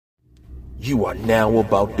You are now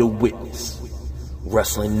about to witness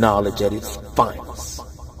wrestling knowledge at its finest.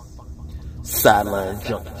 Sideline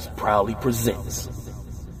Junkies proudly presents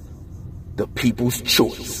the People's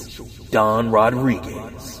Choice, Don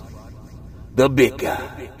Rodriguez, the Big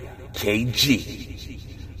Guy,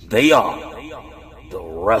 KG. They are the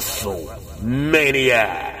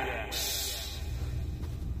WrestleManiacs.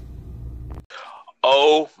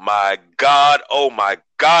 Oh my God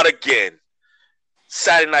again.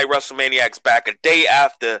 Saturday Night WrestleManiacs back a day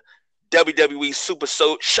after WWE Super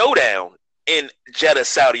Showdown in Jeddah,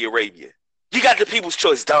 Saudi Arabia. You got the People's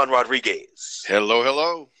Choice, Don Rodriguez.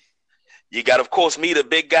 Hello. You got, of course, me, the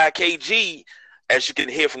Big Guy, KG. As you can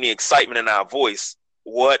hear from the excitement in our voice,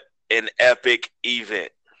 what an epic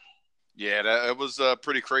event. Yeah, it was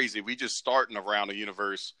pretty crazy. We just starting around the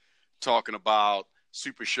universe talking about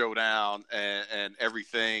Super Showdown and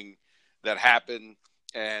everything that happened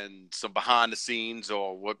and some behind the scenes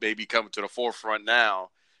or what may be coming to the forefront now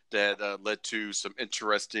that led to some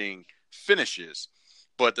interesting finishes.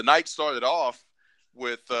 But the night started off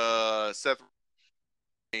with Seth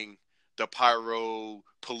the Pyro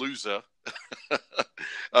Palooza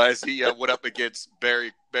as he went up against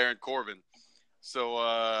Baron Corbin. So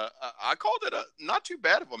I called it not too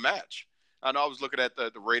bad of a match. I know I was looking at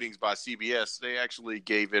the ratings by CBS. They actually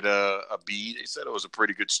gave it a B. They said it was a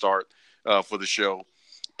pretty good start for the show.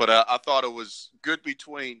 But I thought it was good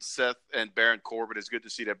between Seth and Baron Corbin. It's good to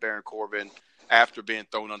see that Baron Corbin, after being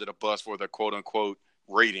thrown under the bus for the quote-unquote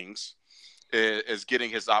ratings, is getting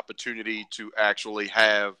his opportunity to actually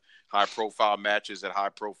have high-profile matches at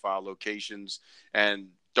high-profile locations. And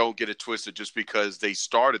don't get it twisted, just because they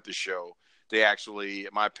started the show, they actually,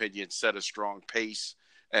 in my opinion, set a strong pace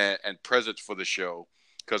and presence for the show,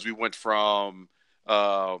 because we went from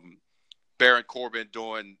Baron Corbin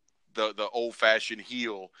doing the old-fashioned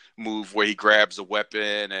heel move where he grabs a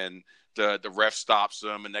weapon and the ref stops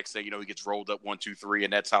him, and next thing you know, he gets rolled up 1, 2, 3,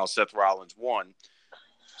 and that's how Seth Rollins won.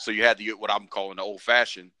 So you had what I'm calling the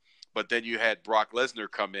old-fashioned. But then you had Brock Lesnar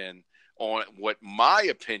come in on what my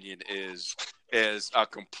opinion is a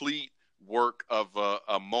complete work of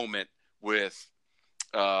a moment with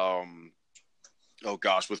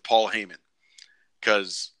with Paul Heyman.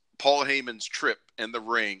 Because Paul Heyman's trip in the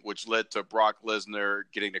ring, which led to Brock Lesnar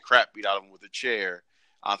getting the crap beat out of him with a chair,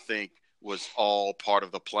 I think was all part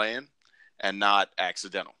of the plan and not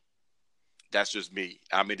accidental. That's just me.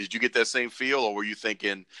 I mean, did you get that same feel, or were you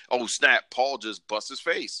thinking, oh, snap, Paul just bust his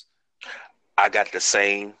face? I got the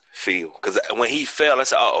same feel. Because when he fell, I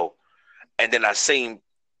said, uh-oh. And then I seen,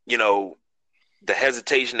 the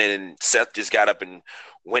hesitation, and Seth just got up and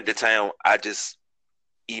went to town. I was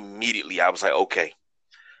like, okay,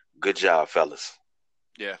 good job, fellas.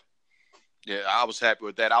 Yeah, I was happy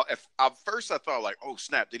with that. At first I thought, like, oh,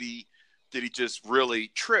 snap, did he just really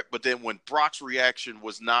trip? But then when Brock's reaction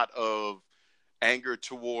was not of anger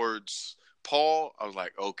towards Paul, I was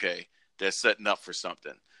like, okay, they're setting up for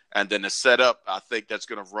something. And then the setup, I think that's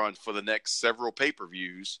going to run for the next several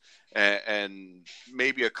pay-per-views and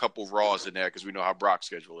maybe a couple Raws in there, because we know how Brock's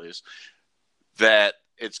schedule is, that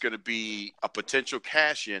it's going to be a potential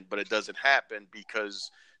cash-in, but it doesn't happen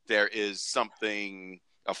because there is something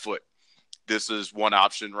afoot. This is one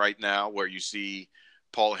option right now where you see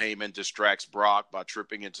Paul Heyman distracts Brock by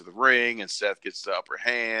tripping into the ring, and Seth gets the upper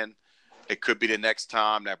hand. It could be the next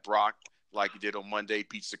time that Brock, like he did on Monday,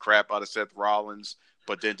 beats the crap out of Seth Rollins,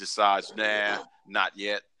 but then decides, nah, not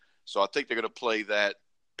yet. So I think they're going to play that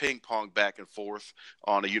ping pong back and forth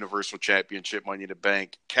on a Universal Championship Money in the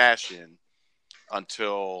Bank cash-in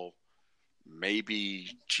until maybe,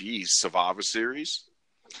 Survivor Series.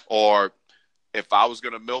 Or if I was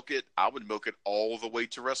going to milk it, I would milk it all the way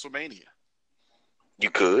to WrestleMania. You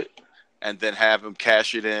could. And then have him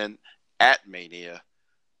cash it in at Mania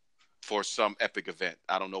for some epic event.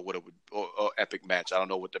 I don't know what it would, or epic match. I don't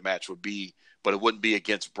know what the match would be, but it wouldn't be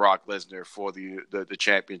against Brock Lesnar for the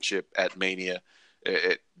championship at Mania.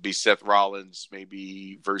 It'd be Seth Rollins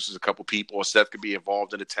maybe versus a couple people, or Seth could be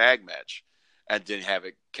involved in a tag match and then have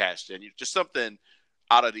it cashed in. Just something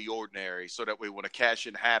out of the ordinary, so that way when a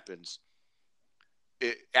cash-in happens,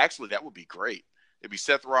 that would be great. It'd be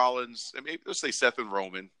Seth Rollins, and maybe let's say Seth and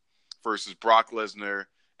Roman versus Brock Lesnar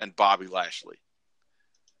and Bobby Lashley.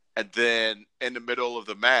 And then in the middle of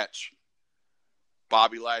the match,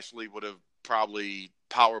 Bobby Lashley would have probably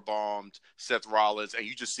powerbombed Seth Rollins, and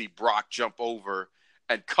you just see Brock jump over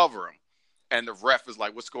and cover him. And the ref is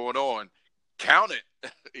like, what's going on? Count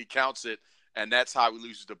it. He counts it, and that's how he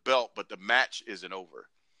loses the belt, but the match isn't over.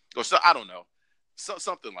 So I don't know.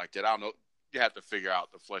 Something like that. I don't know. You have to figure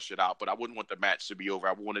out to flesh it out, but I wouldn't want the match to be over.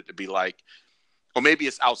 I want it to be like Or maybe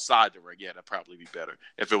it's outside the ring. Yeah, that'd probably be better.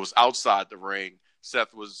 If it was outside the ring,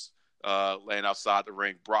 Seth was laying outside the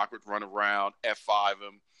ring. Brock would run around, F5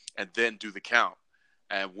 him, and then do the count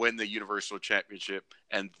and win the Universal Championship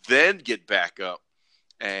and then get back up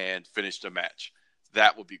and finish the match.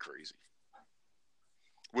 That would be crazy.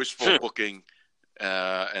 Wishful booking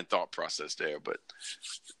and thought process there. But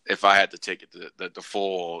if I had to take it the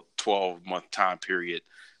full 12-month time period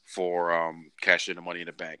for cash in the Money in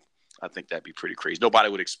the Bank, I think that'd be pretty crazy. Nobody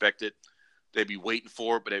would expect it. They'd be waiting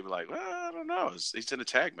for it, but they'd be like, well, I don't know. It's in a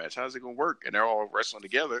tag match. How's it going to work? And they're all wrestling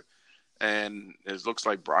together. And it looks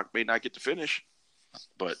like Brock may not get to finish,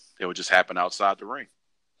 but it would just happen outside the ring.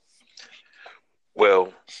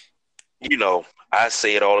 Well, I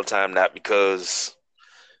say it all the time, not because,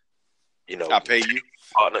 I pay you.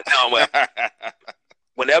 No, well,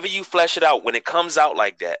 whenever you flesh it out, when it comes out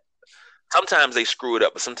like that, sometimes they screw it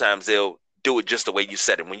up, but sometimes they'll do it just the way you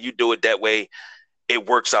said it. When you do it that way, it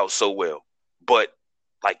works out so well. But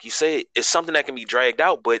like you said, it's something that can be dragged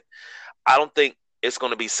out, but I don't think it's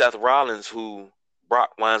going to be Seth Rollins who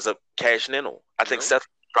Brock winds up cashing in on. I think Seth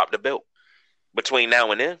dropped the belt between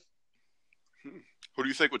now and then. Who do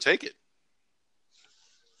you think would take it?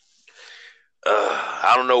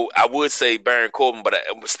 I don't know. I would say Baron Corbin, but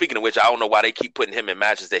speaking of which, I don't know why they keep putting him in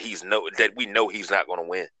matches that we know he's not going to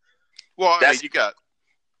win. Well,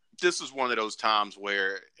 this is one of those times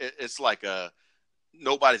where it's like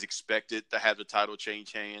nobody's expected to have the title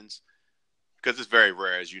change hands, because it's very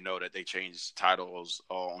rare, as you know, that they change titles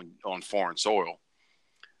on foreign soil.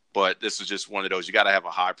 But this is just one of those. You got to have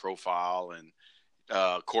a high profile, and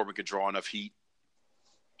Corbin can draw enough heat.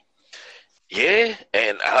 Yeah,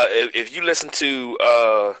 and if you listen to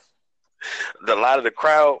a lot of the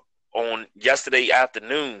crowd on yesterday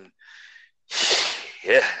afternoon,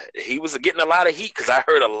 yeah, he was getting a lot of heat because I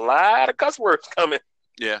heard a lot of cuss words coming.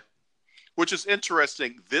 Yeah, which is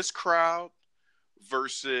interesting. This crowd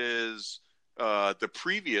versus the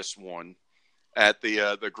previous one at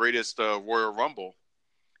the greatest Royal Rumble.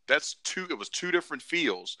 It was two different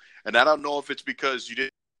feels, and I don't know if it's because you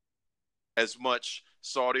didn't as much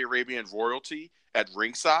Saudi Arabian royalty at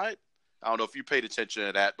ringside. I don't know if you paid attention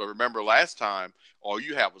to that, but remember last time, all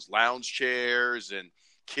you had was lounge chairs and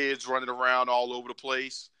kids running around all over the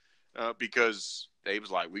place because they was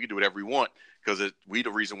like, we can do whatever we want because we the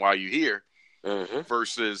reason why you're here. Mm-hmm.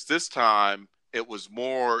 Versus this time, it was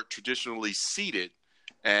more traditionally seated,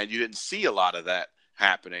 and you didn't see a lot of that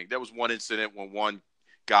happening. There was one incident when one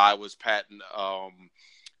guy was patting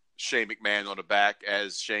Shane McMahon on the back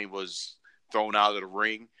as Shane was thrown out of the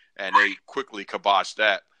ring, and they quickly kiboshed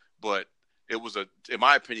that. But it was, in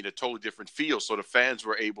my opinion, a totally different feel. So the fans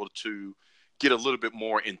were able to get a little bit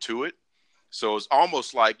more into it. So it's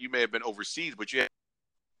almost like you may have been overseas, but you had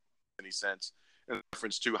any sense in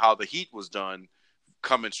reference to how the heat was done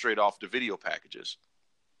coming straight off the video packages.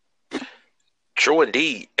 True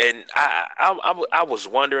indeed. And I was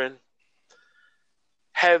wondering,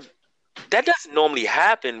 that doesn't normally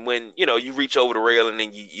happen when, you reach over the rail and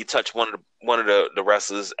then you touch one of the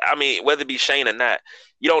wrestlers. I mean, whether it be Shane or not,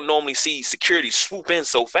 you don't normally see security swoop in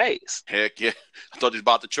so fast. Heck yeah. I thought he was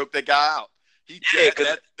about to choke that guy out.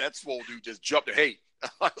 That swole dude just jumped to hate.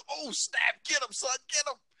 Like, oh, snap, get him, son, get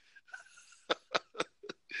him.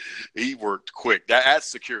 He worked quick. That's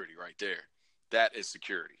security right there. That is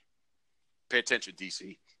security. Pay attention,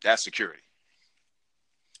 DC. That's security.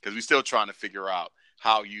 Because we're still trying to figure out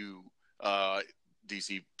how you,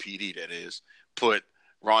 DC PD that is, put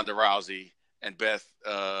Ronda Rousey and Beth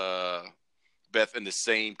in the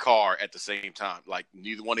same car at the same time. Like,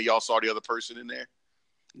 neither one of y'all saw the other person in there.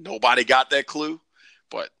 Nobody got that clue,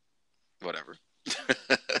 but whatever.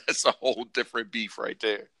 It's a whole different beef right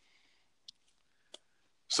there.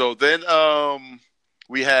 So then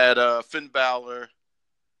we had Finn Balor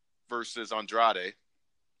versus Andrade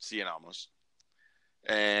Cien Almas.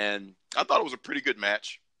 And I thought it was a pretty good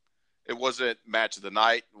match. It wasn't match of the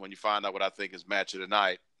night. When you find out what I think is match of the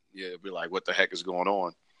night, you'll be like, what the heck is going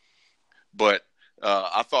on? But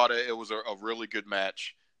I thought it was a really good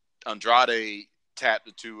match. Andrade tapped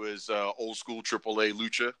into his old school AAA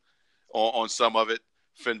lucha on some of it.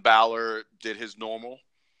 Finn Balor did his normal.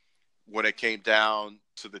 When it came down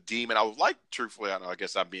to the Demon, I was like, truthfully, I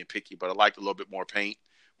guess I'm being picky, but I liked a little bit more paint.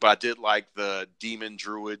 But I did like the Demon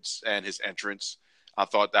Druids and his entrance. I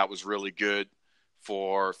thought that was really good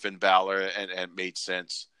for Finn Balor and made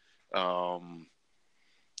sense. So,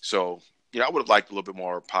 I would have liked a little bit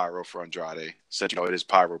more pyro for Andrade, since, it is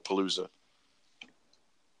Pyro Palooza.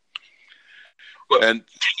 Well, and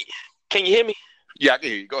can you hear me? Yeah, I can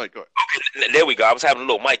hear you. Go ahead. Okay, there we go. I was having a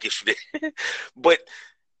little mic issue there. But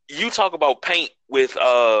you talk about paint with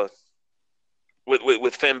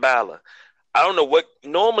with Finn Balor. I don't know what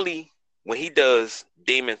normally when he does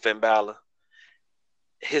Demon Finn Balor,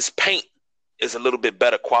 his paint is a little bit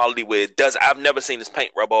better quality where it does. I've never seen his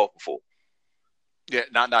paint rub off before. Yeah,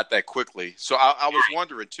 not that quickly. So I was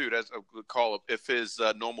wondering too. That's a good call. If his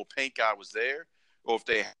normal paint guy was there, or if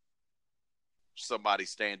they had somebody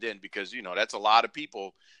stand in, because that's a lot of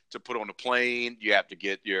people to put on a plane. You have to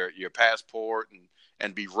get your passport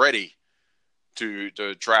and be ready to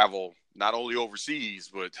travel not only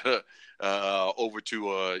overseas but over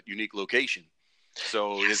to a unique location.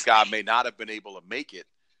 So this guy may not have been able to make it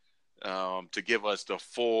to give us the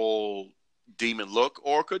full Demon look,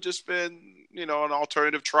 or could just been an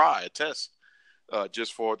alternative try, a test,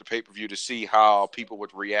 just for the pay-per-view to see how people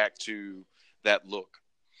would react to that look.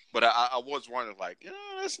 But I was wondering, like,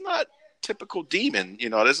 that's not typical Demon.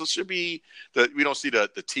 This should be we don't see the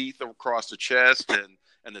teeth across the chest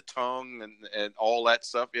and the tongue and all that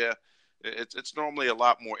stuff. Yeah, it's normally a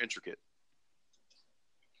lot more intricate.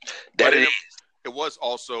 But it was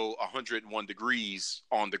also 101 degrees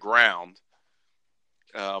on the ground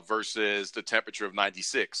versus the temperature of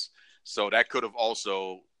 96. So that could have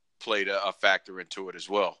also played a factor into it as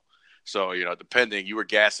well. So, depending, you were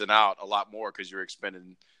gassing out a lot more because you're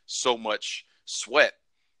expending so much sweat.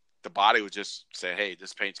 The body would just say, hey,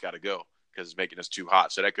 this paint's got to go because it's making us too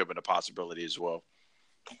hot. So that could have been a possibility as well.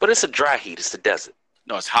 But it's a dry heat. It's the desert.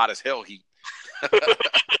 No, it's hot as hell heat.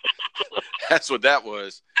 That's what that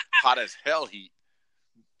was. Hot as hell heat.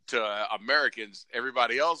 To Americans,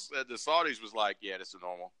 everybody else at the Saudis was like, yeah, this is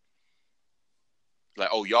normal. Like,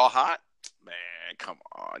 oh, y'all hot? Man, come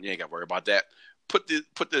on. You ain't got to worry about that. Put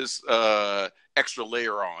this extra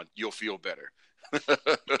layer on. You'll feel better.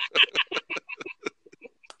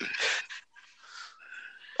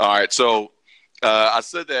 All right. So I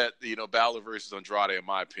said that, Balor versus Andrade, in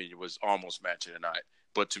my opinion, was almost match of the night.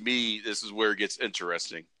 But to me, this is where it gets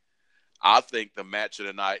interesting. I think the match of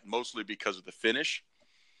the night, mostly because of the finish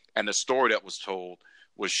and the story that was told,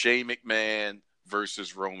 was Shane McMahon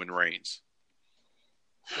versus Roman Reigns.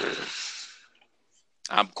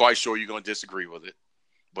 I'm quite sure you're going to disagree with it,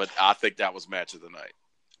 but I think that was match of the night.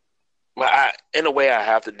 Well, in a way, I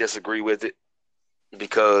have to disagree with it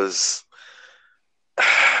because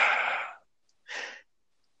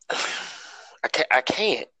I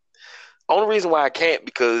can't. Only reason why I can't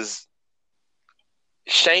because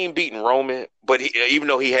Shane beating Roman, but even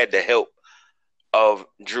though he had the help of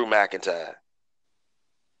Drew McIntyre,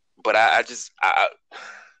 but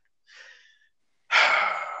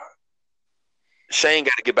Shane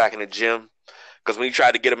got to get back in the gym because when he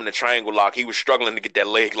tried to get him in the triangle lock, he was struggling to get that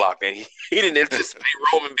leg lock, and he didn't anticipate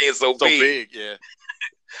Roman being so big. Yeah.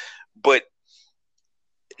 But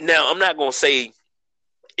now I'm not gonna say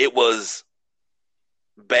it was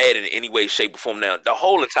bad in any way, shape, or form. Now the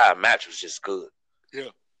whole entire match was just good. Yeah.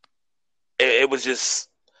 It was just,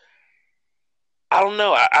 I don't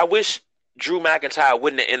know. I wish Drew McIntyre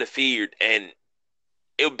wouldn't have interfered and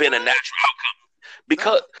it would have been a natural outcome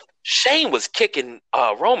because Shane was kicking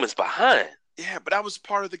Roman's behind. Yeah, but that was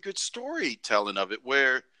part of the good storytelling of it,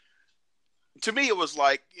 where to me it was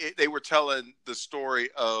like they were telling the story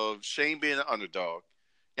of Shane being an underdog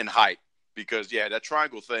in height because, that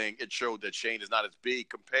triangle thing, it showed that Shane is not as big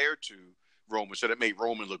compared to Roman, so that made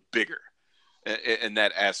Roman look bigger in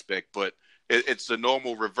that aspect. But it's the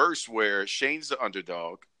normal reverse where Shane's the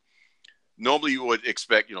underdog. Normally you would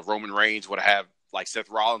expect, Roman Reigns would have like Seth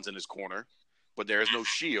Rollins in his corner, but there is no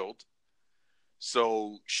Shield.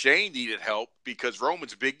 So Shane needed help because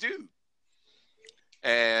Roman's a big dude.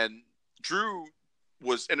 And Drew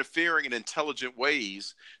was interfering in intelligent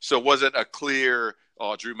ways. So it wasn't a clear,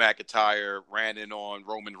 Drew McIntyre ran in on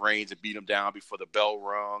Roman Reigns and beat him down before the bell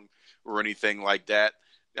rung or anything like that.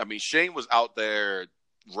 I mean, Shane was out there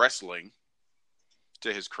wrestling,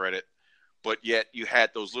 to his credit, but yet you had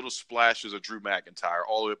those little splashes of Drew McIntyre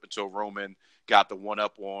all the way up until Roman got the one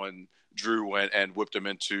up on Drew and whipped him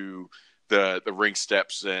into the ring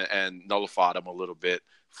steps and nullified him a little bit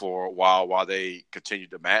for a while they continued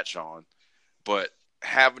the match on. But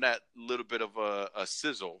having that little bit of a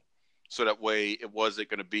sizzle, so that way it wasn't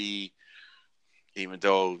going to be, even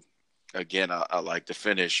though, again, I like the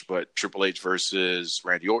finish, but Triple H versus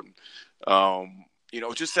Randy Orton,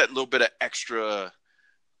 just that little bit of extra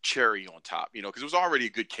cherry on top, because it was already a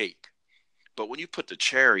good cake. But when you put the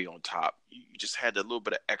cherry on top, you just had a little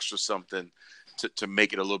bit of extra something to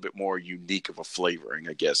make it a little bit more unique of a flavoring,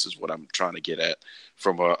 I guess, is what I'm trying to get at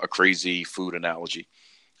from a crazy food analogy.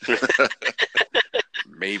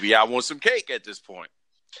 Maybe I want some cake at this point.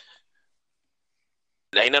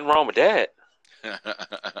 Ain't nothing wrong with that.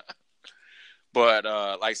 But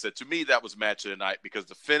like I said, to me, that was match of the night because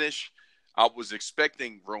the finish, I was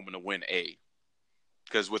expecting Roman to win A.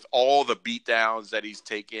 Because with all the beatdowns that he's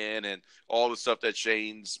taken and all the stuff that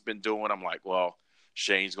Shane's been doing, I'm like, well,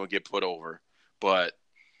 Shane's going to get put over. But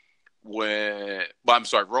I'm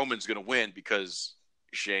sorry, Roman's going to win because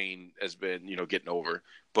Shane has been, getting over.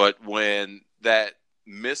 But when that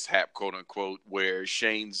mishap, quote unquote, where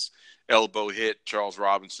Shane's elbow hit Charles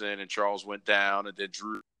Robinson and Charles went down and then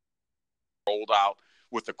Drew rolled out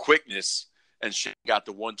with the quickness and Shane got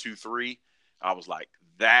the 1, 2, 3, I was like,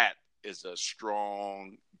 that is a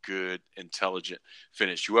strong, good, intelligent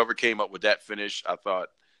finish. Whoever came up with that finish, I thought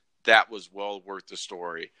that was well worth the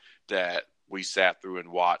story that we sat through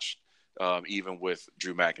and watched, even with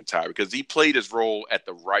Drew McIntyre, because he played his role at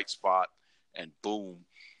the right spot, and boom,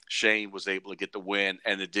 Shane was able to get the win,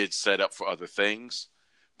 and it did set up for other things,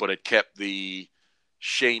 but it kept the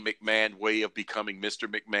Shane McMahon way of becoming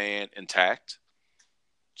Mr. McMahon intact,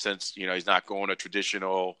 since, he's not going a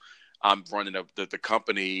traditional – I'm running the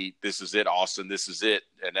company. This is it, Austin. This is it.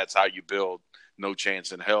 And that's how you build No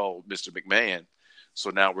Chance in Hell, Mr. McMahon. So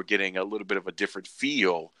now we're getting a little bit of a different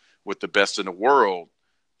feel with the best in the world,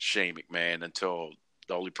 Shane McMahon, until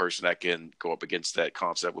the only person that can go up against that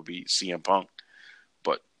concept would be CM Punk.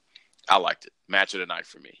 But I liked it. Match of the night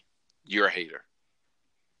for me. You're a hater.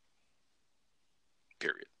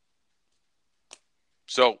 Period.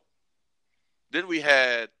 So then we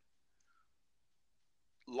had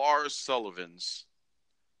Lars Sullivan's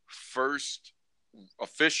first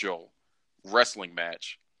official wrestling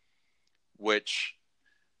match, which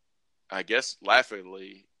I guess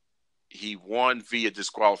laughingly he won via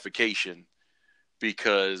disqualification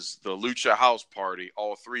because the Lucha House Party,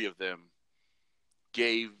 all three of them,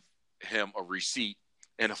 gave him a receipt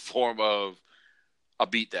in the form of a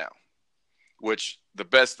beatdown, which the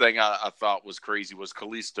best thing I thought was crazy was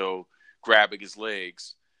Kalisto grabbing his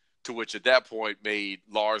legs, to which at that point made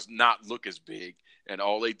Lars not look as big. And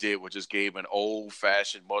all they did was just gave an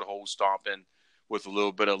old-fashioned mud hole stomping with a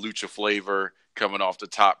little bit of lucha flavor coming off the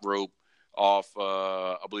top rope off,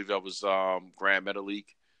 I believe that was Grand Metalik,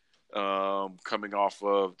 coming off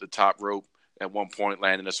of the top rope at one point,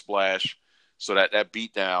 landing a splash. So that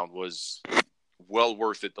beatdown was well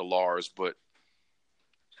worth it to Lars, but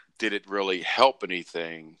did it really help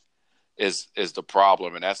anything is the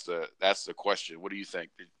problem, and that's the question. What do you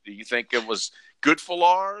think? Do you think it was good for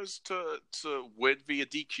Lars to win via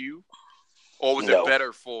DQ, or was it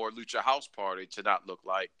better for Lucha House Party to not look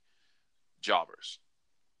like jobbers?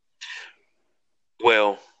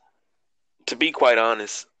 Well, to be quite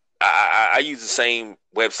honest, I use the same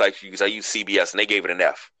website you use. I use CBS, and they gave it an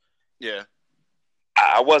F. Yeah,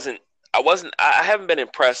 I haven't been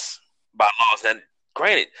impressed by Lars. Now,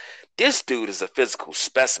 granted, this dude is a physical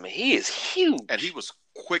specimen. He is huge. And he was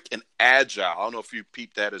quick and agile. I don't know if you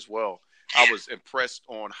peeped that as well. I was impressed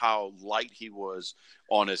on how light he was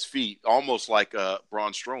on his feet, almost like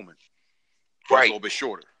Braun Strowman. Right. A little bit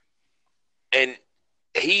shorter. And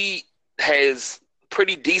he has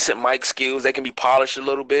pretty decent mic skills. They can be polished a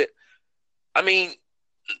little bit. I mean,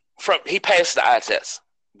 he passed the eye test.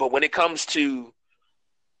 But when it comes to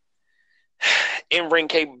in-ring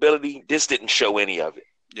capability, this didn't show any of it.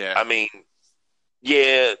 Yeah. I mean,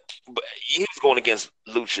 yeah, but he was going against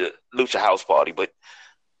Lucha House Party, but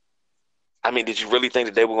I mean, did you really think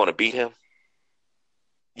that they were going to beat him?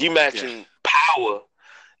 You matching power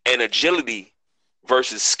and agility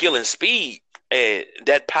versus skill and speed, and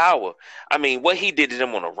that power. I mean, what he did to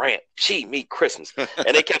them on a ramp, gee, me Christmas. And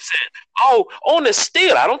they kept saying, oh, on the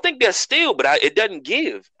steel. I don't think that's steel, but it doesn't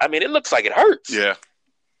give. I mean, it looks like it hurts. Yeah.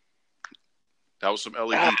 That was some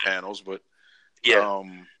LED panels, but yeah.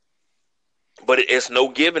 But it's no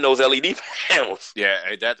give in those LED panels. Yeah,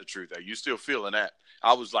 ain't that the truth? You still feeling that?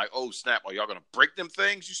 I was like, oh, snap. Are y'all going to break them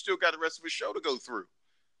things? You still got the rest of the show to go through.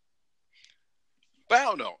 But I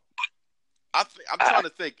don't know. I'm trying to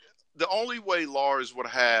think. The only way Lars would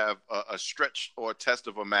have a stretch or a test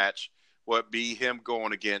of a match would be him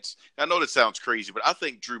going against – I know that sounds crazy, but I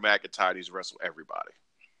think Drew McIntyre needs to wrestle everybody.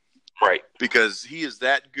 Right. Because he is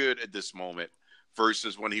that good at this moment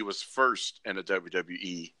versus when he was first in the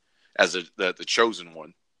WWE as the chosen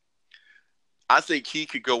one. I think he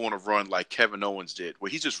could go on a run like Kevin Owens did, where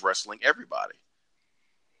he's just wrestling everybody.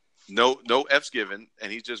 No F's given, and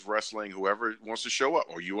he's just wrestling whoever wants to show up.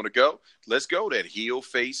 Or you want to go? Let's go then. Heel,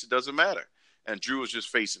 face, it doesn't matter. And Drew is just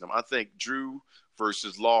facing him. I think Drew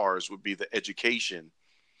versus Lars would be the education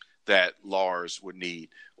that Lars would need.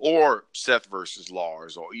 Or Seth versus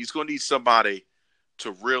Lars. Or he's going to need somebody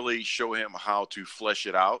to really show him how to flesh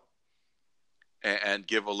it out and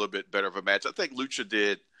give a little bit better of a match. I think Lucha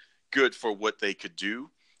did good for what they could do,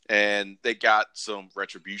 and they got some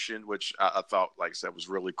retribution, which I thought, like I said, was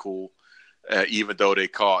really cool. even though they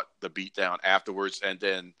caught the beatdown afterwards. And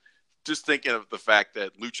then just thinking of the fact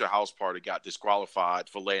that Lucha House Party got disqualified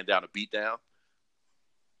for laying down a beatdown.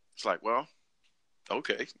 It's like, well,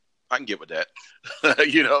 okay, I can get with that,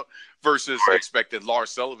 versus expected Lars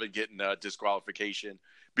Sullivan getting a disqualification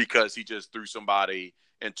because he just threw somebody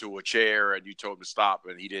into a chair and you told him to stop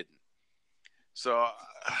and he didn't. So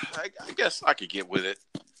I guess I could get with it.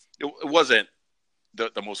 It wasn't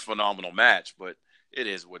the most phenomenal match, but it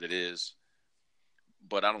is what it is.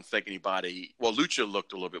 But I don't think anybody. Well, Lucha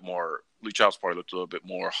House Party looked a little bit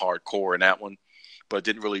more hardcore in that one, but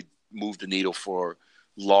didn't really move the needle for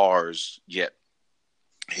Lars yet.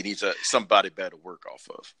 He needs somebody better to work off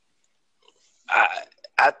of.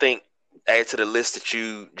 I think add to the list that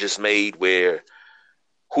you just made where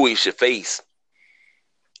who he should face: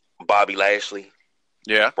 Bobby Lashley,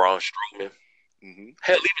 Braun Strowman,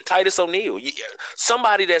 hell, even Titus O'Neil.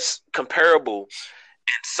 Somebody that's comparable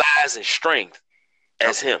in size and strength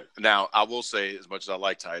as him. Now, I will say, as much as I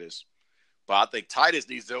like Titus, but I think Titus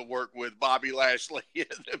needs to work with Bobby Lashley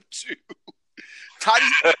and them too.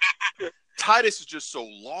 Titus is just so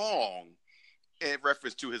long in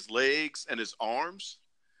reference to his legs and his arms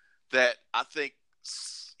that I think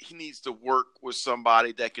he needs to work with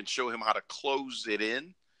somebody that can show him how to close it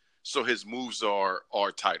in so his moves are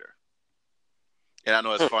tighter. And I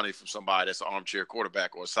know it's funny from somebody that's an armchair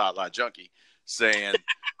quarterback or a sideline junkie saying,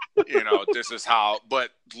 this is how. But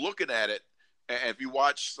looking at it, and if you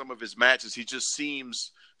watch some of his matches, he just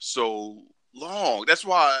seems so long. That's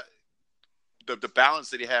why the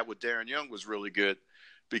balance that he had with Darren Young was really good,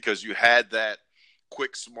 because you had that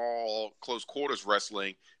quick, small, close quarters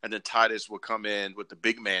wrestling, and then Titus would come in with the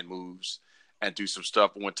big man moves and do some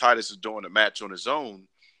stuff. But when Titus is doing a match on his own,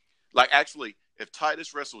 like actually, if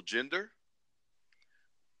Titus wrestled Jinder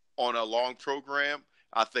on a long program,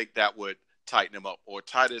 I think that would tighten him up. Or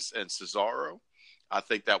Titus and Cesaro, I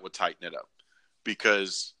think that would tighten it up,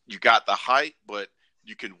 because you got the height, but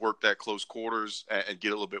you can work that close quarters and get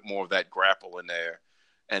a little bit more of that grapple in there.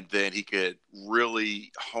 And then he could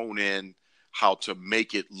really hone in how to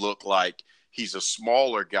make it look like he's a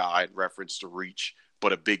smaller guy in reference to reach,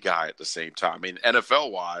 but a big guy at the same time. I mean,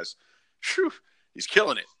 NFL-wise, he's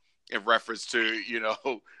killing it in reference to,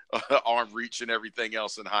 arm reach and everything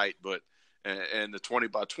else in height. But and the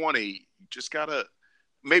 20x20, you just got to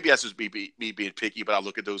 – maybe that's just me being picky, but I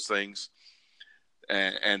look at those things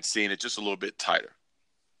and seeing it just a little bit tighter.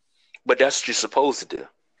 But that's what you're supposed to do.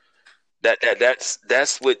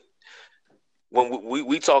 That's what when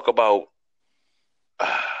we talk about.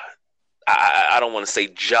 I don't want to say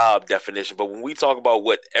job definition, but when we talk about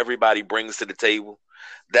what everybody brings to the table,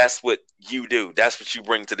 that's what you do. That's what you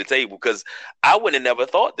bring to the table. Because I wouldn't have never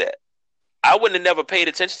thought that. I wouldn't have never paid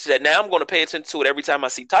attention to that. Now I'm going to pay attention to it every time I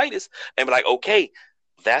see Titus and be like, okay,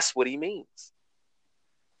 that's what he means.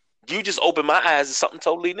 You just opened my eyes to something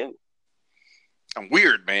totally new. I'm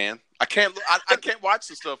weird, man. I can't watch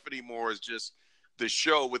the stuff anymore. It's just the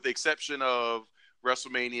show, with the exception of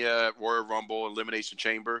WrestleMania, Royal Rumble, Elimination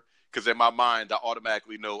Chamber. Because in my mind, I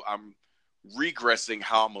automatically know I'm regressing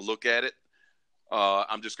how I'm gonna look at it.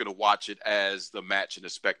 I'm just gonna watch it as the match and the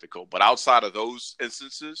spectacle. But outside of those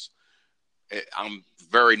instances, I'm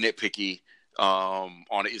very nitpicky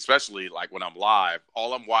on it, especially like when I'm live.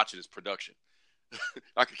 All I'm watching is production.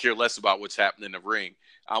 I could care less about what's happening in the ring.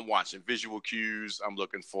 I'm watching visual cues. I'm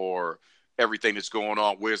looking for everything that's going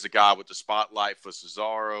on. Where's the guy with the spotlight for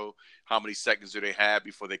Cesaro? How many seconds do they have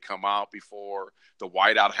before they come out, before the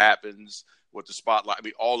whiteout happens with the spotlight? I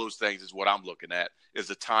mean, all those things is what I'm looking at. Is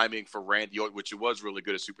the timing for Randy Orton, which it was really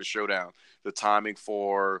good at Super Showdown. The timing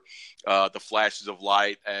for the flashes of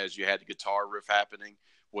light as you had the guitar riff happening.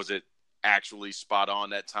 Was it actually spot on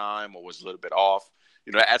that time, or was it a little bit off?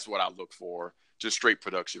 That's what I look for. Just straight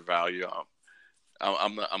production value.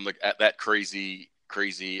 I'm at that crazy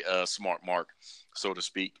smart mark, so to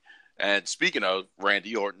speak. And speaking of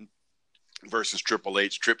Randy Orton versus Triple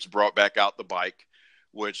H, Trips brought back out the bike,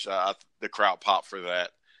 which the crowd popped for that.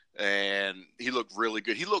 And he looked really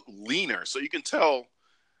good. He looked leaner, so you can tell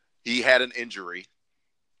he had an injury.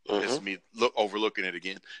 This is me overlooking it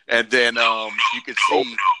again. And then you could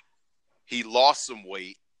see he lost some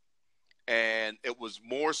weight. And it was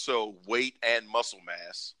more so weight and muscle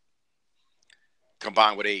mass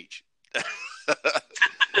combined with age.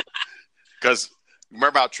 Because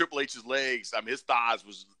remember how Triple H's legs, his thighs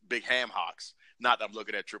was big ham hocks. Not that I'm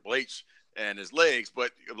looking at Triple H and his legs,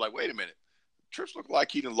 but I'm like, wait a minute. Trips look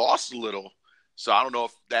like he done lost a little. So I don't know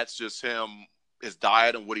if that's just his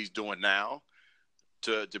diet and what he's doing now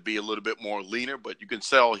to be a little bit more leaner. But you can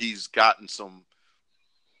tell he's gotten some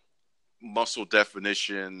muscle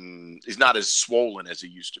definition. He's not as swollen as he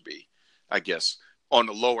used to be. I guess, on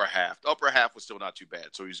the lower half. The upper half was still not too bad,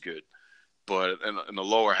 so he's good. But in the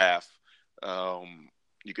lower half,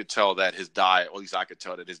 you could tell that his diet, or at least I could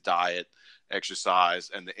tell that his diet, exercise,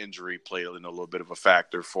 and the injury played a little bit of a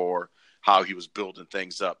factor for how he was building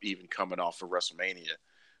things up, even coming off of WrestleMania.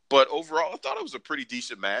 But overall, I thought it was a pretty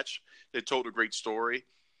decent match. They told a great story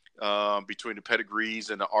between the pedigrees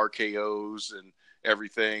and the RKOs and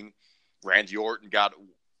everything. Randy Orton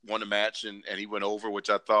won the match, and he went over, which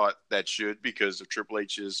I thought that should, because of Triple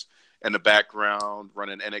H's in the background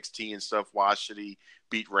running NXT and stuff. Why should he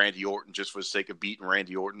beat Randy Orton just for the sake of beating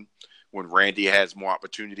Randy Orton when Randy has more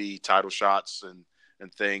opportunity, title shots, and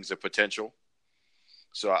things of potential?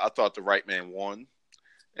 So I thought the right man won,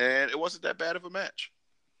 and it wasn't that bad of a match.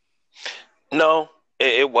 No,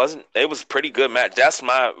 it wasn't. It was a pretty good match. That's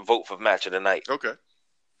my vote for match of the night. Okay.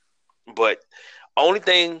 But only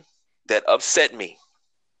thing that upset me,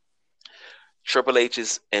 Triple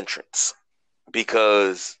H's entrance,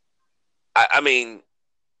 because I'm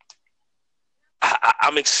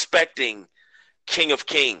expecting King of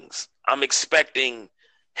Kings. I'm expecting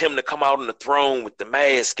him to come out on the throne with the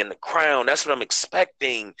mask and the crown. That's what I'm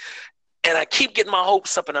expecting. And I keep getting my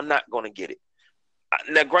hopes up, and I'm not going to get it.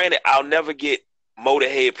 Now, granted, I'll never get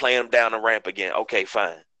Motorhead playing him down the ramp again. Okay,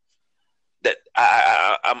 fine. That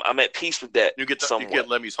I'm at peace with that. You get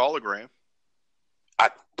Lemmy's hologram.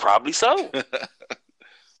 Probably so. But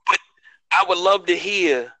I would love to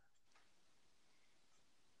hear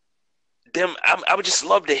them. I would just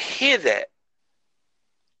love to hear that.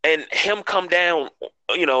 And him come down,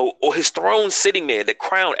 or his throne sitting there, the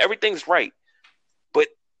crown, everything's right. But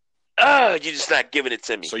you're just not giving it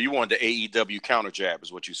to me. So you want the AEW counter jab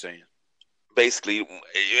is what you're saying. Basically,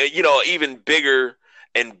 even bigger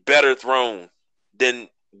and better throne than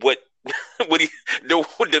what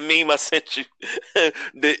the meme I sent you.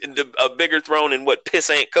 A bigger throne than what Piss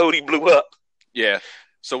Ain't Cody blew up. Yeah.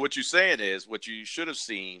 So what you're saying is, what you should have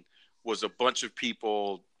seen was a bunch of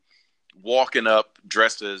people walking up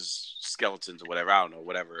dressed as skeletons or whatever, I don't know,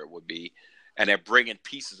 whatever it would be, and they're bringing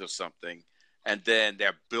pieces of something, and then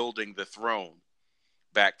they're building the throne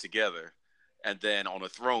back together, and then on the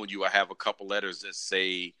throne you would have a couple letters that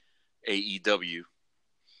say AEW,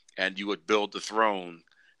 and you would build the throne,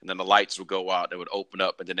 and then the lights would go out, they would open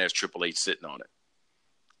up, and then there's Triple H sitting on it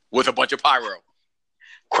with a bunch of pyro,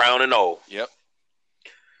 crown and all. Yep.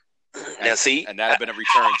 Now see, and that'd have been a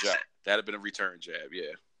return jab. That'd have been a return jab.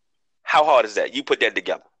 Yeah. How hard is that? You put that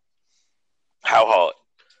together. How hard?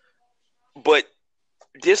 But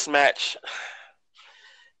this match,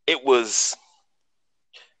 it was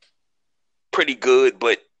pretty good.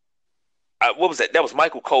 But what was that? That was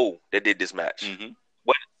Michael Cole that did this match. Mm-hmm.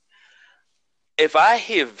 What? If I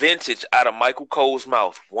hear vintage out of Michael Cole's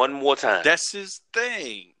mouth one more time, that's his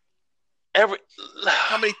thing.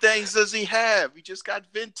 How many things does he have? He just got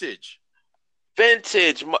vintage.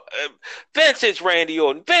 Vintage Randy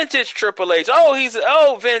Orton, vintage Triple H.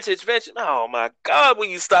 Vintage. Oh my God! Will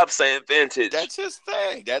you stop saying vintage? That's his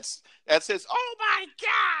thing. That's his. Oh my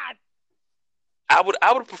God!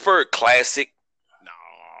 I would prefer classic. No,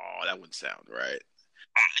 that wouldn't sound right.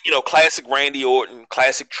 Classic Randy Orton,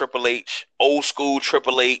 classic Triple H, old school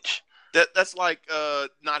Triple H. That's like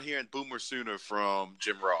not hearing Boomer Sooner from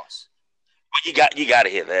Jim Ross. Well, you got to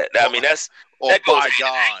hear that. I mean, that's. Oh my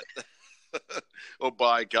God. Oh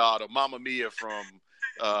by God, or Mamma Mia from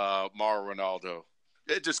Mauro Ronaldo.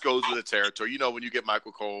 It just goes with the territory. When you get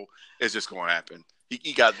Michael Cole, it's just going to happen.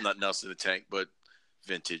 He got nothing else in the tank but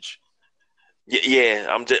vintage. Yeah,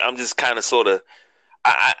 I'm just kind of sort of.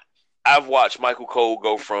 I've watched Michael Cole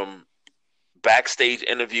go from backstage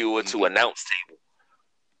interviewer to announce table,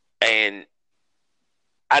 and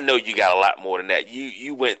I know you got a lot more than that.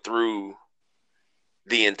 You went through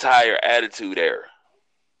the entire Attitude Era.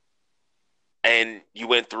 And you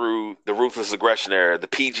went through the Ruthless Aggression era, the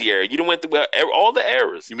PG era. You went through all the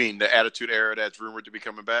eras. You mean the Attitude Era that's rumored to be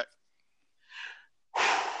coming back?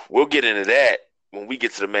 We'll get into that when we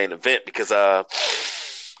get to the main event, because I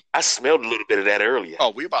smelled a little bit of that earlier.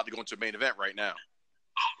 Oh, we're about to go into the main event right now.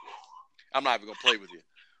 I'm not even going to play with you.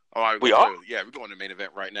 We are? Yeah, we're going to the main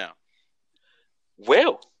event right now.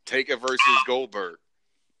 Well. Taker versus Goldberg.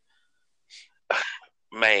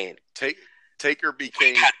 Man. Taker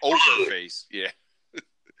became overface. Yeah.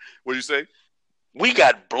 What do you say? We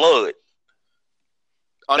got blood.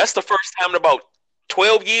 That's the first time in about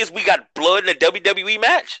 12 years we got blood in a WWE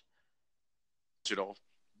match.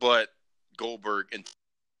 But Goldberg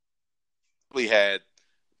had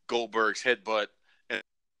Goldberg's headbutt and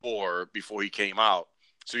before he came out.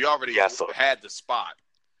 So he already had the spot.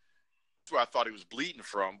 That's where I thought he was bleeding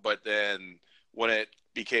from. But then when it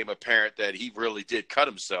became apparent that he really did cut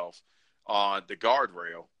himself, on the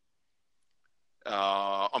guardrail.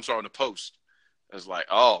 I'm sorry, on the post. I was like,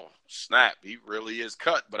 oh, snap, he really is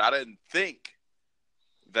cut. But I didn't think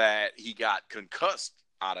that he got concussed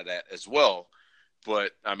out of that as well.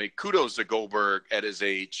 But, I mean, kudos to Goldberg at his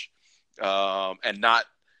age and not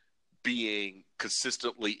being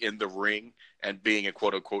consistently in the ring and being in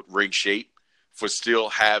quote-unquote ring shape, for still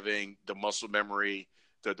having the muscle memory,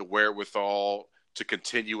 the wherewithal to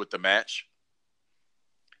continue with the match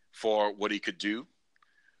for what he could do.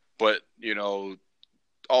 But, you know,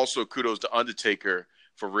 also kudos to Undertaker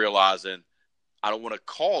for realizing I don't want to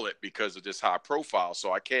call it because of this high profile.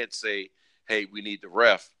 So I can't say, hey, we need the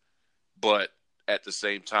ref. But at the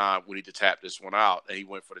same time, we need to tap this one out. And he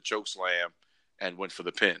went for the choke slam and went for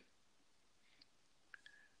the pin.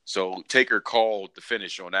 So Taker called the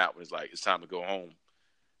finish on that one. It's like, it's time to go home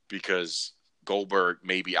because Goldberg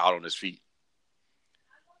may be out on his feet.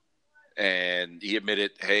 And he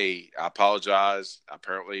admitted, hey, I apologize.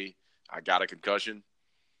 Apparently, I got a concussion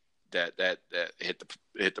that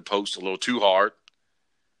hit the post a little too hard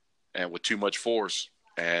and with too much force,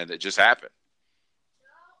 and it just happened.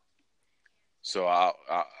 So,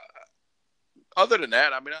 other than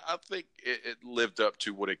that, I mean, I think it lived up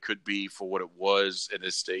to what it could be for what it was in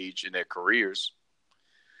this stage in their careers.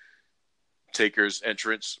 Taker's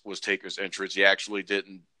entrance was Taker's entrance. He actually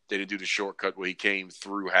didn't do the shortcut where he came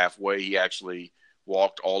through halfway. He actually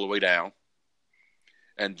walked all the way down.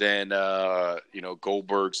 And then,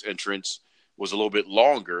 Goldberg's entrance was a little bit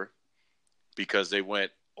longer because they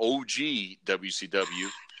went OG WCW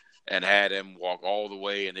and had him walk all the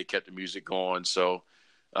way, and they kept the music going. So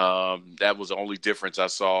that was the only difference I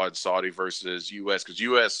saw in Saudi versus U.S. Because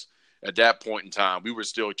U.S. at that point in time, we were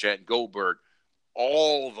still chanting Goldberg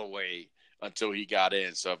all the way until he got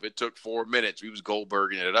in. So if it took 4 minutes, we was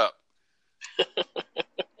Goldberging it up.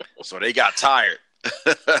 So they got tired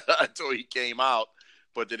until he came out.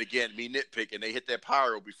 But then again, me nitpicking, they hit that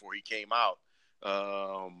pyro before he came out.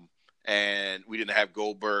 And we didn't have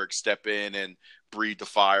Goldberg step in and breathe the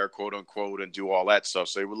fire, quote unquote, and do all that stuff.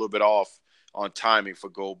 So they were a little bit off on timing for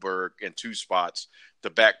Goldberg in two spots. The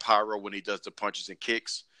back pyro when he does the punches and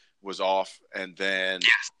kicks was off. And then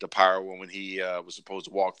the pyro when he was supposed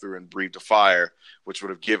to walk through and breathe the fire, which would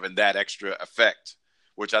have given that extra effect,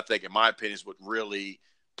 which I think, in my opinion, is what really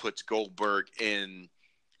puts Goldberg in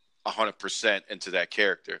 100% into that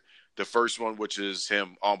character. The first one, which is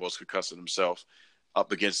him almost concussing himself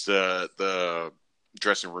up against the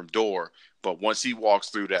dressing room door. But once he walks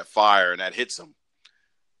through that fire and that hits him,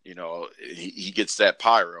 you know, he gets that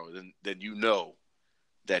pyro, then you know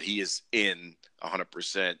that he is in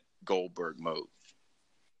 100% Goldberg mode.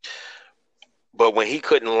 But when he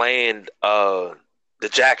couldn't land the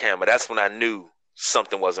jackhammer, that's when I knew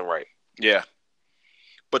something wasn't right. Yeah.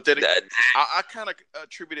 But then I kind of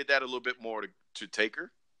attributed that a little bit more to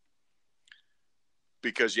Taker,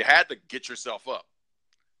 because you had to get yourself up.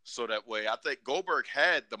 So that way, I think Goldberg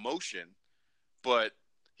had the motion, but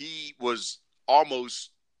he was almost,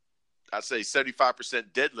 I'd say,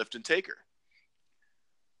 75% deadlifting Taker.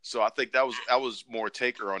 So I think that was more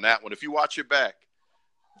Taker on that one. If you watch it back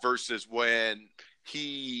versus when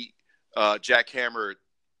he jackhammered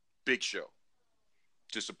Big Show,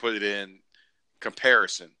 just to put it in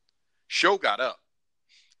comparison, Show got up.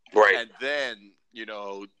 Right. And then,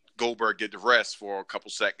 Goldberg did the rest for a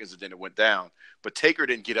couple seconds and then it went down. But Taker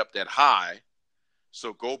didn't get up that high.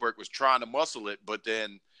 So Goldberg was trying to muscle it, but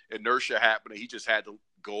then inertia happened and he just had to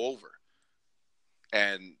go over.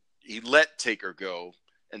 And he let Taker go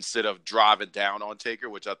instead of driving down on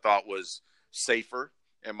Taker, which I thought was safer,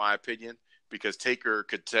 in my opinion, because Taker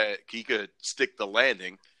could stick the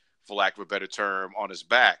landing, for lack of a better term, on his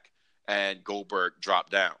back, and Goldberg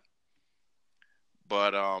dropped down.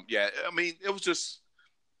 But it was just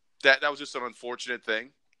that was just an unfortunate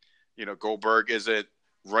thing. Goldberg isn't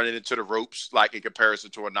running into the ropes like in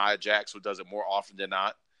comparison to a Nia Jax, who does it more often than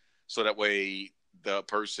not. So that way the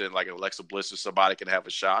person like Alexa Bliss or somebody can have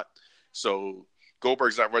a shot. So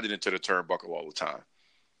Goldberg's not running into the turnbuckle all the time.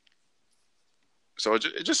 So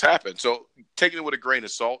it just happened. So taking it with a grain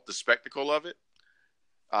of salt, the spectacle of it,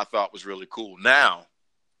 I thought was really cool. Now,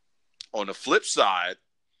 on the flip side,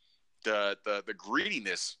 the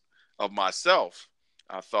greediness of myself,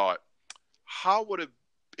 I thought, how would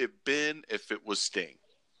it been if it was Sting?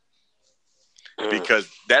 Because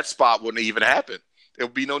that spot wouldn't even happen. There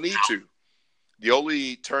would be no need to. The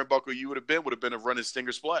only turnbuckle you would have been a running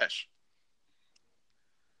Stinger splash.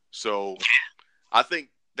 So I think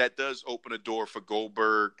that does open a door for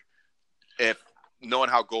Goldberg, if knowing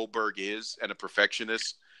how Goldberg is and a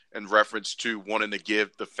perfectionist in reference to wanting to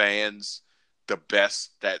give the fans the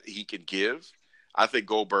best that he can give. I think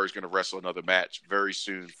Goldberg's going to wrestle another match very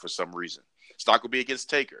soon for some reason. It's not going to be against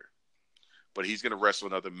Taker, but he's going to wrestle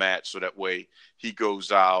another match so that way he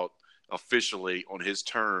goes out officially on his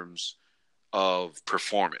terms of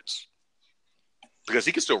performance. Because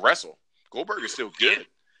he can still wrestle. Goldberg is still good.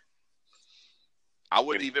 I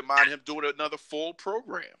wouldn't even mind him doing another full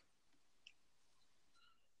program.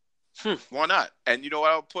 Why not? And you know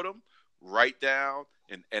what I'll put him? Right down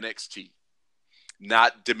in NXT.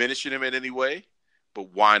 Not diminishing him in any way,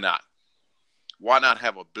 but why not? Why not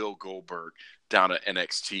have a Bill Goldberg down at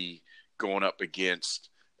NXT going up against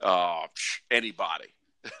anybody?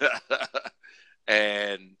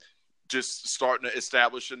 And just starting to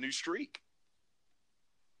establish a new streak.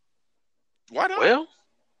 Why not? Well,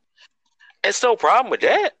 it's no problem with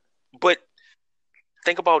that. But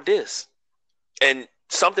think about this. And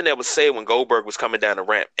something that was said when Goldberg was coming down the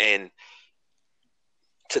ramp, and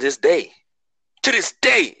to this day,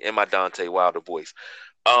 in my Dante Wilder voice,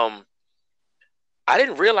 I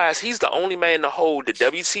didn't realize he's the only man to hold the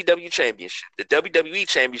WCW championship, the WWE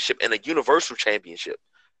championship, and a Universal championship.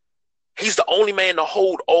 He's the only man to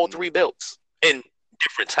hold all three belts in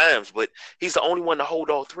different times, but he's the only one to hold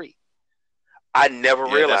all three. I never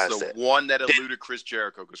realized that's that. The one that eluded Chris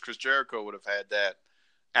Jericho, because Chris Jericho would have had that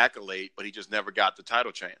accolade, but he just never got the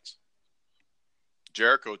title chance.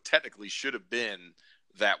 Jericho technically should have been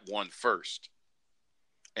that one first,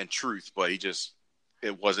 and truth, but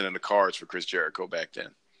it wasn't in the cards for Chris Jericho back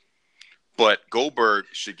then. But Goldberg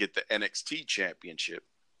should get the NXT championship.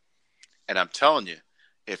 And I'm telling you,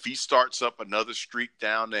 if he starts up another streak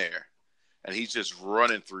down there and he's just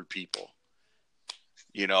running through people,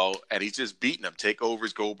 and he's just beating them,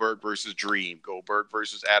 takeovers, Goldberg versus Dream, Goldberg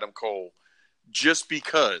versus Adam Cole, just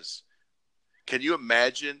because. Can you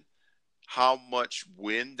imagine how much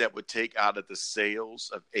wind that would take out of the sails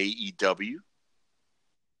of AEW?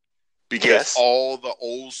 Because all the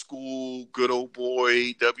old school, good old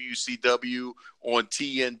boy WCW on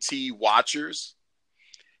TNT watchers,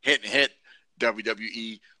 hint, hint,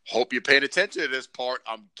 WWE, hope you're paying attention to this part.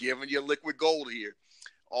 I'm giving you liquid gold here.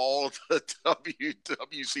 All the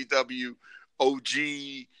WCW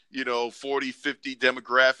OG, 40, 50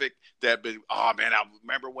 demographic that been, oh man, I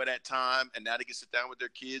remember when that time, and now they can sit down with their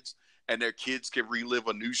kids, and their kids can relive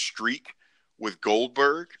a new streak with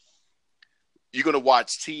Goldberg. You're going to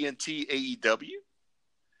watch TNT AEW?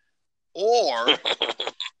 Or,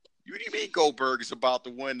 what do you mean Goldberg is about to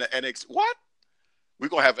win the NXT? What? We're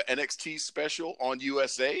going to have an NXT special on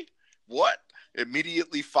USA? What?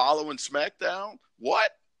 Immediately following SmackDown?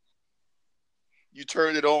 What? You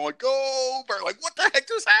turned it on, Goldberg. Like, what the heck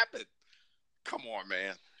just happened? Come on,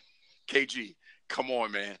 man. KG, come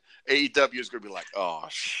on, man. AEW is going to be like, oh,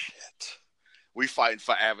 shit. We fighting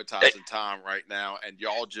for advertising time right now, and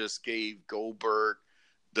y'all just gave Goldberg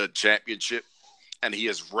the championship, and he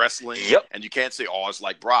is wrestling. Yep. And you can't say, oh, it's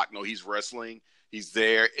like Brock. No, he's wrestling. He's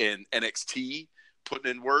there in NXT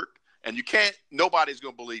putting in work. And you can't – nobody's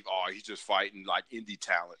going to believe, oh, he's just fighting like indie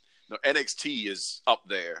talent. No, NXT is up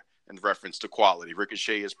there in reference to quality.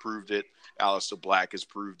 Ricochet has proved it. Aleister Black has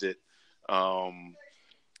proved it.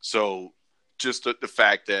 So just the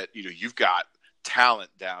fact that, you've got – talent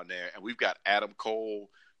down there, and we've got Adam Cole,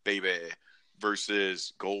 baby,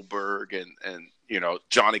 versus Goldberg and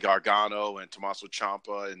Johnny Gargano and Tommaso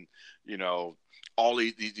Ciampa and all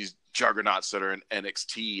these juggernauts that are in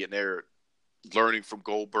NXT, and they're learning from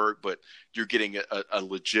Goldberg, but you're getting a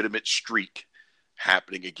legitimate streak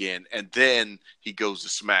happening again. And then he goes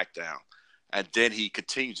to SmackDown, and then he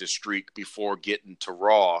continues his streak before getting to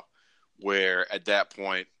Raw, where at that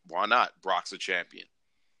point, why not? Brock's a champion.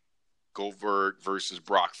 Goldberg versus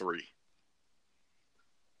Brock 3.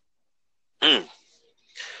 But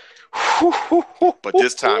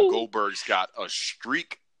this time Goldberg's got a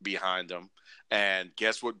streak behind him. And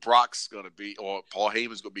guess what Brock's going to be, or Paul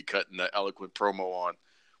Heyman's going to be cutting the eloquent promo on.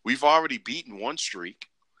 We've already beaten one streak.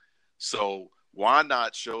 So why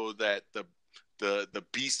not show that the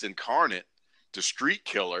beast incarnate, the streak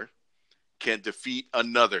killer, can defeat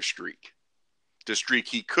another streak? The streak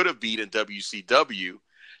he could have beat in WCW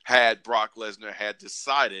had Brock Lesnar had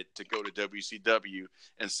decided to go to WCW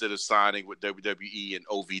instead of signing with WWE and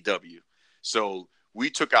OVW. So we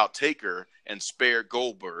took out Taker and spared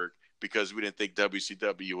Goldberg because we didn't think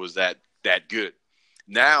WCW was that good.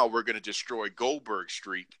 Now we're going to destroy Goldberg's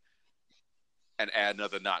streak and add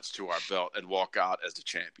another notch to our belt and walk out as the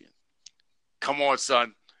champion. Come on,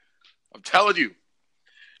 son. I'm telling you.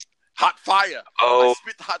 Hot fire. Oh. I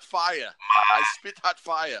spit hot fire. I spit hot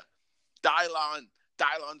fire. Dylon's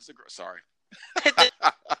the girl. Sorry.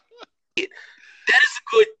 that is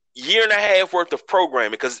a good year and a half worth of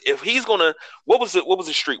programming. Because if he's gonna, what was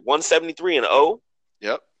the streak? 173-0.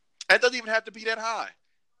 Yep. And it doesn't even have to be that high.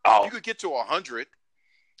 Oh, You could get to 100.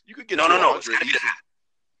 You could get no, to no, no. 100 It's gotta be easy. that.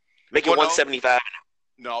 Make it Well, no. 175.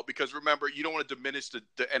 No, because remember, you don't want to diminish the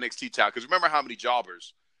NXT talent. Because remember how many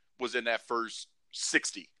jobbers was in that first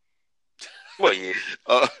 60. Well, yeah.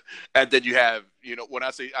 And then you have, when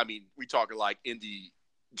I say, I mean, we talking like indie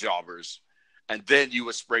jobbers. And then you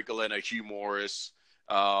would sprinkle in a Hugh Morris,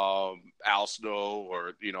 Al Snow,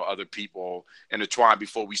 or, other people intertwined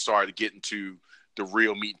before we started getting to the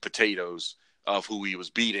real meat and potatoes of who he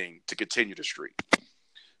was beating to continue the streak.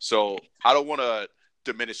 So I don't want to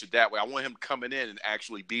diminish it that way. I want him coming in and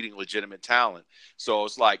actually beating legitimate talent. So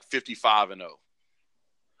it's like 55-0.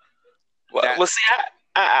 Well, see,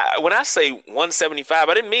 I when I say 175,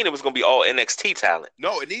 I didn't mean it was going to be all NXT talent.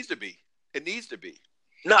 No, it needs to be. It needs to be.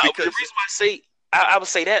 No, because the reason why I say I would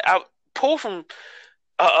say that, I pull from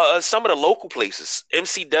some of the local places,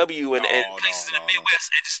 MCW and places in the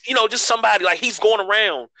Midwest, and just somebody like he's going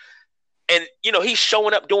around and he's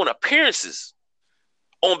showing up doing appearances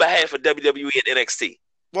on behalf of WWE and NXT.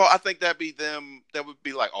 Well, I think that'd be them. That would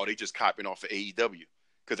be like, oh, they just copying off of AEW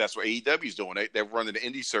because that's what AEW's doing. They're running the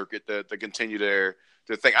indie circuit to continue their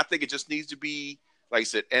thing. I think it just needs to be, like I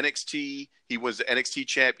said, NXT. He wins the NXT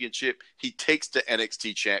championship. He takes the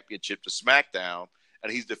NXT championship to SmackDown,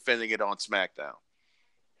 and he's defending it on SmackDown.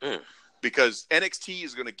 Because NXT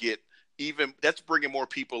is going to get that's bringing more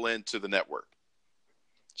people into the network.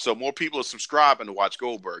 So more people are subscribing to watch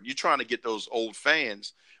Goldberg. You're trying to get those old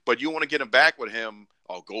fans, but you want to get them back with him.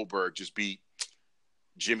 Oh, Goldberg just beat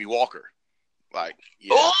Jimmy Walker. Like,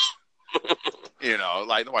 yeah.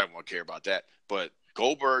 Like nobody won't care about that. But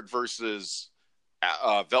Goldberg versus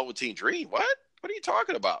Velveteen Dream, what? What are you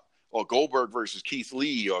talking about? Or Goldberg versus Keith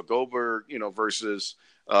Lee, or Goldberg, versus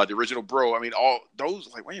the original Bro. I mean, all those,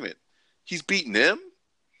 like, wait a minute. He's beating them?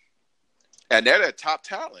 And they're that top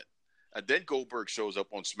talent. And then Goldberg shows up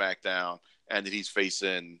on SmackDown, and then he's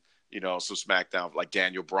facing, some SmackDown like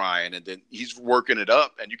Daniel Bryan, and then he's working it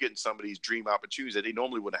up, and you're getting some of these dream opportunities that they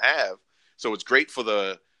normally wouldn't have. So it's great for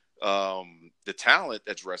the talent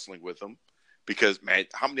that's wrestling with them, because, man,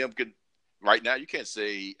 how many of them can right now? You can't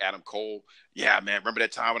say Adam Cole, yeah, man, remember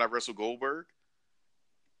that time when I wrestled Goldberg?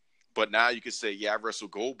 But now you can say, yeah, I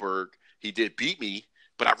wrestled Goldberg. He did beat me,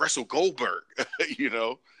 but I wrestled Goldberg,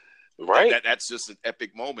 Right. That's just an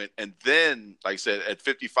epic moment. And then, like I said, at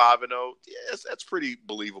 55-0, yes, that's pretty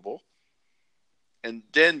believable. And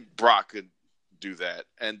then Brock could do that.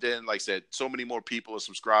 And then, like I said, so many more people are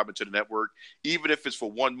subscribing to the network, even if it's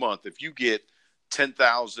for 1 month. If you get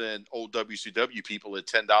 10,000 old WCW people at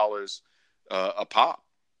 $10 a pop,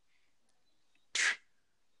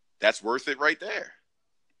 that's worth it right there.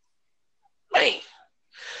 Man.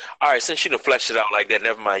 All right, since you done fleshed it out like that,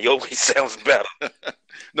 never mind. Your way sounds better.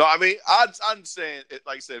 No, I mean, I'm saying,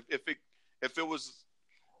 like I said, if it was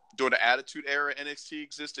during the Attitude Era NXT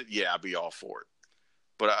existed, yeah, I'd be all for it.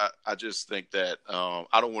 But I just think that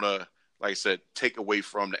I don't want to, like I said, take away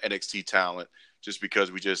from the NXT talent just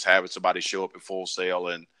because we just having somebody show up at Full Sail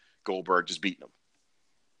and Goldberg just beating them.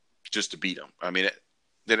 Just to beat them. I mean,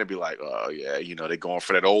 then it'd be like, oh, yeah, they're going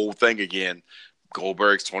for that old thing again.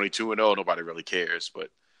 Goldberg's 22-0. Nobody really cares. But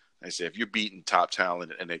like I said, if you're beating top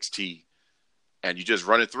talent at NXT and you just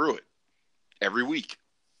run it through it every week,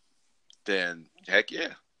 then heck yeah.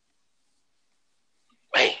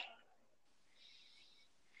 Man.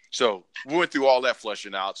 So we went through all that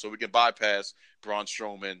fleshing out so we can bypass Braun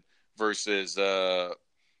Strowman versus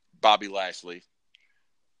Bobby Lashley.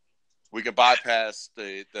 We can bypass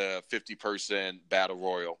the 50-person battle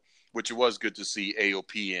royal, which it was good to see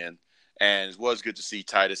AOP in. And it was good to see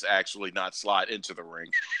Titus actually not slide into the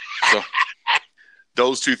ring. So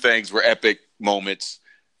those two things were epic moments.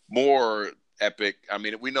 More epic. I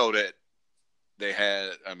mean, we know that they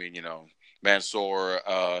had, Mansoor,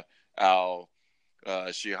 Al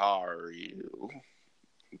Shihari,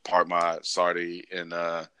 pardon my sorry in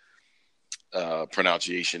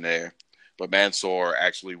pronunciation there. But Mansoor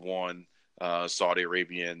actually won Saudi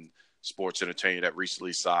Arabian sports entertainer that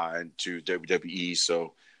recently signed to WWE.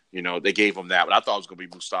 So, they gave him that. But I thought it was going to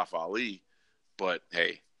be Mustafa Ali. But,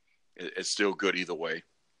 hey, it's still good either way.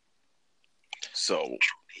 So,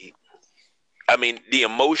 I mean, the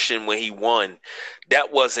emotion when he won,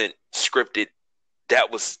 that wasn't scripted.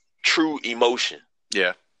 That was true emotion.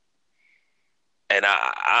 Yeah. And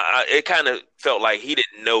it kind of felt like he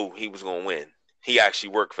didn't know he was going to win. He actually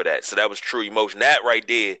worked for that. So that was true emotion. That right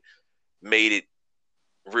there made it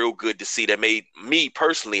real good to see. That made me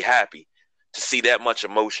personally happy to see that much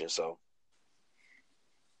emotion. So,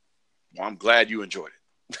 well, I'm glad you enjoyed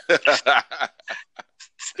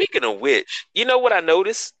Speaking of which, you know what I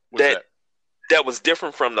noticed What's that? that was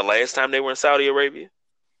different from the last time they were in Saudi Arabia?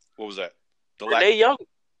 What was that?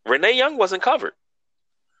 Renee Young wasn't covered.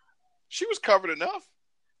 She was covered enough.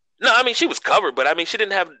 No, I mean she was covered, but I mean she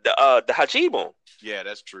didn't have the hijab on. Yeah,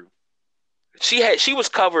 that's true. She was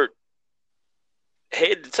covered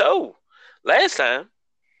head to toe last time.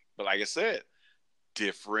 But like I said,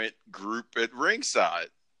 different group at ringside.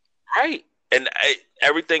 Right. And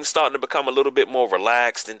everything's starting to become a little bit more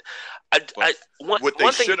relaxed. And What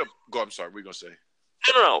they should have. Go. I'm sorry. What are you gonna say?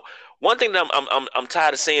 No. One thing that I'm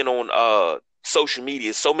tired of seeing on social media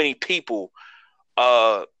is so many people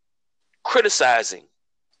criticizing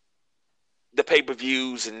the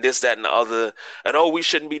pay-per-views and this, that, and the other. And we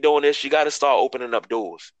shouldn't be doing this. You got to start opening up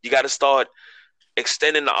doors. You got to start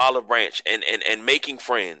extending the olive branch and making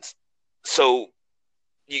friends. So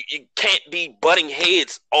you can't be butting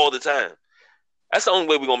heads all the time. That's the only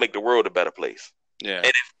way we're going to make the world a better place. Yeah. And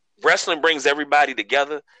if wrestling brings everybody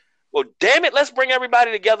together, well, damn it, let's bring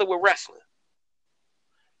everybody together with wrestling.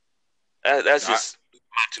 That's just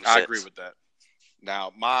my 2 cents. I agree with that.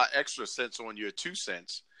 Now, my extra cents on your 2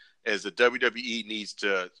 cents is the WWE needs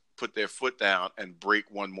to put their foot down and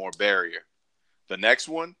break one more barrier. The next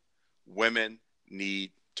one, women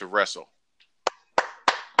need to wrestle.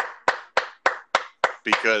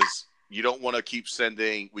 Because you don't want to keep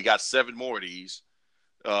sending, we got 7 more of these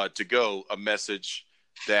to go, a message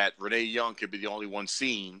that Renee Young could be the only one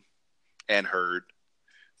seen and heard,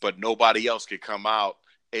 but nobody else could come out,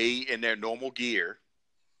 A, in their normal gear,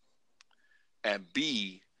 and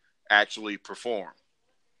B, actually perform.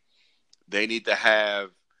 They need to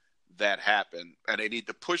have that happen, and they need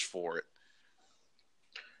to push for it.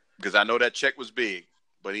 Because I know that check was big,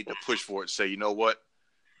 but they need to push for it and say, you know what?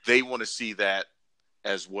 They want to see that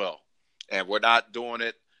as well. And we're not doing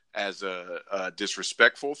it as a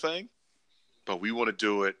disrespectful thing, but we want to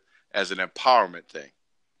do it as an empowerment thing.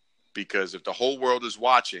 Because if the whole world is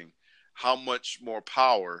watching, how much more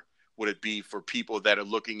power would it be for people that are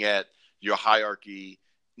looking at your hierarchy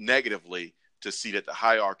negatively to see that the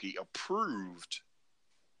hierarchy approved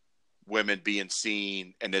women being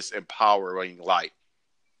seen in this empowering light?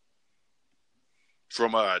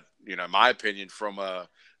 From in my opinion, from a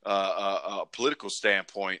political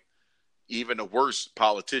standpoint, even the worst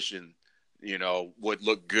politician, would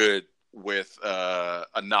look good with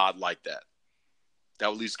a nod like that. That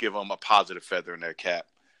would at least give them a positive feather in their cap.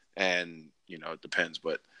 And, it depends.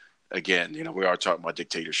 But again, we are talking about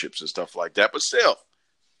dictatorships and stuff like that. But still,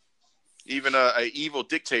 even a evil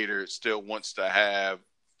dictator still wants to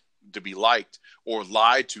be liked or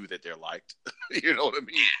lied to that they're liked. You know what I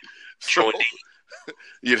mean? So,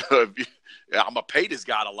 I'm going to pay this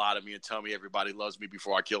guy to lie to me and tell me everybody loves me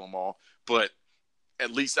before I kill them all. But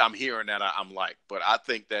at least I'm hearing that I'm liked. But I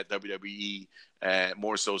think that WWE, and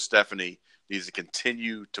more so Stephanie, needs to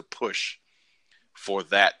continue to push for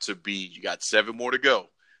that to be. You got 7 more to go.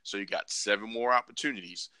 So you got 7 more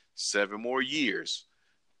opportunities, 7 more years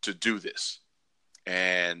to do this.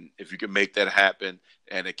 And if you can make that happen,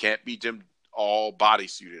 and it can't be them all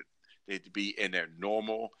bodysuited, they need to be in their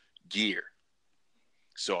normal gear.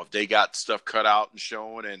 So if they got stuff cut out and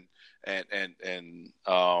shown and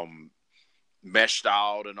meshed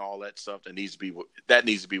out and all that stuff, that needs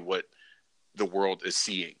to be what the world is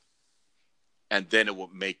seeing. And then it will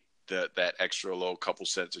make that extra little couple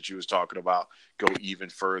cents that you was talking about go even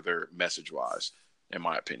further message-wise, in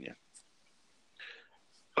my opinion.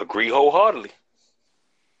 Agree wholeheartedly.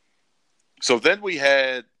 So then we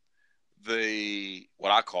had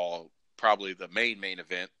what I call probably the main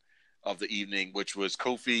event of the evening, which was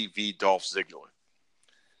Kofi v. Dolph Ziggler.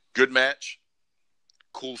 Good match.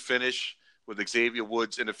 Cool finish with Xavier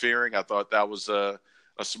Woods interfering. I thought that was a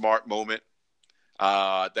smart moment.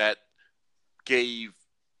 That gave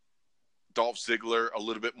Dolph Ziggler a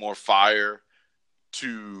little bit more fire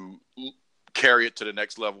to carry it to the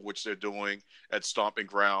next level, which they're doing at Stomping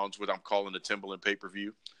Grounds, what I'm calling the Timberland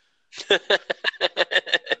pay-per-view.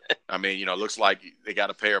 I mean, it looks like they got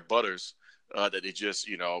a pair of butters that they just,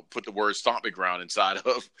 put the word Stomping Ground inside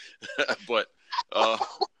of. But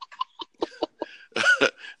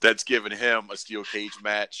that's given him a steel cage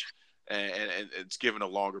match, and it's given a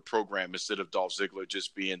longer program instead of Dolph Ziggler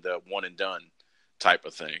just being the one and done type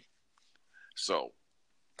of thing. So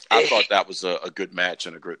I thought that was a good match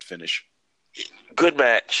and a good finish. Good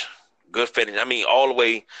match. Good finish. I mean, all the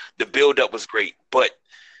way, the build-up was great. But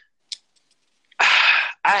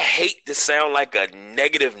I hate to sound like a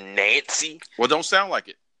negative Nancy. Well, don't sound like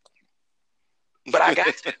it. But I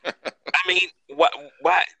got to. I mean,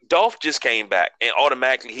 why Dolph just came back, and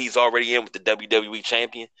automatically he's already in with the WWE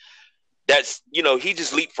champion. That's, he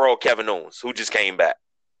just leapfrogged Kevin Owens, who just came back.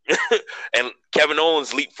 And Kevin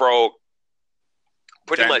Owens leapfrogged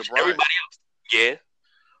pretty Daniel much Bryan. everybody else. Yeah.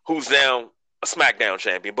 Who's now a SmackDown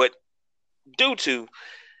champion. But due to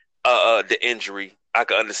the injury, I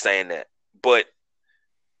can understand that. But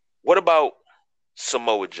what about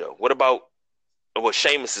Samoa Joe? What about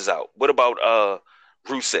Sheamus is out? What about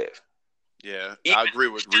Rusev? Yeah, I agree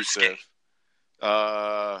with Rusev.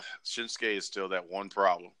 Shinsuke is still that one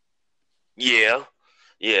problem. Yeah.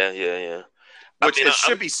 Which it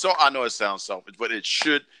should be solved. I know it sounds selfish, but it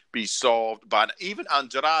should be solved by even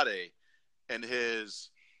Andrade and his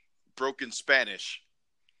broken Spanish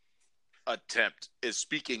attempt is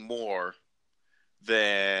speaking more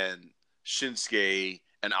than Shinsuke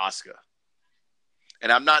and Asuka.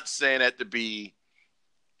 And I'm not saying that to be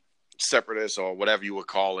separatist or whatever you would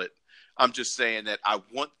call it. I'm just saying that I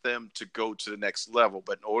want them to go to the next level.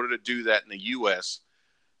 But in order to do that in the U.S.,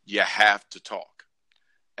 you have to talk.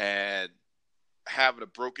 And having a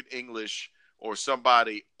broken English or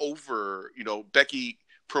somebody over, Becky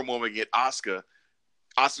promoting at Asuka's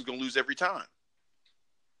going to lose every time.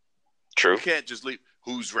 True. You can't just leave.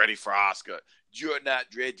 Who's ready for Asuka? You're not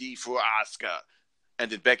ready for Asuka.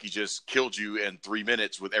 And then Becky just killed you in 3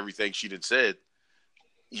 minutes with everything she done said.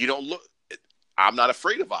 You don't look. I'm not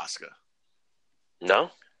afraid of Asuka.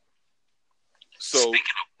 No. So speaking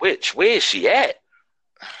of which, where is she at?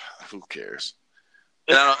 Who cares?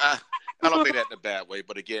 And I don't mean that in a bad way,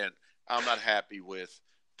 but again, I'm not happy with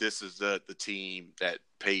this is the team that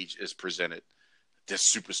Paige is presented.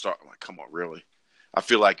 This superstar. I'm like, come on, really? I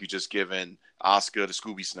feel like you're just giving Asuka the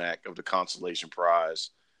Scooby snack of the consolation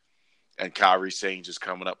prize. And Kairi Sane just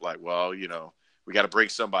coming up like, well, we got to bring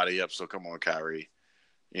somebody up. So come on, Kairi.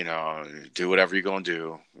 Do whatever you're going to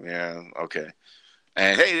do. Yeah, okay.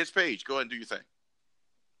 And, hey, it's Paige. Go ahead and do your thing.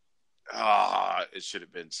 It should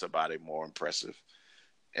have been somebody more impressive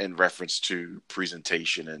in reference to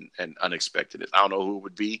presentation and unexpected. I don't know who it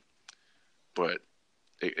would be, but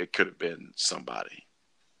it could have been somebody.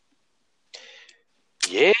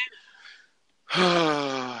 Yeah.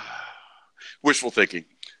 Wishful thinking.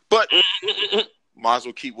 But might as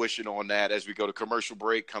well keep wishing on that as we go to commercial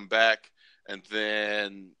break, come back, and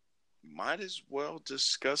then might as well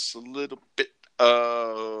discuss a little bit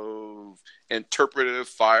of Interpretive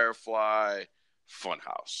Firefly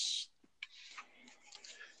Funhouse.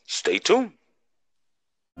 Stay tuned.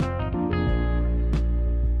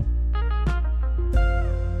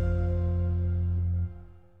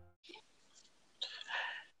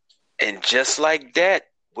 And just like that,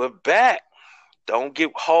 we're back. Don't get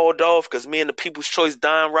hauled off because me and the People's Choice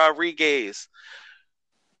Don Rodriguez,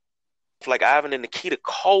 like Ivan and Nikita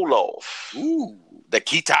Koloff. Ooh,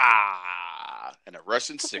 Nikita and a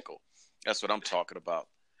Russian sickle. That's what I'm talking about.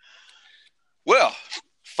 Well,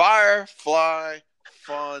 Firefly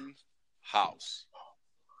Fun House.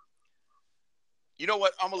 You know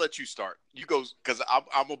what? I'm gonna let you start. You go because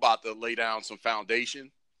I'm about to lay down some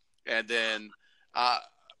foundation, and then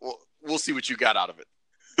we'll see what you got out of it.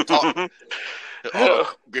 Hold on.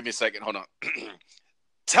 Give me a second. Hold on.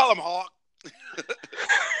 Tell him, Hawk.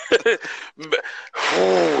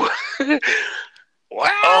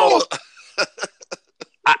 Wow.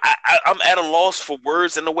 I'm at a loss for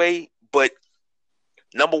words in a way, but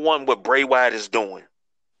number one, what Bray Wyatt is doing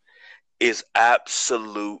is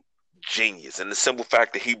absolute genius. And the simple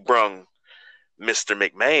fact that he brung Mr.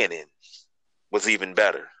 McMahon in was even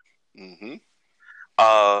better. Mm-hmm.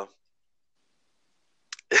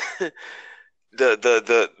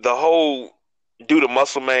 The whole do the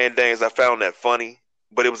muscle man things, I found that funny,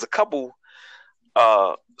 but it was a couple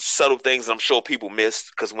subtle things I'm sure people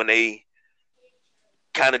missed because when they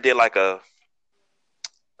kind of did like a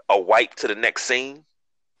wipe to the next scene,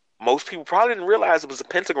 most people probably didn't realize it was a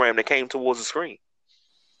pentagram that came towards the screen.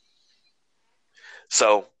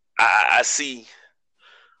 So I see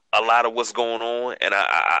a lot of what's going on, and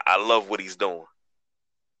I love what he's doing.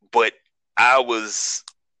 But I was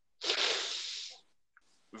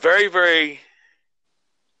very, very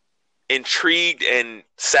intrigued and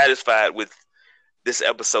satisfied with this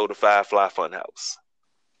episode of Firefly Funhouse.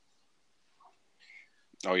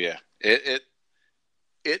 Oh yeah, it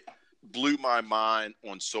blew my mind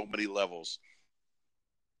on so many levels.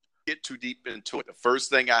 Get too deep into it. The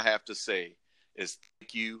first thing I have to say is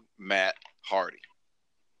thank you, Matt Hardy,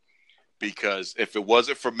 because if it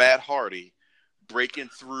wasn't for Matt Hardy breaking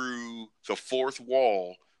through the fourth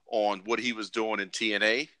wall on what he was doing in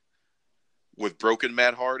TNA with Broken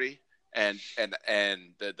Matt Hardy and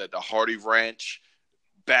the Hardy Ranch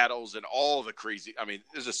battles and all the crazy, I mean,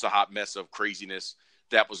 it's just a hot mess of craziness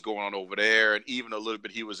that was going on over there, and even a little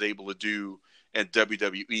bit he was able to do and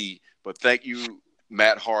WWE. But thank you,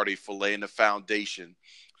 Matt Hardy, for laying the foundation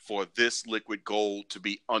for this liquid gold to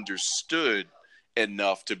be understood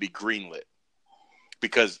enough to be greenlit.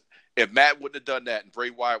 Because if Matt wouldn't have done that and Bray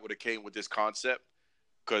Wyatt would have came with this concept,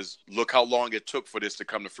 because look how long it took for this to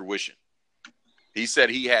come to fruition. He said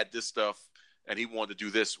he had this stuff and he wanted to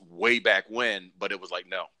do this way back when, but it was like,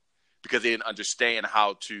 no, because they didn't understand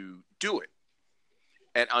how to do it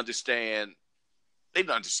and they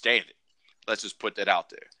didn't understand it. Let's just put that out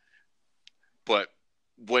there. But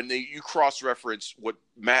when you cross-reference what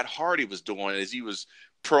Matt Hardy was doing as he was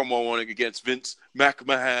promoing against Vince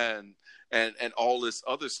McMahon and all this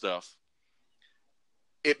other stuff,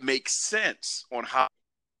 it makes sense on how.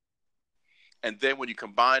 And then when you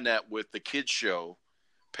combine that with the kids show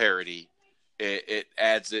parody, it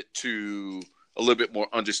adds it to a little bit more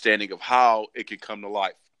understanding of how it can come to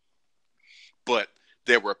life. But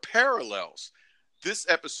there were parallels. This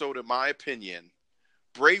episode, in my opinion,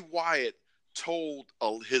 Bray Wyatt told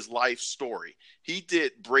his life story. He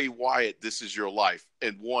did Bray Wyatt, This Is Your Life,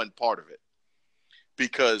 in one part of it.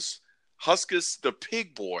 Because Huskus the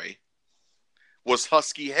Pig Boy was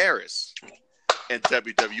Husky Harris in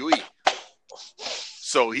WWE.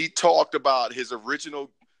 So he talked about his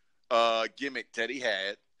original gimmick that he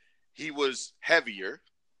had. He was heavier.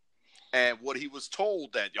 And what he was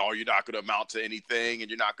told that, you're not going to amount to anything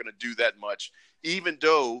and you're not going to do that much, even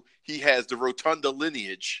though he has the Rotunda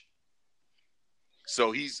lineage.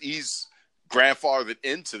 So he's grandfathered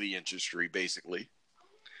into the industry, basically.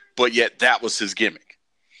 But yet that was his gimmick.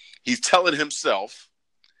 He's telling himself,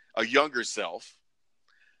 a younger self,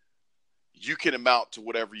 you can amount to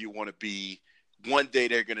whatever you want to be. One day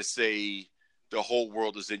they're going to say the whole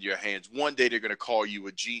world is in your hands. One day they're going to call you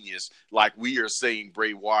a genius, like we are saying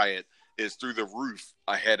Bray Wyatt is through the roof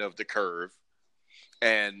ahead of the curve.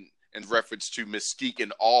 And in reference to Mystique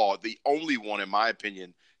and Awe, the only one, in my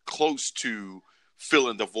opinion, close to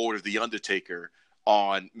filling the void of The Undertaker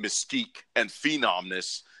on Mystique and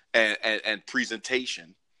phenomness and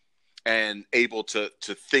presentation, and able to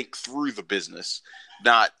think through the business,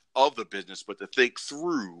 not of the business, but to think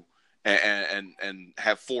through and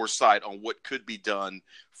have foresight on what could be done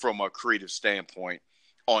from a creative standpoint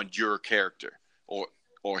on your character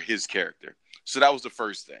or his character. So that was the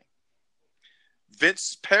first thing.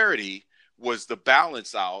 Vince's parody was the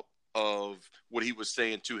balance out of what he was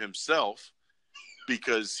saying to himself,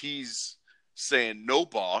 because he's saying, no,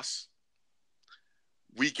 boss,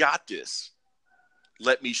 we got this.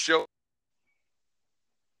 Let me show.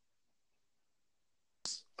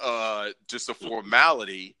 Just a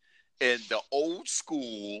formality in the old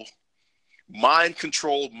school mind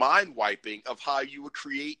controlled mind wiping of how you would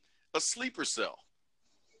create a sleeper cell.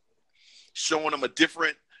 Showing them a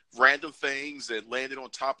different random things and landing on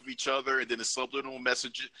top of each other, and then a subliminal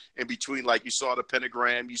message in between, like you saw the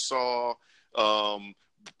pentagram, you saw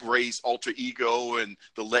Bray's alter ego and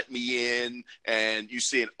the let me in, and you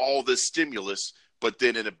seeing all this stimulus, but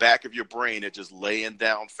then in the back of your brain, it's just laying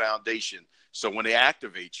down foundation. So when they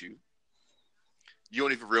activate you, you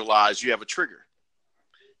don't even realize you have a trigger,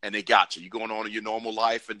 and they got you. You're going on in your normal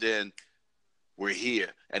life, and then we're here,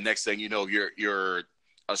 and next thing you know, you're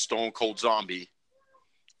a stone cold zombie,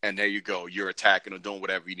 and there you go. You're attacking or doing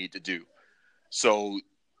whatever you need to do. So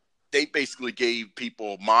they basically gave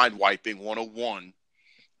people mind wiping 101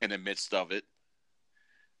 in the midst of it.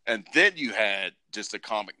 And then you had just the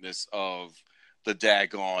comicness of the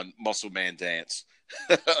daggone Muscle Man dance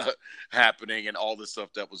happening and all the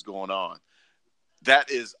stuff that was going on. That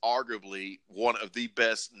is arguably one of the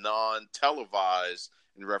best non-televised,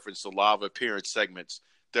 in reference to live appearance segments,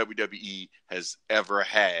 WWE has ever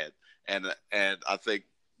had. And I think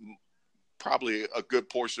probably a good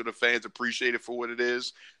portion of the fans appreciate it for what it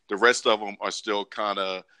is. The rest of them are still kind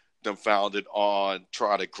of dumbfounded on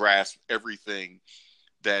trying to grasp everything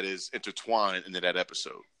that is intertwined into that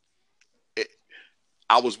episode.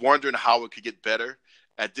 I was wondering how it could get better.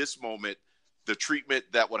 At this moment, the treatment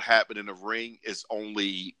that would happen in the ring is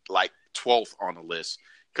only like 12th on the list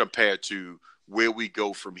compared to where we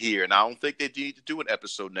go from here. And I don't think they need to do an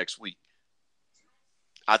episode next week.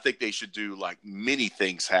 I think they should do like many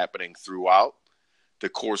things happening throughout the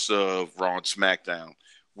course of Raw and SmackDown,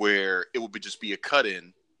 where it would just be a cut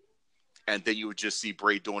in, and then you would just see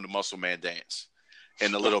Bray doing the Muscle Man dance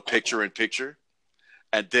in a little picture-in-picture,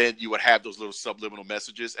 and then you would have those little subliminal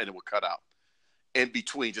messages, and it would cut out in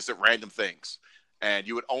between, just at random things, and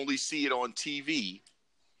you would only see it on TV,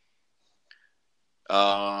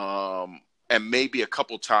 and maybe a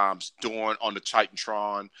couple times on the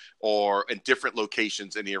Titantron or in different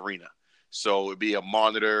locations in the arena. So it'd be a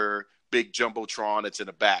monitor, big jumbotron that's in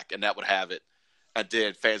the back, and that would have it. and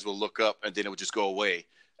then fans will look up, and then it would just go away.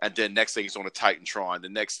 And then next thing it's on a Titantron. The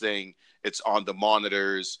next thing it's on the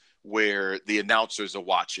monitors where the announcers are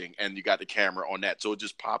watching, and you got the camera on that. So it's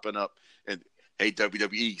just popping up. And hey,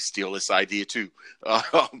 WWE, steal this idea too.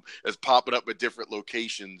 It's popping up at different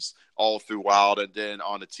locations all throughout, and then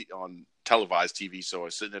on on televised TV. So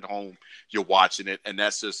it's sitting at home, you're watching it, and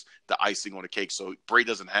that's just the icing on the cake. So Bray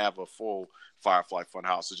doesn't have a full Firefly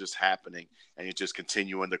Funhouse. It's just happening, and you're just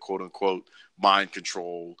continuing the quote unquote mind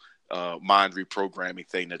control, mind reprogramming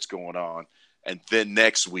thing that's going on. And then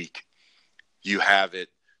next week, you have it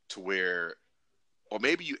to where, or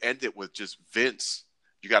maybe you end it with just Vince.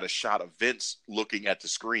 You got a shot of Vince looking at the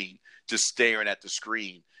screen, just staring at the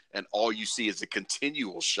screen, and all you see is a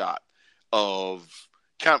continual shot of,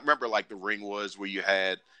 kind of remember like the Ring was, where you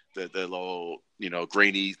had the little,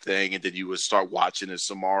 grainy thing, and then you would start watching as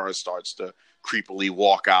Samara starts to creepily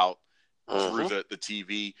walk out through the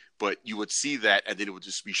TV, but you would see that, and then it would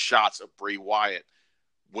just be shots of Bray Wyatt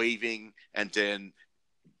waving, and then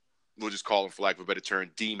we'll just call him, for lack of a better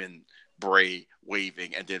term, Demon Bray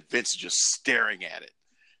waving, and then Vince just staring at it.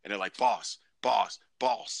 And they're like, boss, boss,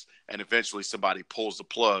 boss. And eventually somebody pulls the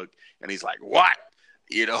plug, and he's like, what?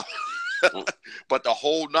 But the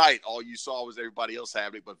whole night, all you saw was everybody else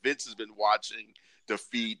having it. But Vince has been watching the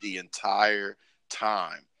feed the entire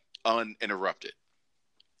time, uninterrupted.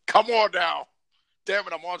 Come on now. Damn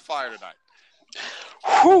it, I'm on fire tonight.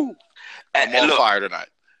 Whew. I'm on fire tonight.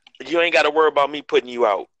 You ain't got to worry about me putting you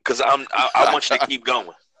out, because I want you to keep going.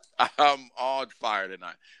 I'm on fire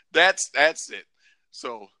tonight. That's it.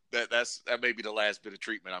 So that may be the last bit of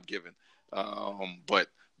treatment I'm giving. But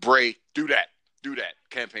Bray, do that.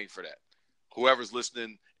 Campaign for that. Whoever's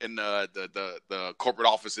listening in the corporate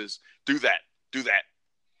offices, do that.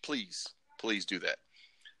 Please do that.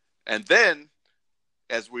 And then,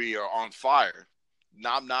 as we are on fire,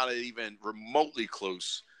 now I'm not even remotely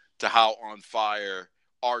close to how on fire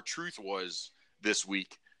R-Truth was this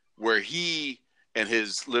week, where he and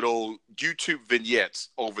his little YouTube vignettes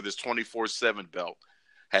over this 24/7 belt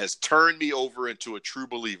has turned me over into a true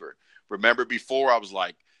believer. Remember, before I was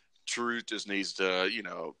like, Truth just needs to,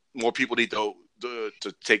 more people need to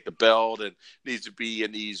take the belt, and needs to be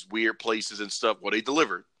in these weird places and stuff. Well, they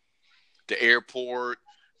delivered. The airport,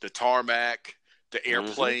 the tarmac, the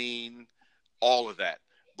airplane, all of that.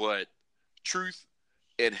 But Truth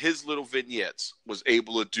and his little vignettes was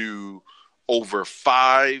able to do over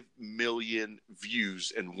 5 million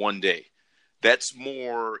views in one day. That's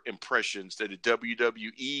more impressions than the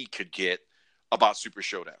WWE could get about Super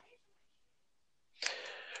Showdown.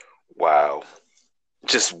 Wow.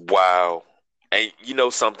 Just wow. And you know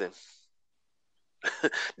something?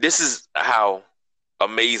 This is how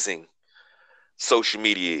amazing social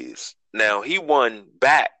media is. Now, he won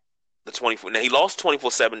back the 24. Now, he lost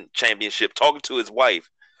 24/7 championship talking to his wife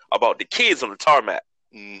about the kids on the tarmac.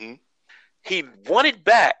 Mm-hmm. He won it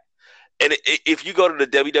back. And if you go to the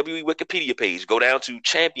WWE Wikipedia page, go down to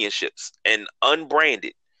championships and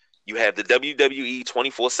unbranded, you have the WWE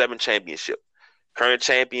 24/7 championship. Current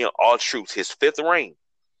champion, R-Truth, his 5th reign.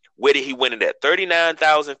 Where did he win it at?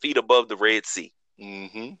 39,000 feet above the Red Sea.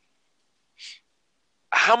 Mm-hmm.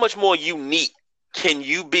 How much more unique can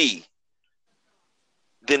you be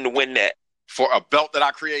than to win that? For a belt that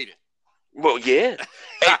I created. Well, yeah.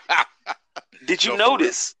 Hey, did you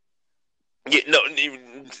notice? Yeah, no,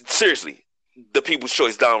 seriously. The People's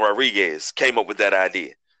Choice Don Rodriguez came up with that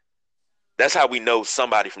idea. That's how we know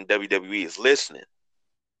somebody from WWE is listening.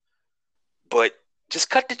 But just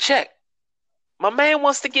cut the check. My man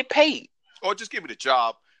wants to get paid. Or just give me the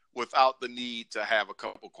job without the need to have a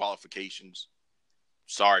couple qualifications.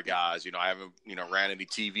 Sorry, guys. I haven't, ran any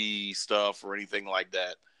TV stuff or anything like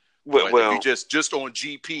that. Well, if you just on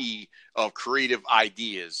GP of creative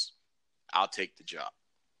ideas, I'll take the job.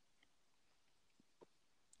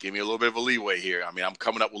 Give me a little bit of a leeway here. I mean, I'm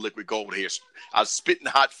coming up with liquid gold here. I'm spitting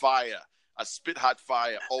hot fire. I spit hot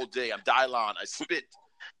fire all day. I'm Dylon. I spit.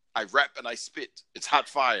 I rap and I spit. It's hot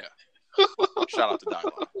fire. Shout out to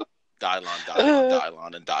Dylon.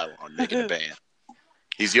 Dylon making the band.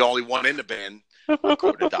 He's the only one in the band,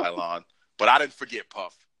 according to Dylon. But I didn't forget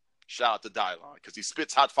Puff. Shout out to Dylon, because he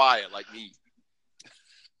spits hot fire like me.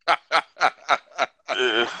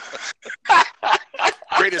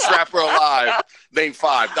 Greatest rapper alive. Name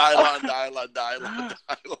 5. Dylon.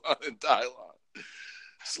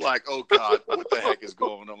 It's like, oh God, what the heck is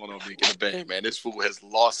going on Making the Band, man? This fool has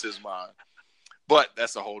lost his mind. But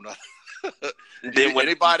that's a whole nother. Then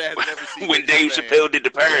anybody that has never seen when Dave Chappelle did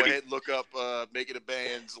the parody, go ahead and look up Making the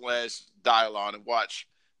Band / Dylon and watch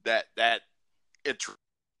that intro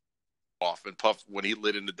off, and Puff when he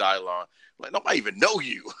lit into Dylon, like, nobody even know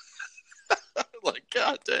you. Like,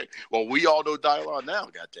 God dang. Well, we all know Dylon now.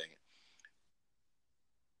 God dang it.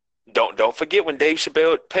 Don't forget when Dave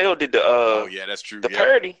Chappelle did Oh yeah, that's true. the Yeah.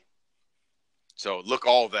 parody. So look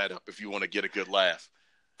all that up if you want to get a good laugh.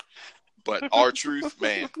 But R-Truth,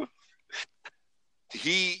 man,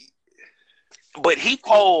 But he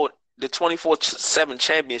called the 24/7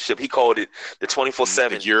 championship. He called it the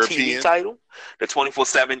 24/7 The European TV title, the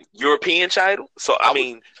 24/7 European title. So I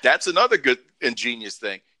mean, that's another good ingenious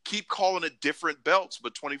thing. Keep calling it different belts,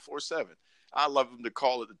 but 24/7. I love them to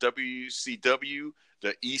call it the WCW,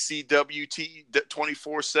 the ECW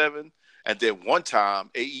 24/7, and then one time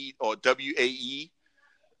AE or WAE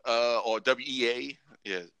or WEA,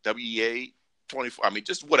 yeah, WEA 24. I mean,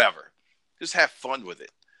 just whatever. Just have fun with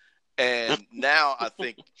it. And now I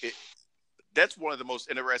think that's one of the most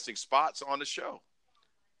interesting spots on the show.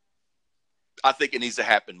 I think it needs to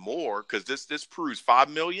happen more because this proves 5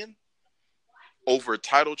 million over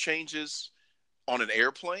title changes on an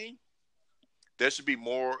airplane. There should be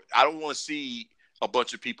more. I don't want to see a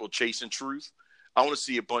bunch of people chasing truth. I want to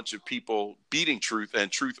see a bunch of people beating truth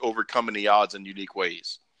and truth overcoming the odds in unique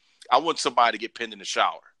ways. I want somebody to get pinned in the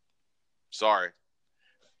shower. Sorry.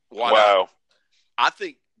 Why not? I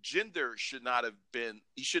think Jinder should not have been,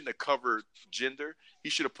 he shouldn't have covered Jinder. He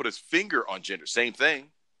should have put his finger on Jinder. Same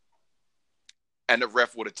thing. And the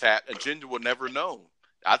ref would have tapped, and Jinder would never know.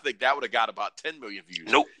 I think that would have got about 10 million views.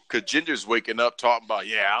 Nope. Because Jinder's waking up talking about,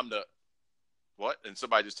 yeah, I'm the, what? And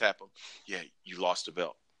somebody just tapped him. Yeah, you lost the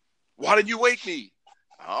belt. Why didn't you wake me?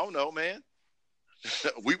 I don't know, man.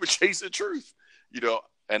 We were chasing truth. You know,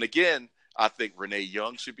 and again, I think Renee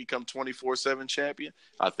Young should become 24/7 champion.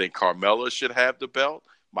 I think Carmella should have the belt.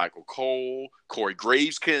 Michael Cole, Corey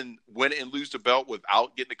Graves can win and lose the belt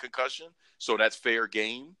without getting a concussion. So that's fair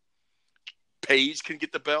game. Paige can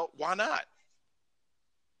get the belt. Why not?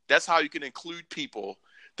 That's how you can include people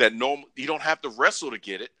that normally you don't have to wrestle to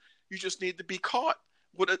get it. You just need to be caught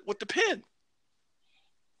with the pin.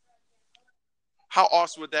 How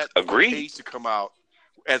awesome would that be for Paige to come out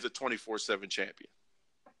as a 24/7 champion?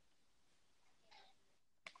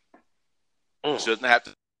 She doesn't have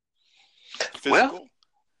to physical. Well,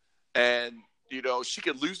 and, you know, she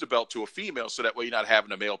can lose the belt to a female so that way you're not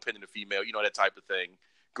having a male pinning a female, you know, that type of thing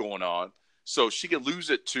going on. So she can lose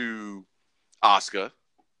it to Asuka,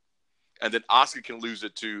 and then Asuka can lose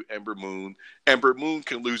it to Ember Moon. Ember Moon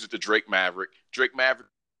can lose it to Drake Maverick. Drake Maverick.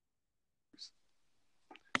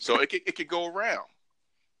 So it could go around.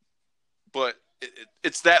 But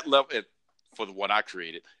it's that level, for the one I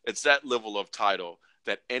created, it's that level of title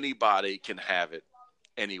that anybody can have it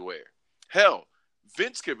anywhere. Hell,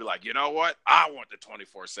 Vince could be like, you know what? I want the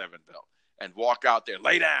 24/7 belt, and walk out there,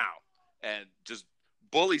 lay down, and just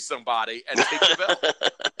bully somebody and take the belt.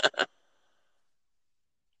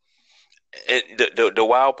 And the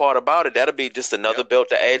wild part about it, that'll be just another belt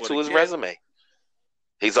to add to his resume.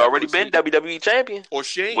 He's already been WWE champion. Or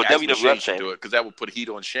Shane. Well, WWE should do it because that would put heat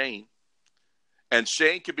on Shane. And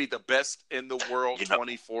Shane could be the best in the world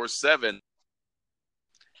 24/7.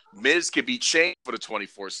 Miz could beat Shane for the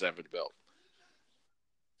 24/7 belt.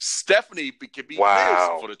 Stephanie could beat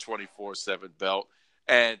Miz for the 24/7 belt.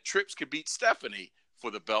 And Trips could beat Stephanie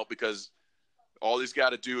for the belt because all he's got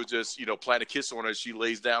to do is just, you know, plant a kiss on her. She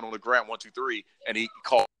lays down on the ground, 1, 2, 3, and he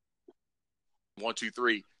calls 1, 2,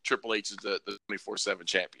 3. Triple H is the 24/7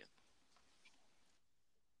 champion.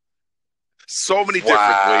 So many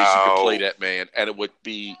different ways you could play that, man, and it would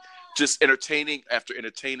be just entertaining after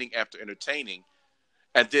entertaining after entertaining,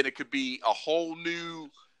 and then it could be a whole new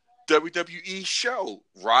WWE show.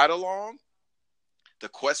 Ride along, The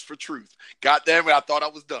Quest for Truth. God damn it, I thought I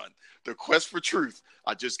was done. The Quest for Truth.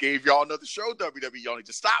 I just gave y'all another show, WWE. Y'all need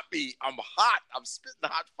to stop me. I'm hot. I'm spitting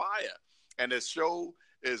hot fire. And this show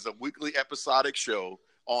is a weekly episodic show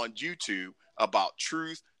on YouTube about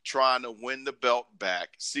Truth trying to win the belt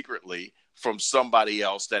back secretly from somebody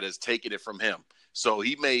else that has taken it from him. So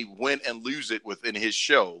he may win and lose it within his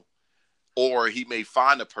show, or he may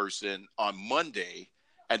find a person on Monday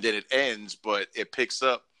and then it ends, but it picks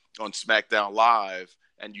up on SmackDown Live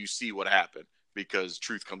and you see what happened because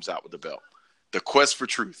Truth comes out with the belt. The Quest for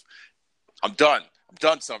Truth. I'm done,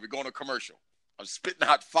 son. We're going to commercial. I'm spitting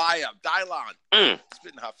hot fire. I'm Dylon.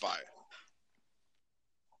 Spitting hot fire.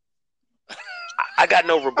 I got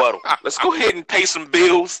no rebuttal. Let's go ahead and pay some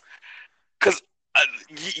bills. Because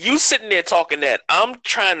you sitting there talking that. I'm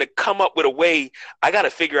trying to come up with a way. I got to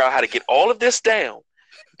figure out how to get all of this down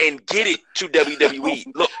and get it to WWE.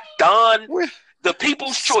 Look, Don, the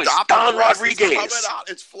people's choice, Don Rodriguez. It's coming out.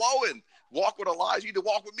 It's flowing. Walk with Elijah. You need to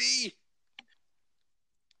walk with me.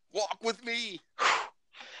 Walk with me.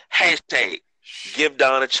 Hashtag give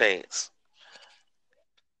Don a chance.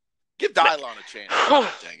 Give Dylon a chance. God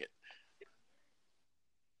dang it.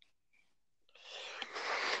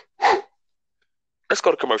 Let's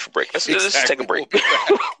go to commercial break. Let's take a break.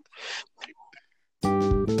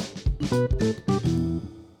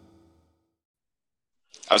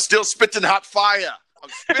 I'm still spitting hot fire. I'm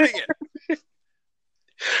spitting it.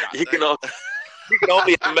 You can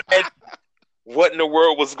only imagine what in the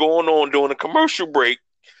world was going on during a commercial break.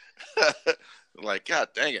 Like, God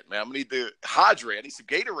dang it, man. I'm going to need to hydrate. I need some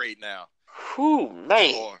Gatorade now. Whew,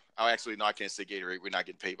 man. Or, actually, no, I can't say Gatorade. We're not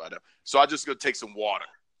getting paid by them. So I'm just going to take some water.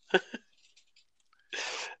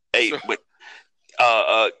 Hey, but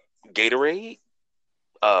Gatorade,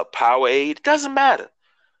 Powerade, it doesn't matter.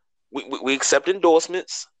 We accept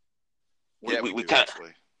endorsements. We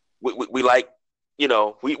like, we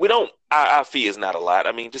don't, our fee is not a lot.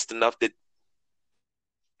 I mean, just enough that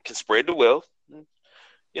can spread the wealth.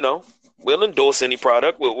 We'll endorse any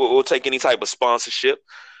product. We'll take any type of sponsorship.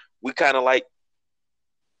 We kind of like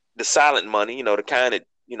the silent money, the kind that,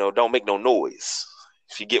 don't make no noise,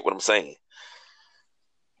 if you get what I'm saying.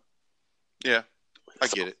 Yeah, I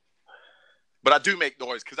get it. But I do make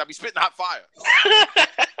noise because I be spitting hot fire.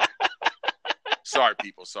 Sorry,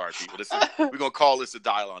 people. We're going to call this a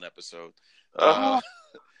Dylon episode.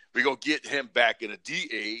 We're going to get him back in a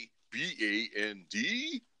DABAND,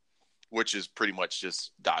 which is pretty much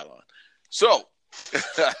just Dylon. So, we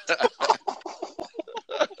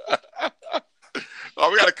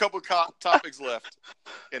got a couple topics left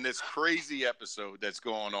in this crazy episode that's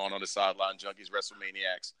going on the Sideline Junkies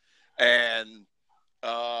WrestleManiacs. And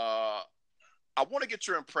I want to get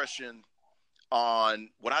your impression on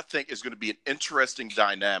what I think is going to be an interesting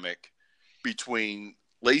dynamic between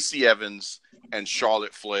Lacey Evans and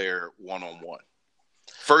Charlotte Flair one-on-one.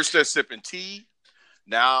 First, they're sipping tea.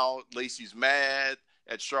 Now, Lacey's mad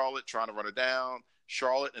at Charlotte, trying to run her down.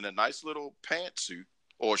 Charlotte, in a nice little pantsuit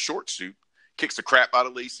or short suit, kicks the crap out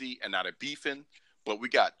of Lacey, and now they're beefing. But we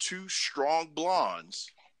got two strong blondes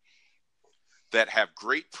that have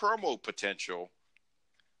great promo potential,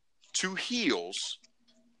 two heels,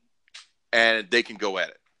 and they can go at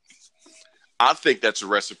it. I think that's a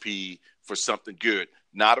recipe for something good.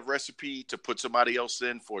 Not a recipe to put somebody else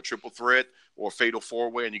in for a triple threat or a fatal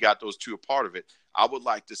four-way, and you got those two a part of it. I would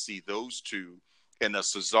like to see those two in a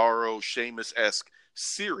Cesaro, Sheamus-esque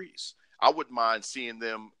series. I wouldn't mind seeing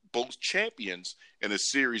them both champions in a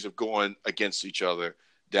series of going against each other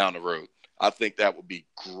down the road. I think that would be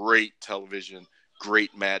great television,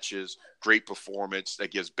 great matches, great performance.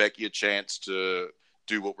 That gives Becky a chance to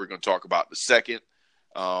do what we're going to talk about in a second.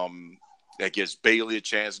 That gives Bayley a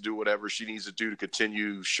chance to do whatever she needs to do to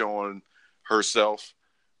continue showing herself.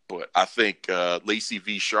 But I think Lacey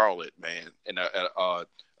v. Charlotte, man, in a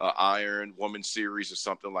Iron Woman series or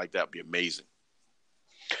something like that would be amazing.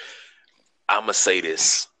 I'm going to say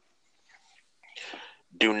this.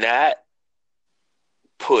 Do not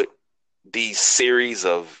put these series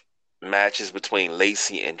of matches between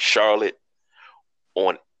Lacey and Charlotte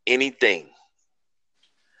on anything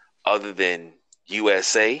other than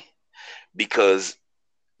USA, because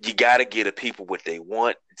you got to get the people what they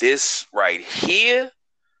want. This right here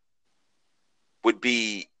would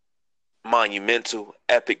be monumental,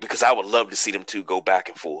 epic, because I would love to see them two go back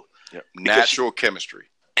and forth. Yep. Natural chemistry.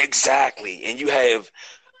 Exactly. And you have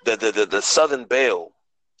the Southern Belle.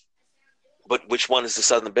 But which one is the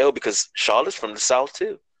Southern Belle? Because Charlotte's from the South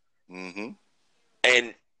too. Mm-hmm.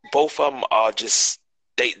 And both of them are just,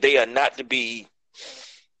 they are not to be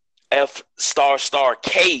F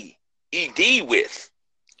 *K ED with.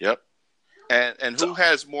 Yep. And who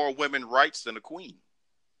has more women rights than the Queen?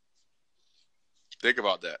 Think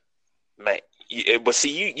about that. Man, but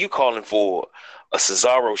see, you calling for a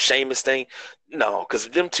Cesaro Sheamus thing? No, because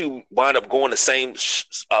them two wind up going the same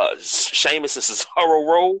Sheamus and Cesaro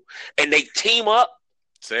role, and they team up.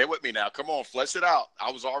 Say it with me now. Come on, flesh it out.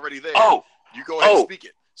 I was already there. Oh, you go ahead and speak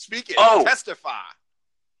it. Speak it. Testify.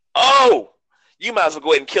 You might as well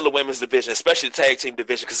go ahead and kill the women's division, especially the tag team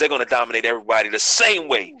division, because they're going to dominate everybody the same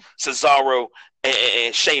way Cesaro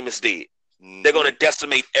and Sheamus did. Mm-hmm. They're going to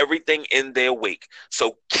decimate everything in their wake.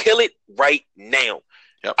 So kill it right now.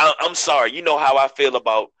 Yep. I'm sorry. You know how I feel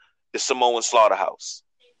about the Samoan Slaughterhouse.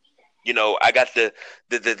 I got the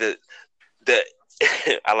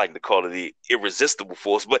I like to call it the irresistible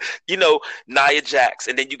force, but Nia Jax,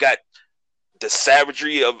 and then you got the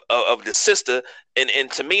savagery of the sister and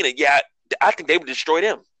Tamina. Yeah, I think they would destroy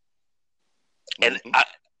them. And Mm-hmm.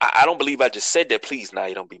 I don't believe I just said that. Please,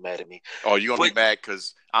 Nia, don't be mad at me. Oh, you're going to be mad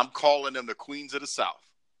because I'm calling them the Queens of the South.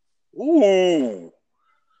 Ooh.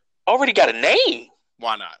 Already got a name.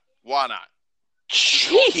 Why not?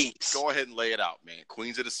 Jeez. Go ahead and lay it out, man.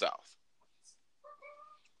 Queens of the South.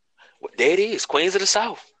 There it is, Queens of the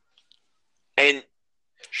South. And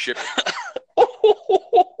Ship.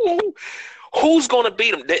 who's going to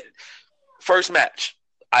beat them? That first match,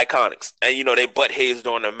 Iconics. And, they butt heads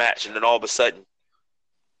during the match. And then all of a sudden,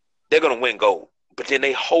 they're going to win gold. But then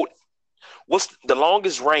they hold. What's the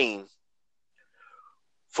longest reign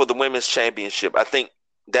for the women's championship? I think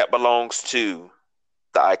that belongs to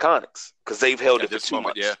the Iconics because they've held it for 2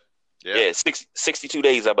 months. Yeah, 62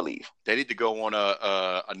 days, I believe. They need to go on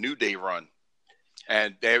a New Day run.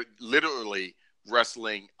 And they're literally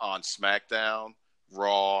wrestling on SmackDown,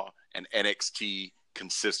 Raw, and NXT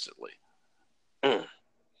consistently.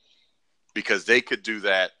 Because they could do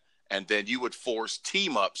that, and then you would force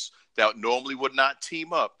team-ups that normally would not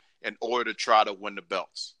team up in order to try to win the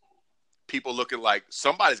belts. People looking like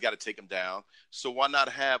somebody's got to take them down, so why not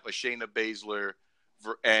have a Shayna Baszler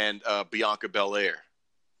and Bianca Belair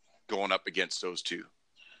going up against those two?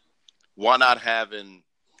 Why not having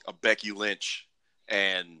a Becky Lynch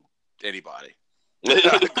and anybody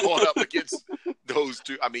going up against those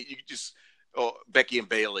two? I mean, you just Becky and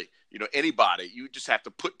Bayley, anybody. You just have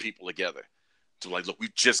to put people together to look, we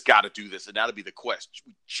just got to do this, and that'll be the quest.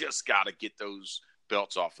 We just got to get those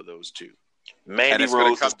belts off of those two. Mandy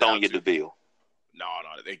Rose and Sonya Deville. No,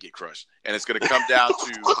 they get crushed, and it's going to come down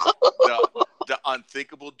to the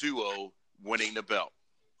unthinkable duo winning the belt: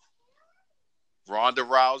 Ronda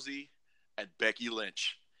Rousey and Becky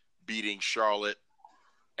Lynch beating Charlotte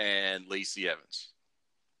and Lacey Evans.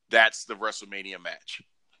 That's the WrestleMania match.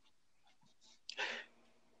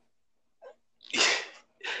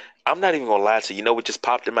 I'm not even gonna lie to you. You know what just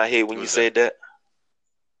popped in my head when you said that?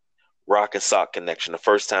 Rock and Sock Connection. The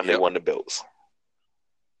first time they won the belts,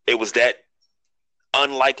 it was that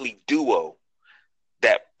unlikely duo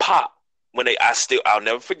that popped when I'll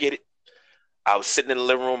never forget it. I was sitting in the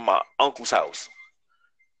living room of my uncle's house,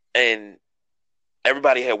 and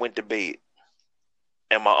everybody had went to bed,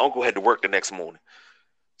 and my uncle had to work the next morning.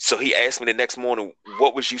 So he asked me the next morning,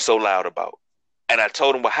 "What was you so loud about?" And I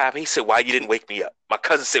told him what happened. He said, "Why you didn't wake me up?" My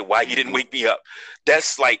cousin said, "Why you didn't wake me up?"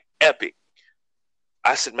 That's like epic.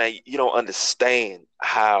 I said, "Man, you don't understand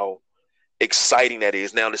how exciting that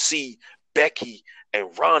is." Now to see Becky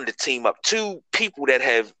and Ronda team up, two people that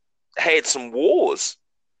have had some wars,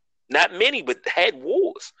 not many, but had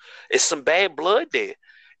wars. It's some bad blood there.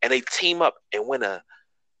 And they team up and win a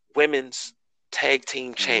women's tag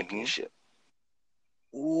team championship.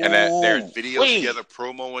 Ooh, and they're in videos together,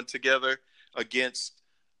 promoing together against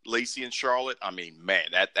Lacey and Charlotte. I mean,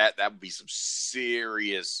 man, that would be some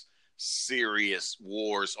serious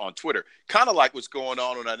wars on Twitter. Kind of like what's going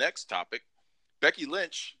on our next topic. Becky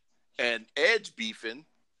Lynch and Edge beefing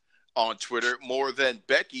on Twitter more than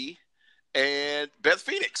Becky and Beth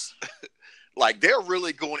Phoenix. Like, they're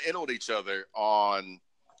really going in on each other on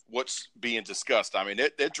what's being discussed. I mean,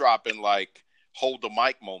 they're dropping like hold the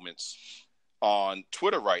mic moments on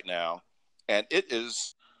Twitter right now, and it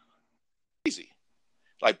is crazy.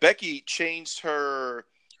 Like, Becky changed her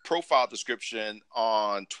profile description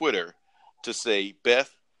on Twitter to say,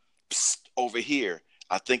 "Beth, psst, over here,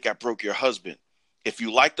 I think I broke your husband. If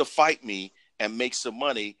you like to fight me and make some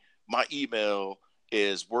money, my email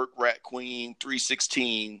is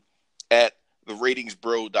workratqueen316 at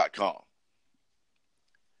theratingsbro.com.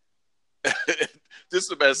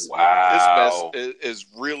 This mess is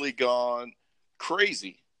really gone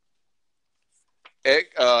crazy.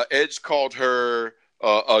 Edge called her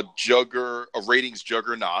a ratings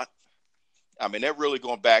juggernaut. I mean, they're really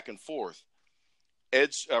going back and forth.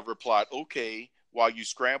 Edge replied, "Okay, while you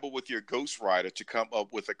scramble with your ghostwriter to come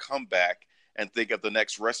up with a comeback and think of the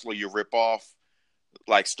next wrestler you rip off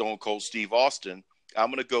like Stone Cold Steve Austin,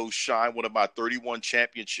 I'm going to go shine one of my 31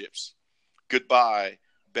 championships. Goodbye,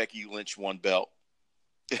 Becky Lynch, one belt."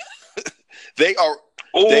 They are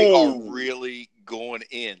really going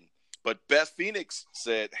in. But Beth Phoenix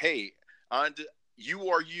said, "Hey, you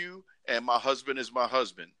are you, and my husband is my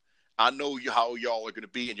husband. I know how y'all are going to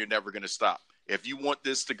be, and you're never going to stop. If you want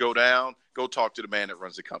this to go down, go talk to the man that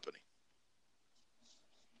runs the company."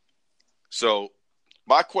 So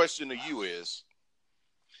my question to you is,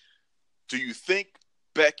 do you think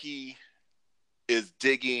Becky is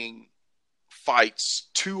digging fights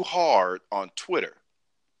too hard on Twitter?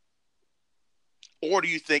 Or do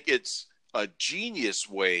you think it's a genius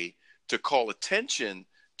way to call attention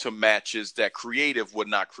to matches that creative would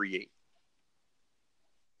not create?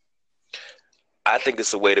 I think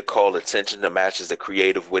it's a way to call attention to matches that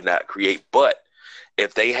creative would not create. But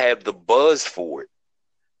if they have the buzz for it,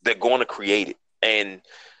 they're going to create it. And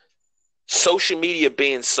social media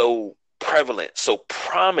being so prevalent, so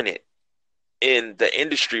prominent in the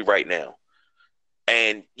industry right now,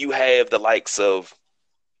 and you have the likes of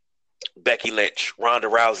Becky Lynch, Ronda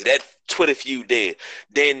Rousey, that Twitter feud there.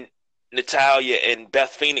 Then Natalya and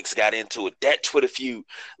Beth Phoenix got into it. That Twitter feud,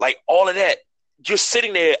 like all of that. Just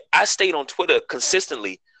sitting there, I stayed on Twitter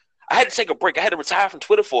consistently. I had to take a break. I had to retire from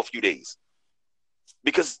Twitter for a few days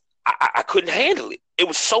because I couldn't handle it. It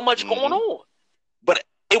was so much going on, but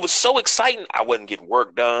it was so exciting. I wasn't getting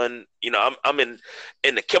work done. I'm in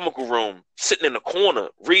the chemical room, sitting in the corner,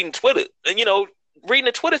 reading Twitter, and reading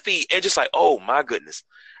the Twitter feed, and just like, oh my goodness.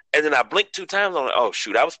 And then I blinked 2 times. I'm like, oh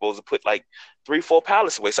shoot, I was supposed to put like 3-4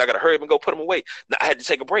 pallets away, so I got to hurry up and go put them away. Now I had to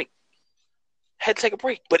take a break.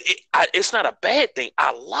 But it's not a bad thing.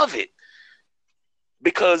 I love it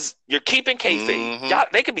because you're keeping kayfabe. Y'all,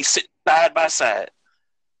 they could be sitting side by side,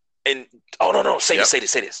 and no, say this,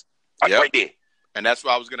 right there. And that's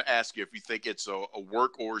what I was going to ask you if you think it's a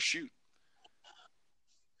work or a shoot.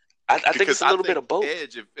 I think it's a little bit of both.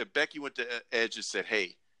 Edge, if Becky went to Edge and said,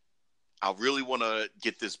 "Hey, I really want to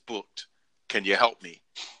get this booked. Can you help me?"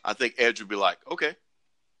 I think Edge would be like, "Okay."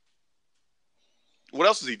 What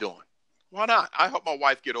else is he doing? Why not? I help my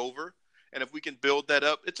wife get over, and if we can build that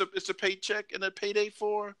up, it's a paycheck and a payday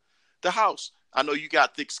for the house. I know you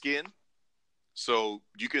got thick skin, so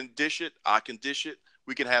you can dish it. I can dish it.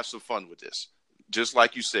 We can have some fun with this. Just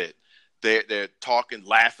like you said, they're talking,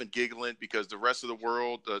 laughing, giggling because the rest of the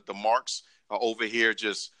world, the marks are over here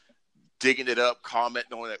just digging it up,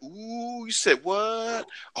 commenting on that. Ooh, you said what?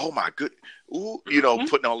 Oh my good. Ooh,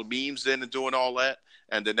 putting all the memes in and doing all that.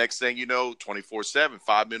 And the next thing you know, 24/7,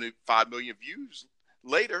 5 million views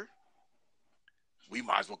later, we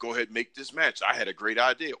might as well go ahead and make this match. I had a great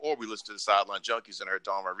idea. Or we listen to the Sideline Junkies and heard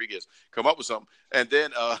Don Rodriguez come up with something. And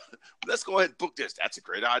then let's go ahead and book this. That's a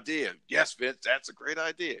great idea. Yes, Vince, that's a great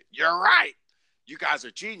idea. You're right. You guys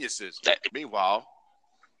are geniuses. Meanwhile,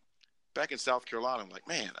 back in South Carolina, I'm like,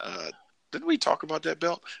 man, didn't we talk about that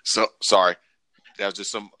belt? So sorry. That was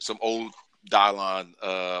just some old Dylon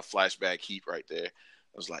flashback heat right there.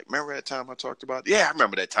 I was like, remember that time I talked about it? Yeah, I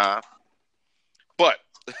remember that time. But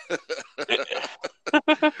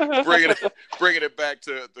bringing it back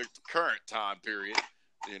to the current time period,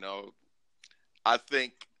 I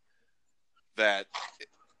think that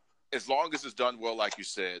as long as it's done well, like you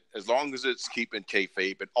said, as long as it's keeping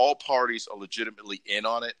kayfabe and all parties are legitimately in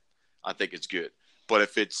on it, I think it's good. But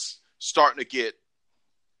if it's starting to get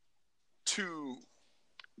too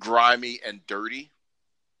grimy and dirty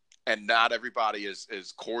and not everybody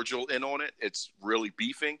is cordial in on it, it's really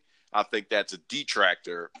beefing, I think that's a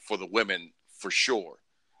detractor for the women for sure.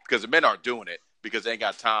 Because the men aren't doing it because they ain't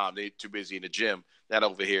got time. They're too busy in the gym. Not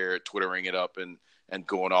over here twittering it up and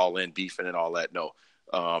going all in, beefing and all that. No.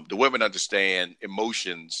 The women understand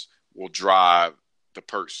emotions will drive the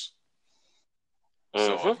purse.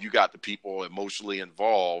 So if you got the people emotionally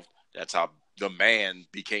involved, that's how the man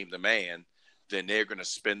became the man, then they're going to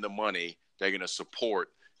spend the money, they're going to support,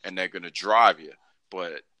 and they're going to drive you.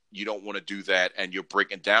 But you don't want to do that, and you're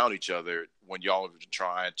breaking down each other when y'all are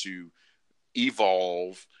trying to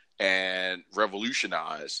evolve and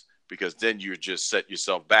revolutionize, because then you just set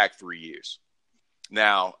yourself back 3 years.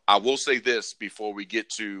 Now, I will say this before we get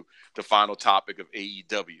to the final topic of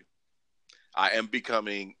AEW. I am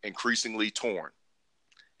becoming increasingly torn,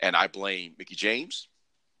 and I blame Mickie James.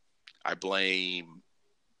 I blame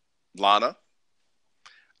Lana.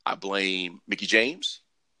 I blame Mickie James.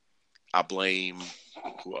 I blame,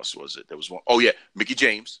 who else was it? There was one. Oh, yeah, Mickie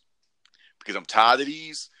James. Because I'm tired of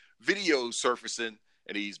these videos surfacing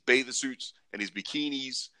and these bathing suits and these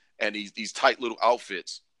bikinis and these tight little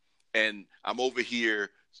outfits. And I'm over here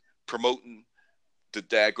promoting the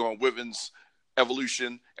daggone women's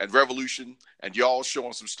evolution and revolution, and y'all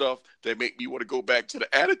showing some stuff that make me want to go back to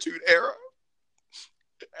the Attitude Era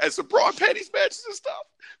and some broad panties matches and stuff,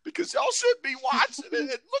 because y'all shouldn't be watching it and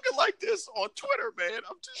looking like this on Twitter, man.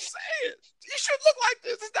 I'm just saying. You shouldn't look like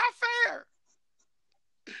this. It's not fair.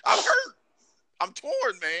 I'm hurt. I'm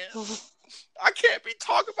torn, man. I can't be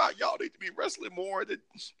talking about y'all need to be wrestling more than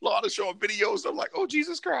a lot of showing videos. I'm like, oh,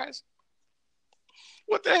 Jesus Christ.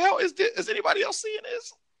 What the hell is this? Is anybody else seeing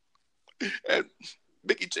this? And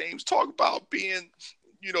Mickie James talk about being,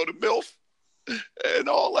 the MILF and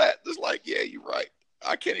all that. It's like, yeah, you're right.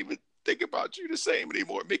 I can't even think about you the same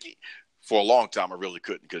anymore, Mickie. For a long time, I really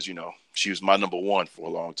couldn't because, she was my number one for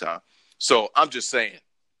a long time. So I'm just saying,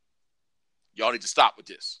 y'all need to stop with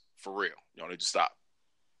this. For real. Y'all need to stop.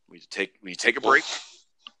 We need to take a break,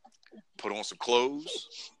 put on some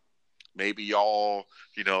clothes. Maybe y'all,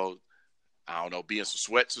 I don't know, be in some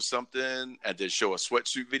sweats or something, and then show a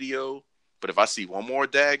sweatsuit video. But if I see one more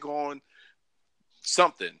daggone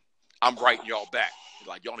something, I'm writing y'all back.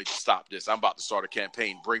 Like, y'all need to stop this. I'm about to start a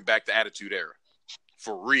campaign. Bring back the Attitude Era.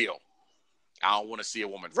 For real. I don't want to see a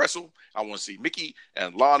woman wrestle. I want to see Mickey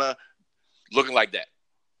and Lana looking like that.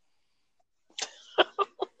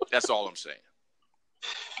 That's all I'm saying.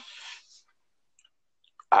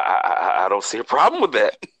 I don't see a problem with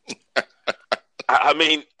that. I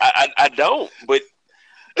mean, I don't, but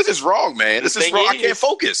this is wrong, man. This is wrong. I can't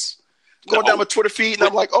focus. Going down my Twitter feed, and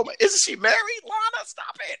I'm like, oh, man, isn't she married? Lana,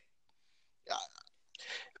 stop it.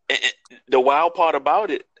 And the wild part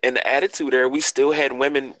about it and the attitude there, we still had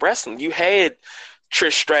women wrestling. You had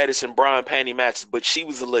Trish Stratus and Brian Panty matches, but she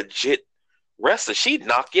was a legit wrestler. She'd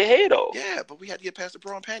knock your head off. Yeah, but we had to get past the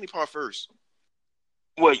Brian Panty part first.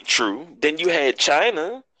 Well, true. Then you had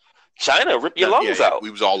China. China ripped your lungs out.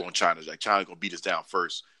 We was all on China. Like, China gonna beat us down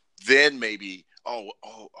first. Then maybe,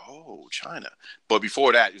 China. But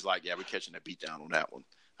before that, he's like, yeah, we're catching that beat down on that one.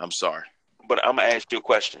 I'm sorry. But I'm gonna ask you a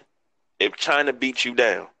question. If China beats you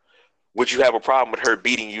down, would you have a problem with her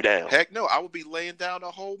beating you down? Heck no, I would be laying down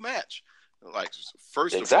the whole match. Like,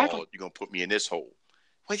 first of all, you're going to put me in this hole.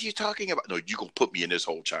 What are you talking about? No, you're going to put me in this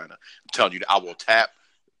hole, China. I'm telling you, I will tap.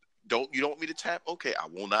 You don't want me to tap? Okay, I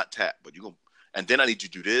will not tap. But you're going to, and then I need you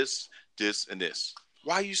to do this, this, and this.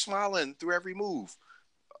 Why are you smiling through every move?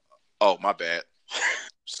 Oh, my bad.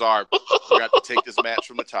 Sorry. We got to take this match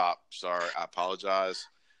from the top. Sorry, I apologize.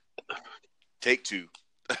 Take 2.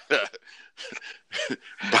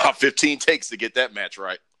 About 15 takes to get that match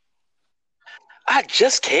right. I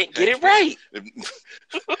just can't get it right.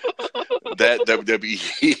 That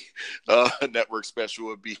WWE network special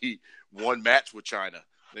would be one match with China.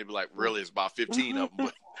 They'd be like, really? It's about 15 of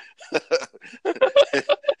them. But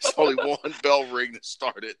it's only one bell ring that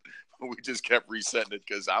started. We just kept resetting it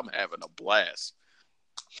because I'm having a blast.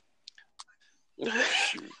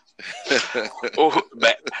 Oh,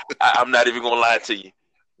 man, I'm not even going to lie to you.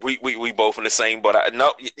 We both in the same, but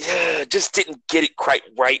just didn't get it quite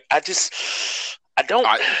right. I don't.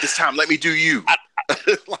 This time, let me do you.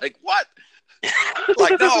 Like, what?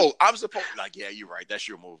 Like, no, I'm supposed to. Like, yeah, you're right. That's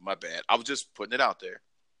your move. My bad. I was just putting it out there.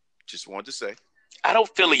 Just wanted to say. I don't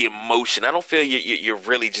feel the emotion. I don't feel you're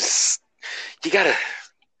really just. You got to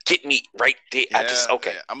get me right there. Yeah,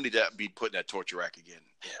 okay. Yeah. I'm going to need to be putting that torture rack again.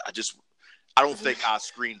 Yeah, I don't think I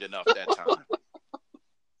screamed enough that time.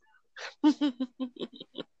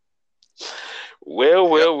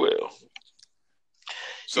 Well.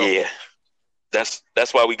 So, yeah, that's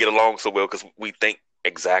why we get along so well, because we think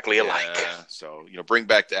exactly alike. So bring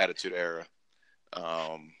back the Attitude Era,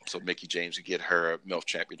 so Mickie James can get her MILF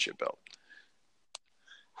Championship belt.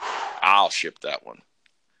 I'll ship that one.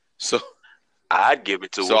 So I'd give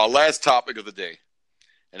it to her. So our last topic of the day,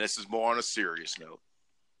 and this is more on a serious note.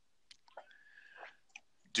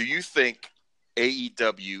 Do you think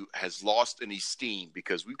AEW has lost any steam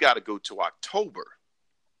because we've got to go to October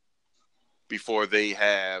before they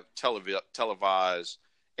have televised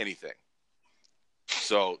anything?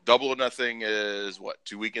 So Double or Nothing is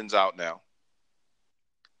 2 weekends out now.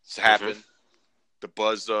 It's happened. Mm-hmm. The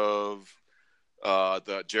buzz of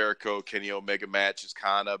the Jericho Kenny Omega match is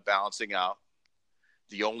kind of balancing out.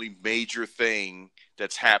 The only major thing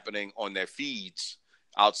that's happening on their feeds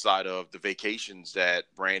outside of the vacations that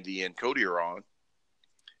Brandy and Cody are on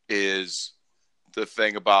is the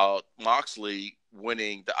thing about Moxley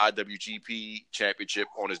winning the IWGP Championship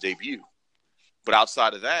on his debut. But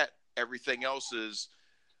outside of that, everything else is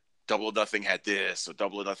Double or Nothing had this or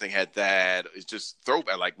Double or Nothing had that. It's just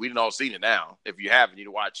throwback. Like, we didn't all seen it now. If you haven't, you need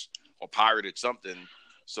to watch or pirated something.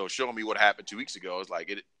 So showing me what happened 2 weeks ago is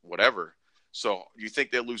like, whatever. So you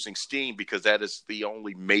think they're losing steam because that is the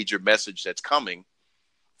only major message that's coming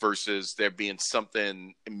versus there being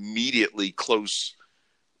something immediately close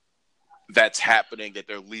that's happening that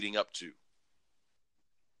they're leading up to?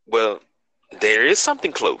 Well, there is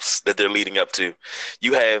something close that they're leading up to.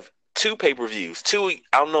 You have 2 pay-per-views. I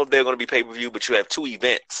don't know if they're going to be pay-per-view, but you have 2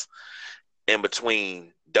 events in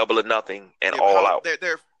between Double or Nothing and All Out.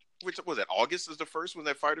 Which was that? August is the first one,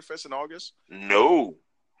 that Fyter Fest in August? No.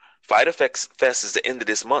 Fyter Fest is the end of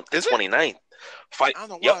this month, the 29th. Fight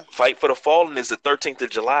for the Fallen is the 13th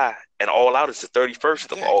of July, and All Out is the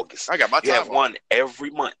 31st of August. I got my time. You have one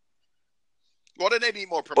every month. Well, then they need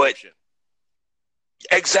more promotion.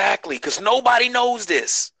 Exactly, because nobody knows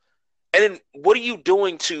this. And then what are you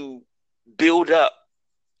doing to build up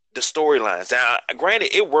the storylines? Now,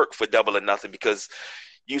 granted, it worked for Double or Nothing because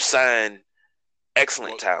you signed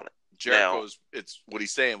excellent talent. Jericho's, it's what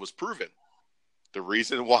he's saying was proven. The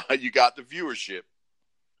reason why you got the viewership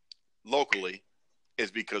locally is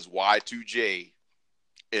because Y2J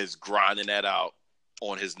is grinding that out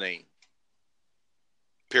on his name.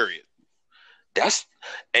 Period. I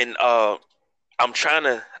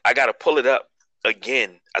got to pull it up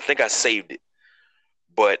again. I think I saved it.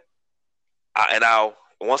 But I'll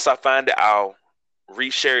once I find it, I'll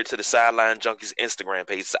reshare it to the Sideline Junkies Instagram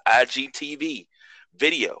page. It's an IGTV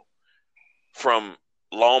video from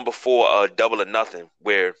long before Double or Nothing,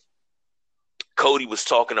 where Cody was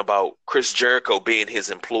talking about Chris Jericho being his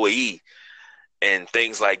employee and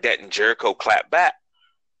things like that, and Jericho clapped back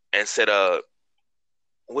and said,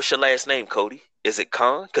 what's your last name, Cody? Is it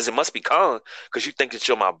Khan? Because it must be Khan, because you think that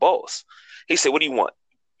you're my boss." He said, "What do you want?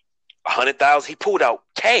 100,000?" He pulled out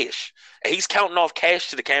cash, and he's counting off cash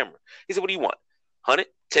to the camera. He said, "What do you want? 100?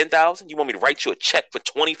 10,000? You want me to write you a check for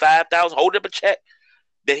 25,000? Hold up a check."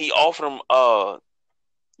 Then he offered him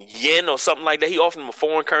yen or something like that. He offered him a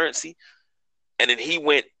foreign currency, and then he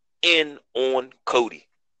went in on Cody.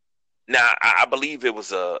 Now I believe it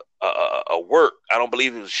was a work. I don't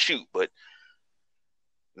believe it was a shoot, but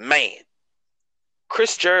man,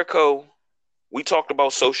 Chris Jericho. We talked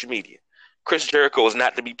about social media. Chris Jericho is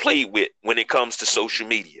not to be played with when it comes to social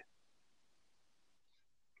media.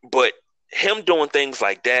 But him doing things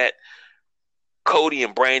like that, Cody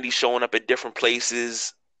and Brandy showing up at different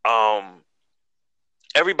places,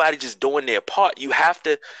 everybody just doing their part. You have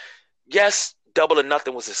to, yes, Double or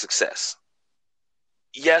Nothing was a success.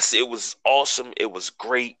 Yes, it was awesome. It was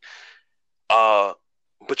great. But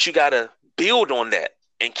you got to build on that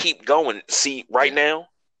and keep going. See, right now,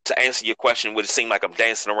 to answer your question, would it seem like I'm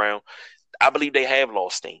dancing around? I believe they have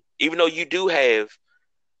lost steam. Even though you do have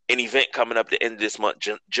an event coming up at the end of this month,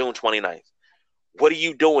 June 29th. What are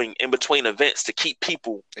you doing in between events to keep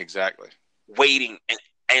people exactly waiting and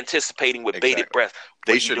anticipating with bated breath?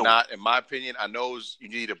 They should not, in my opinion, I know you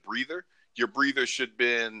need a breather. Your breather should have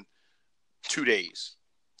been 2 days.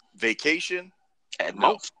 Vacation? At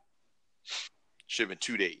most. Should have been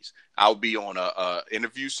 2 days. I would be on a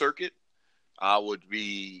interview circuit. I would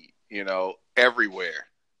be, everywhere.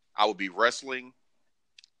 I would be wrestling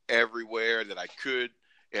everywhere that I could.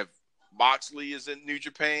 If Moxley is in New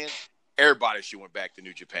Japan, everybody should went back to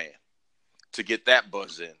New Japan to get that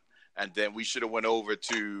buzz in. And then we should have went over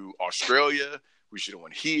to Australia. We should have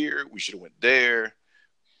went here. We should have went there.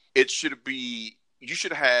 It should be, you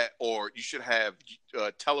should have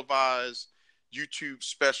televised YouTube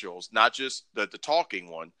specials, not just the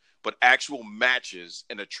talking one, but actual matches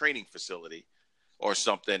in a training facility or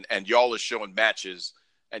something. And y'all are showing matches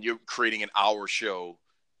and you're creating an hour show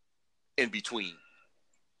in between.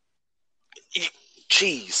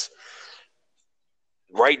 Jeez.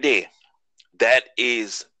 Right there. That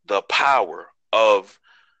is the power of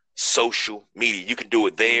social media. You can do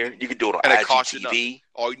it there. You can do it on IGTV.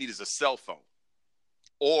 All you need is a cell phone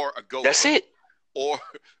or a GoPro. That's it. Or,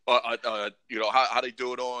 how they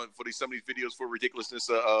do it on some of these videos for ridiculousness,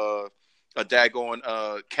 a daggone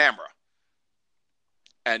camera.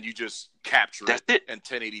 And you just capture it in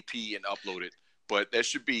 1080p and upload it. But there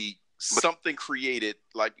should be something created,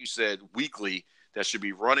 like you said, weekly that should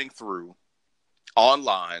be running through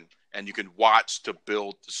online, and you can watch to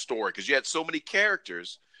build the story. Because you had so many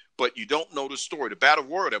characters, but you don't know the story. The Battle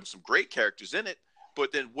Royal, there were some great characters in it,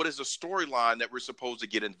 but then what is a storyline that we're supposed to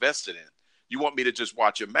get invested in? You want me to just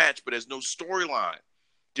watch a match, but there's no storyline.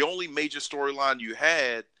 The only major storyline you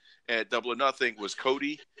had at Double or Nothing was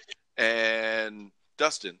Cody and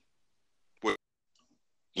Dustin.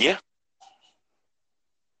 Yeah.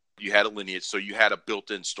 You had a lineage, so you had a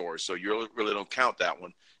built-in story. So you really don't count that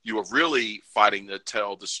one. You were really fighting to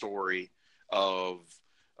tell the story of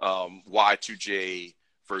Y2J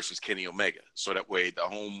versus Kenny Omega. So that way the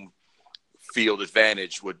home field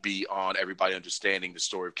advantage would be on everybody understanding the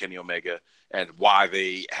story of Kenny Omega and why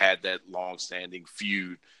they had that long-standing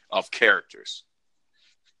feud of characters.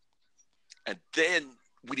 And then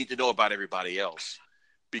we need to know about everybody else,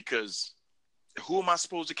 because who am I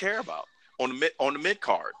supposed to care about on the mid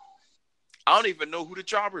card? I don't even know who the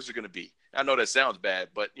jobbers are going to be. I know that sounds bad,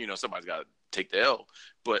 but somebody's got to take the L.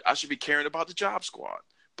 But I should be caring about the Job Squad.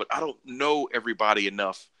 But I don't know everybody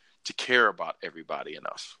enough to care about everybody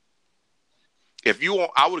enough. If you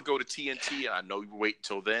want, I would go to TNT, and I know you wait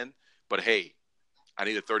until then. But hey, I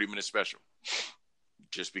need a 30-minute special,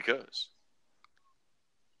 just because.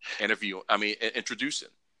 Introducing.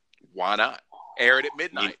 Why not? Air it at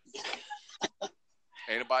midnight.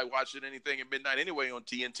 Ain't nobody watching anything at midnight anyway on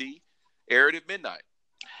TNT. Air it at midnight.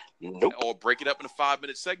 Nope. Or break it up into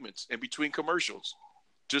 5-minute segments in between commercials.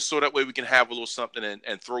 Just so that way we can have a little something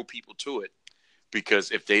and throw people to it.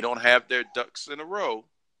 Because if they don't have their ducks in a row,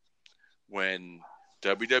 when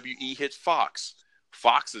WWE hits Fox,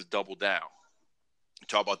 Fox is double down. You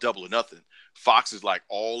talk about Double or Nothing. Fox is like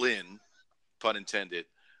all in, pun intended,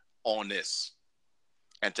 on this.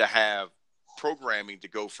 And to have programming to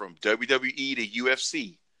go from WWE to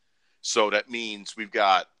UFC. So that means we've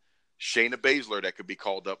got Shayna Baszler that could be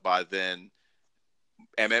called up by then,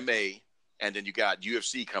 MMA, and then you got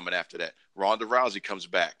UFC coming after that. Ronda Rousey comes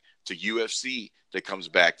back to UFC. That comes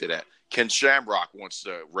back to that. Ken Shamrock wants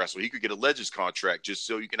to wrestle. He could get a Legends contract just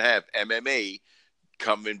so you can have MMA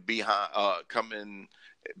coming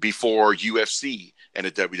before UFC and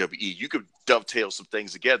the WWE. You could dovetail some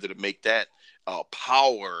things together to make that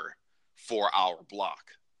power 4-hour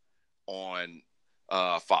block on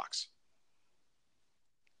Fox.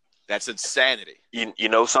 That's insanity. You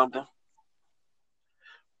know something?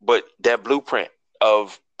 But that blueprint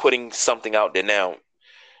of putting something out there now,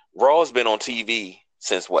 Raw's been on TV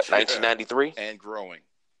since what, 1993? And growing.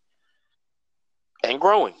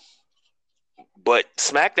 But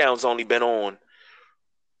SmackDown's only been on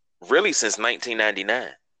really since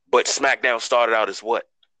 1999. But SmackDown started out as what?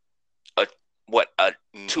 A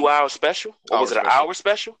 2-hour special? Or was it an hour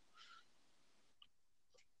special?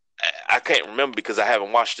 I can't remember because I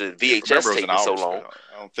haven't watched the VHS tape in so long.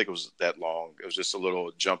 I don't think it was that long. It was just a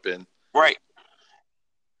little jump in. Right.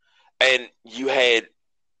 And you had,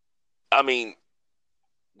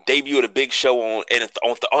 debut of the Big Show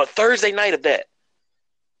on Thursday night of that.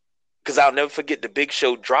 Because I'll never forget the Big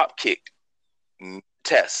Show drop kick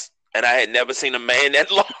test. And I had never seen a man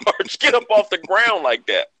that large get up off the ground like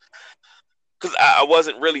that. Because I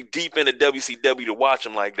wasn't really deep into WCW to watch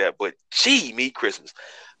him like that. But gee, me Christmas.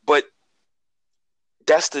 But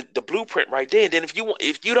that's the blueprint right there. And then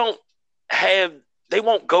if you don't have, they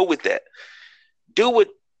won't go with that. Do what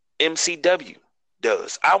MCW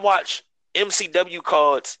does. I watch MCW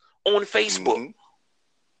cards on Facebook. Mm-hmm.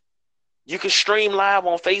 You can stream live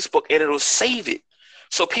on Facebook and it'll save it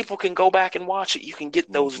so people can go back and watch it. You can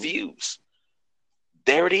get those views.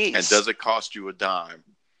 There it is. And does it cost you a dime?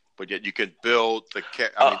 But yet you can build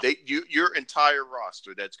your entire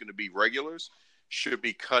roster that's going to be regulars should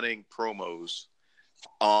be cutting promos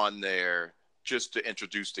on there just to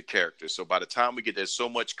introduce the characters. So by the time we get there's so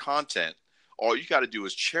much content, all you got to do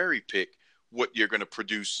is cherry pick what you're going to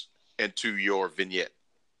produce into your vignette.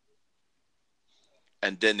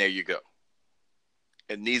 And then there you go.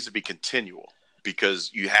 It needs to be continual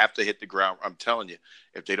because you have to hit the ground. I'm telling you,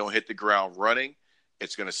 if they don't hit the ground running,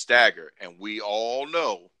 it's going to stagger. And we all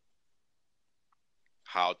know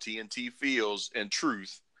how TNT feels in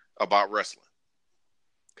truth about wrestling.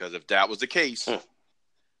 Because if that was the case,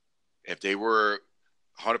 if they were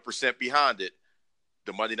 100% behind it,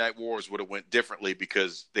 the Monday Night Wars would have went differently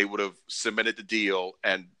because they would have cemented the deal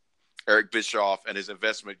and Eric Bischoff and his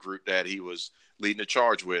investment group that he was leading the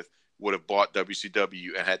charge with would have bought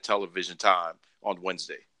WCW and had television time on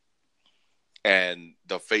Wednesday. And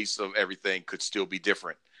the face of everything could still be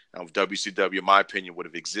different. Now, WCW, in my opinion, would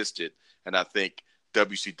have existed. And I think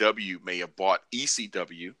WCW may have bought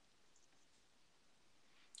ECW.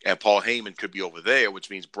 And Paul Heyman could be over there, which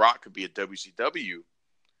means Brock could be a WCW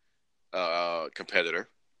competitor.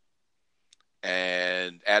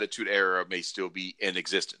 And Attitude Era may still be in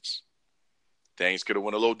existence. Things could have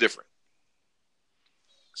went a little different.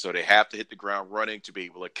 So they have to hit the ground running to be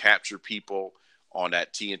able to capture people on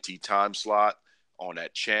that TNT time slot, on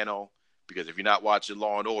that channel. Because if you're not watching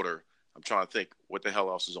Law and Order, I'm trying to think, what the hell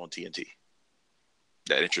else is on TNT?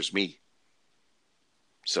 That interests me.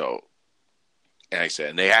 So, and like I said,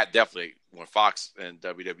 and they had definitely, when Fox and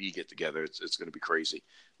WWE get together, it's going to be crazy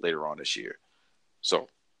later on this year. So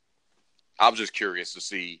I was just curious to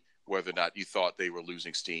see whether or not you thought they were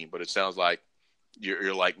losing steam, but it sounds like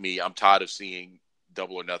you're like me. I'm tired of seeing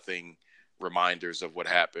Double or Nothing reminders of what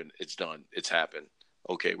happened. It's done. It's happened.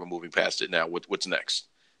 Okay, we're moving past it now. What's next?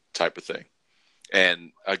 Type of thing.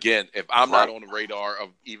 And again, if I'm not on the radar of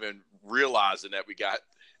even realizing that we got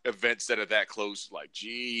events that are that close, like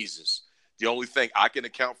Jesus, the only thing I can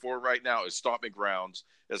account for right now is Stomping Grounds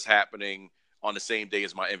that's happening on the same day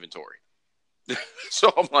as my inventory.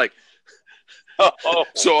 So I'm like,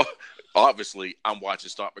 so obviously I'm watching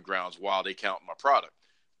Stomping Grounds while they count my product.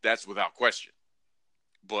 That's without question.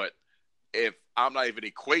 But if I'm not even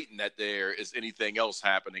equating that there is anything else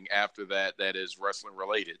happening after that that is wrestling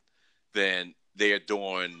related, then they are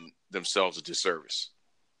doing themselves a disservice.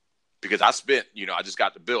 Because I spent, I just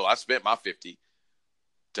got the bill. I spent my $50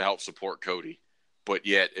 to help support Cody. But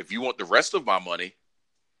yet, if you want the rest of my money,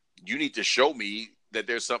 you need to show me that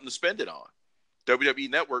there's something to spend it on. WWE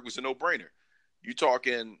Network was a no-brainer. You're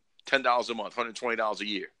talking $10 a month, $120 a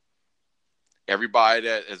year. Everybody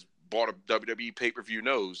that has bought a WWE pay-per-view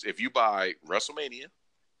knows if you buy WrestleMania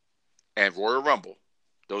and Royal Rumble,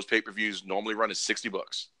 those pay-per-views normally run at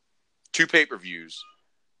 $60. 2 pay-per-views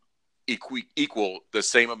equal the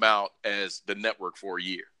same amount as the network for a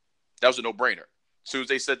year. That was a no-brainer. As soon as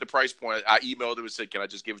they said the price point, I emailed them and said, "Can I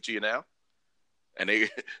just give it to you now?" And they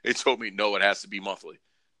told me, "No, it has to be monthly."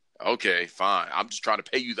 Okay, fine. I'm just trying to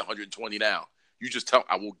pay you the 120 now. You just tell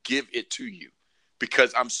I will give it to you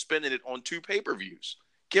because I'm spending it on 2 pay-per-views.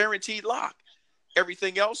 Guaranteed lock.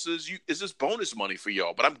 Everything else is just bonus money for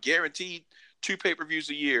y'all, but I'm guaranteed 2 pay-per-views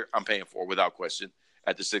a year I'm paying for without question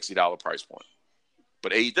at the $60 price point.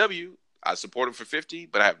 But AEW, I support it for 50,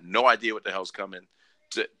 but I have no idea what the hell's coming.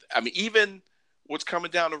 Even what's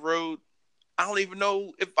coming down the road, I don't even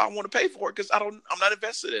know if I want to pay for it because I'm not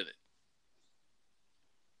invested in it.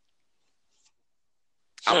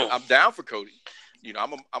 I'm down for Cody. You know,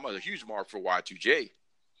 I'm a huge mark for Y2J.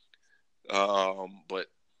 But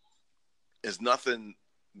there's nothing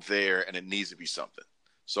there, and it needs to be something.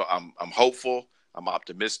 So I'm hopeful. I'm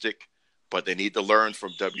optimistic, but they need to learn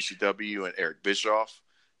from WCW and Eric Bischoff,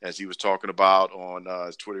 as he was talking about on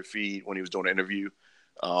his Twitter feed when he was doing an interview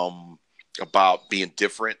about being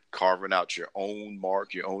different, carving out your own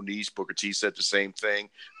mark, your own niche. Booker T said the same thing.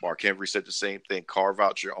 Mark Henry said the same thing. Carve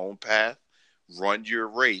out your own path, run your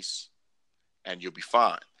race, and you'll be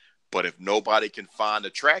fine. But if nobody can find the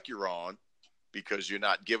track you're on because you're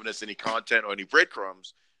not giving us any content or any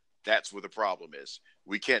breadcrumbs, that's where the problem is.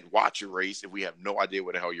 We can't watch your race if we have no idea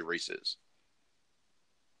what the hell your race is.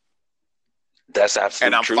 That's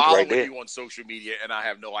absolutely true. And I'm following you on social media, and I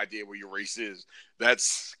have no idea where your race is.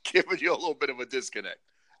 That's giving you a little bit of a disconnect.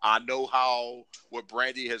 I know what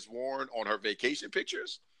Brandy has worn on her vacation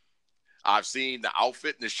pictures. I've seen the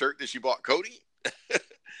outfit and the shirt that she bought Cody.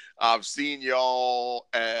 I've seen y'all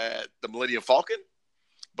at the Millennium Falcon,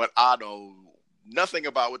 but I know nothing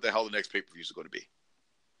about what the hell the next pay-per-view is going to be.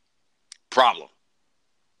 Problem.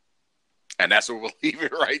 And that's where we'll leave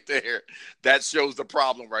it right there. That shows the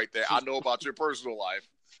problem right there. I know about your personal life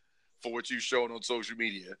for what you've shown on social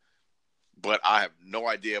media, but I have no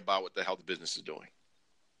idea about what the hell the business is doing.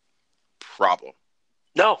 Problem.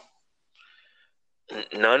 No.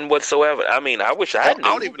 None whatsoever. I mean, I wish I knew. I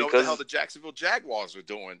don't even know what the hell the Jacksonville Jaguars are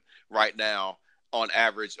doing right now on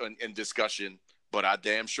average in discussion, but I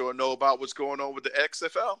damn sure know about what's going on with the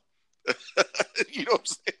XFL. You know what I'm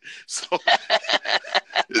saying? So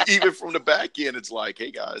even from the back end, it's like,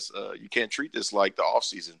 hey guys, you can't treat this like the off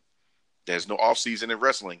season. There's no off season in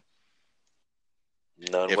wrestling.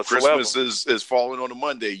 None if whatsoever. Christmas is falling on a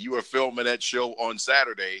Monday, you are filming that show on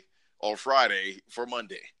Saturday or Friday for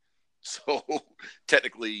Monday. So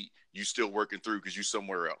technically, you still working through because you're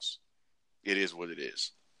somewhere else. It is what it is.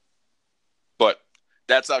 But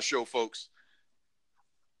that's our show, folks.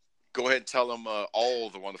 Go ahead and tell them all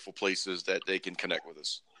the wonderful places that they can connect with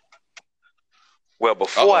us. Well,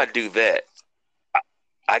 before I do that,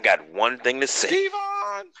 I got one thing to say.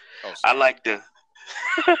 Devon! I like to...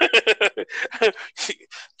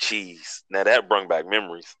 Jeez. Now that brought back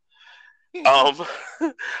memories.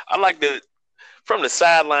 I like to... From the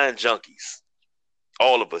Sideline Junkies,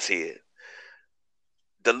 all of us here,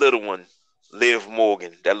 the little one, Liv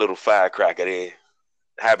Morgan, that little firecracker there.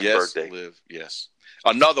 Happy birthday. Liv, yes.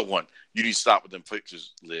 Another one. You need to stop with them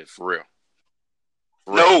pictures, Liv, for real.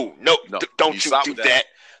 No, don't you do that.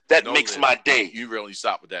 That makes my day. You really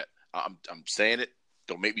stop with that. I'm saying it.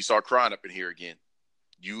 Don't make me start crying up in here again.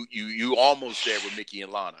 You almost there with Mickey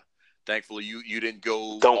and Lana. Thankfully, you didn't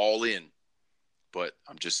go all in. But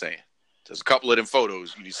I'm just saying. There's a couple of them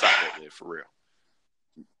photos. You need to stop that, Liv, for real.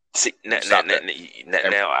 See, now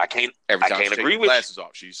I can't agree with you. Glasses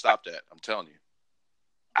off. She stopped that. I'm telling you.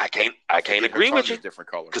 I can't agree with you. Different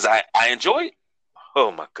color. Because I enjoy it.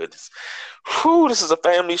 Oh my goodness. Whew, this is a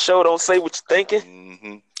family show. Don't say what you're thinking.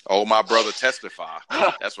 Mm-hmm. Oh, my brother testify.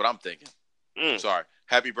 That's what I'm thinking. Sorry.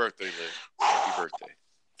 Happy birthday, Liv. Happy birthday.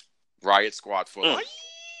 Riot Squad for life.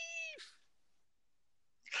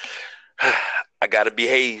 I gotta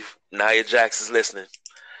behave. Nia Jax is listening.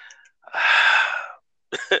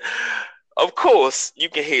 Of course, you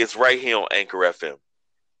can hear us right here on Anchor FM.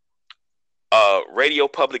 Radio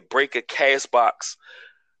Public Breaker, Castbox,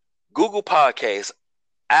 Google Podcasts,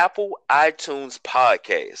 Apple iTunes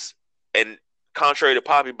Podcasts. And contrary to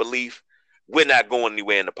popular belief, we're not going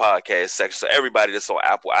anywhere in the podcast section. So everybody that's on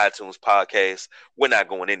Apple iTunes Podcasts, we're not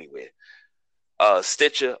going anywhere.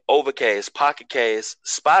 Stitcher, Overcast, Pocket Cast,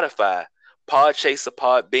 Spotify, Podchaser,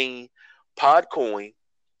 Podbean, Podcoin,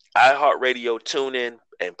 iHeartRadio, TuneIn,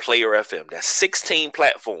 and Player FM. That's 16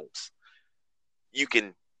 platforms. You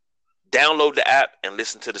can download the app and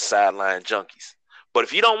listen to the Sideline Junkies. But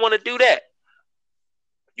if you don't want to do that,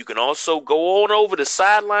 you can also go on over to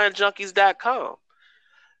sidelinejunkies.com.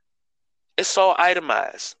 It's all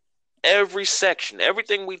itemized. Every section,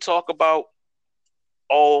 everything we talk about,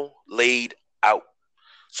 all laid out.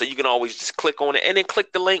 So you can always just click on it and then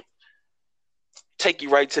click the link, take you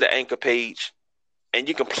right to the Anchor page, and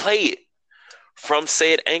you can play it from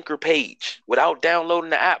said Anchor page without downloading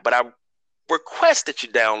the app. But I request that you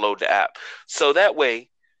download the app so that way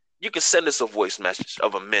you can send us a voice message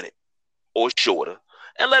of a minute or shorter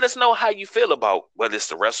and let us know how you feel about whether it's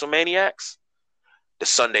the WrestleManiacs, the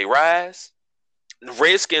Sunday Rise, the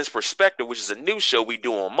Redskins Perspective, which is a new show we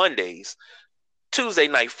do on Mondays, Tuesday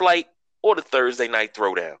Night Flight, or the Thursday Night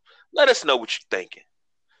Throwdown. Let us know what you're thinking.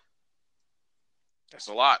 That's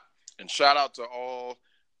a lot. And shout out to all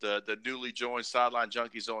the newly joined Sideline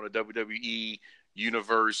Junkies on the WWE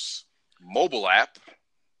Universe mobile app.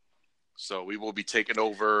 So we will be taking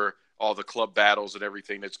over all the club battles and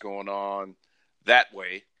everything that's going on that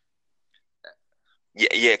way.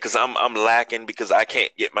 Yeah, because I'm lacking because I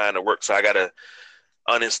can't get mine to work, so I gotta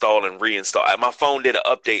uninstall and reinstall. My phone did an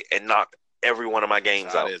update and knocked every one of my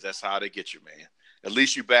games out. That's how they get you, man. At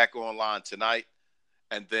least you back online tonight,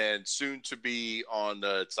 and then soon to be on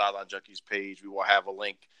the Sideline Junkies page, we will have a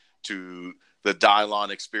link to the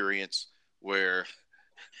Dylon experience where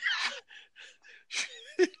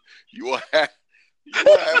you will have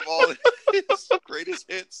all his greatest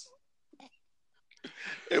hits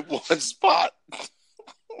in one spot.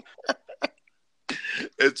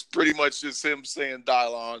 It's pretty much just him saying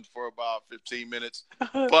Dylon for about 15 minutes,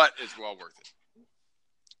 but it's well worth it.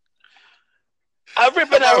 I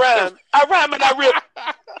rip and I rhyme. I rhyme and I rip.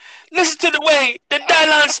 Listen to the way the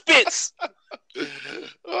Dylon spits.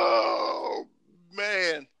 Oh,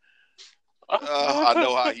 man. I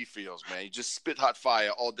know how he feels, man. He just spit hot fire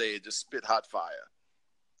all day. Just spit hot fire.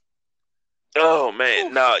 Oh,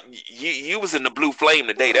 man. No, you was in the blue flame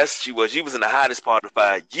today. That's what you was. You was in the hottest part of the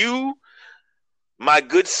fire. You, my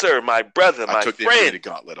good sir, my brother, my I took friend. the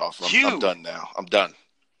gauntlet off. I'm done now. I'm done.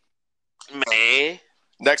 Man.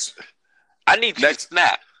 Next. I need you to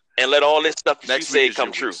snap and let all this stuff that you say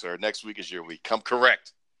come true. Week, sir. Next week is your week. Come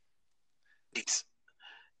correct.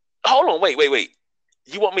 Hold on. Wait.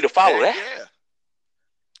 You want me to follow that? Yeah.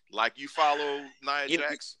 Like you follow Nia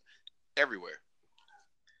Jax everywhere.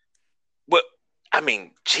 But, I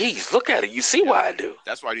mean, geez, look at it. You see why I do.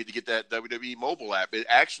 That's why I need to get that WWE mobile app. It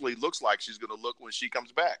actually looks like she's going to look when she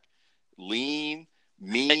comes back. Lean,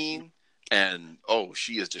 mean, and,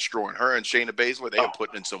 she is destroying her and Shayna Baszler. They are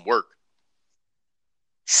putting in some work.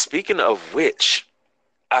 Speaking of which,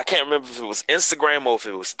 I can't remember if it was Instagram or if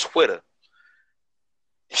it was Twitter.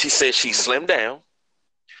 She said she slimmed down.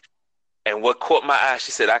 And what caught my eye,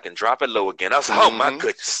 she said, I can drop it low again. I was like, oh, my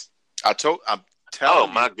goodness. I'm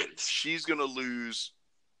telling my you, goodness. She's going to lose,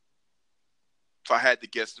 if I had to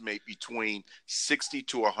guesstimate, between 60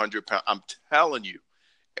 to 100 pounds. I'm telling you,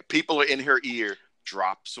 people are in her ear,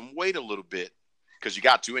 drop some weight a little bit. Because you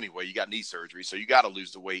got to anyway. You got knee surgery, so you got to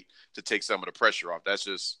lose the weight to take some of the pressure off. That's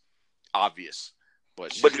just obvious.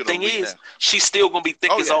 But the thing is, she's still going to be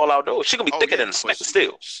thick as all outdoors. She's going to be thicker than a Smack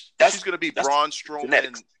still. She's going to be Braun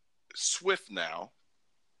Strowman Swift now.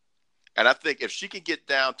 And I think if she can get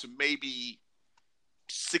down to maybe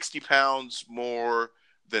 60 pounds more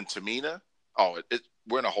than Tamina,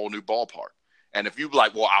 we're in a whole new ballpark. And if you're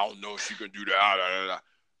like, well, I don't know if she can do that.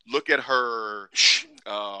 Look at her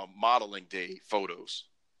modeling day photos.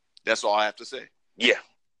 That's all I have to say. Yeah.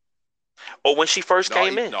 Or when she first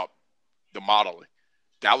came in. No, the modeling.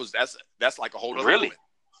 That's like a whole other woman.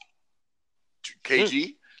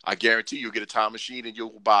 KG, I guarantee you'll get a time machine and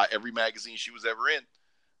you'll buy every magazine she was ever in.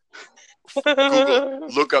 Google,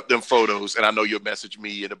 look up them photos, and I know you'll message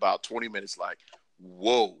me in about 20 minutes like,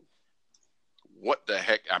 whoa, what the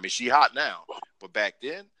heck? I mean, she hot now. But back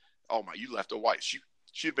then, you left her white.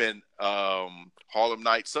 She'd been Harlem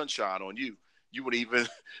Night Sunshine on you. You wouldn't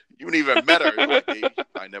even met her. Like, hey,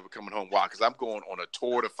 I ain't never coming home. Why? Because I'm going on a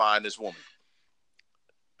tour to find this woman.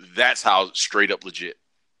 That's how straight up legit.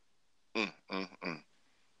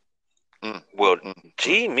 Well,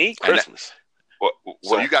 gee, me, Christmas.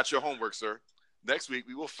 So you got your homework, sir. Next week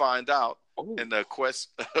we will find out in the quest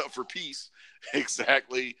for peace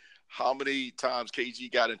exactly how many times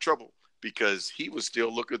KG got in trouble. Because he was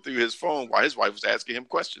still looking through his phone while his wife was asking him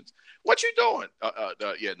questions. What you doing?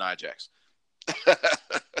 Nia Jax.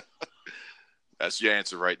 That's your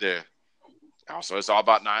answer right there. Also, it's all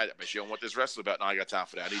about Nia. I mean, she don't want this wrestler about Nia. I got time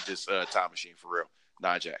for that. I need this time machine for real.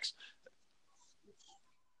 Nia Jax.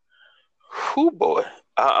 Who boy?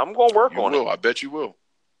 I'm going to work on it. I bet you will.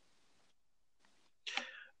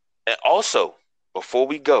 And also, before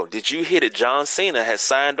we go, did you hear that John Cena has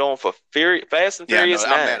signed on for Fast and Furious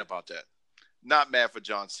 9? I'm mad about that. Not mad for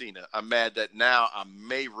John Cena. I'm mad that now I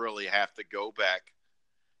may really have to go back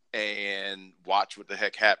and watch what the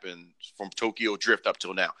heck happened from Tokyo Drift up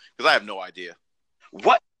till now. Because I have no idea.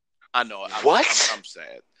 What? I know. What? I'm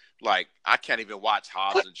sad. Like, I can't even watch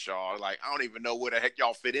Hobbs and Shaw. Like, I don't even know where the heck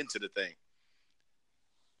y'all fit into the thing.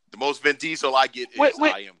 The most Vin Diesel I get is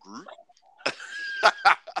Wait. I am Groot.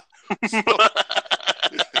 So,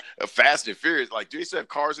 Fast and Furious, like, do they still have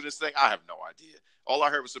cars in this thing? I have no idea. All I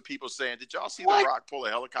heard was some people saying, "Did y'all see What? The Rock pull a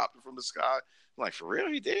helicopter from the sky?" I'm like, for real,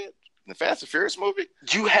 he did? In the Fast and Furious movie?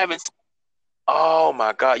 You haven't. Oh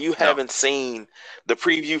my God! You No. haven't seen the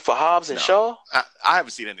preview for Hobbs and No. Shaw? I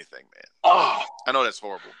haven't seen anything, man. Oh I know that's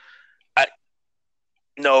horrible.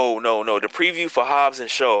 no! The preview for Hobbs and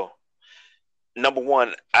Shaw. Number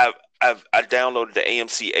one, I downloaded the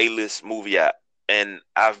AMC A-List movie app, and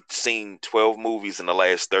I've seen 12 movies in the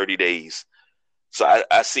last 30 days. So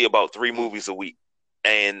I see about 3 movies a week,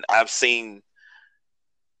 and I've seen.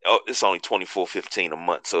 Oh, it's only $24.15 a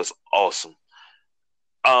month, so it's awesome.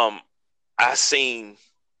 I seen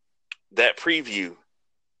that preview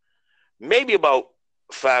maybe about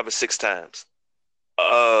 5 or 6 times.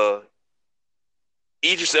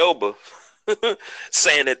 Idris Elba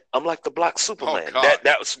saying that I'm like the Black Superman. Oh,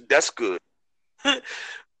 God. That's good.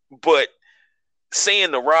 But seeing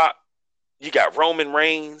The Rock, you got Roman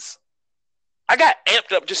Reigns. I got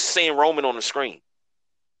amped up just seeing Roman on the screen.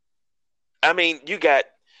 I mean, you got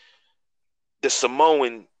the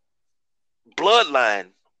Samoan bloodline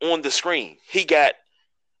on the screen. He got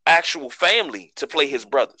actual family to play his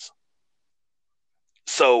brothers.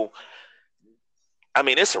 So, I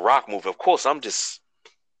mean, it's a Rock movie. Of course, I'm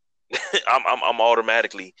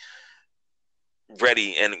automatically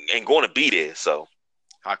ready and going to be there. So,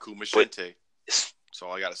 Haku Machete. That's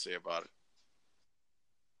all I got to say about it.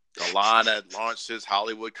 The line that launched his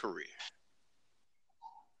Hollywood career.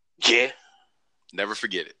 Yeah. Never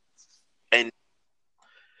forget it. And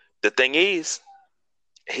the thing is,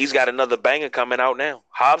 he's got another banger coming out now.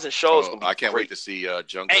 Hobbs and Shaw is going to be I can't great. wait to see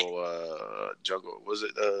Jungle. Was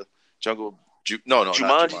it Jungle? No, not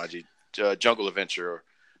Jumanji. Jungle Adventure or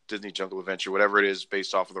Disney Jungle Adventure, whatever it is,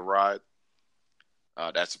 based off of the ride.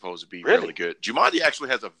 That's supposed to be really good. Jumanji actually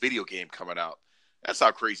has a video game coming out. That's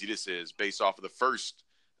how crazy this is, based off of the first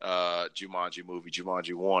Jumanji movie,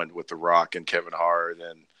 Jumanji 1, with The Rock and Kevin Hart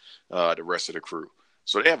and the rest of the crew.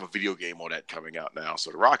 So they have a video game on that coming out now.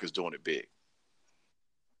 So The Rock is doing it big.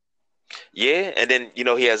 Yeah, and then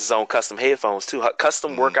he has his own custom headphones too,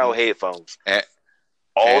 custom workout headphones,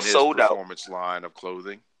 all and sold his out. Performance line of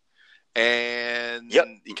clothing, and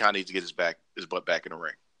he kind of needs to get his butt back in the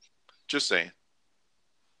ring. Just saying,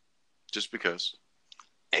 just because.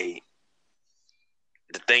 Hey,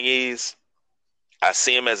 the thing is, I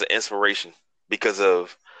see him as an inspiration because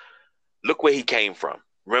of look where he came from.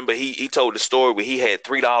 Remember, he told the story where he had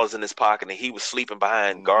 $3 in his pocket and he was sleeping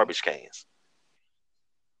behind garbage cans.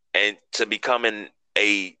 And to becoming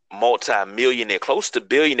a multi-millionaire, close to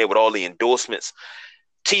billionaire with all the endorsements,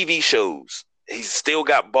 TV shows. He's still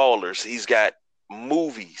got Ballers. He's got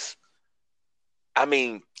movies. I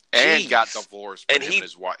mean, and got divorced. And him and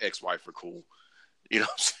his ex-wife are cool. You know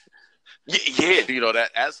what I'm saying? Yeah. You know,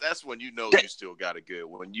 that's when you know you still got it good.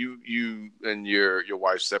 When you and your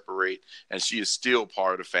wife separate and she is still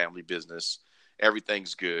part of the family business,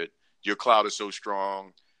 everything's good. Your clout is so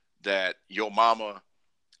strong that your mama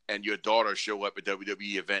and your daughter show up at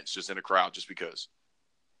WWE events just in the crowd just because.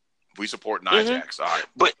 We support Nia Jax, all right.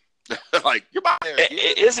 But like you're by there.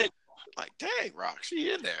 Isn't like dang, Rock,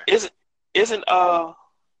 she in there.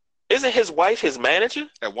 Isn't his wife his manager?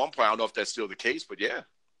 At one point, I don't know if that's still the case, but yeah.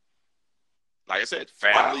 Like I said,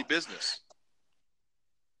 family business.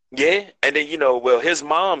 Yeah, and then his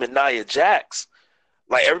mom and Nia Jax,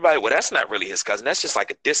 like everybody. Well, that's not really his cousin. That's just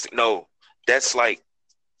like a distant. No, that's like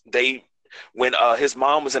when his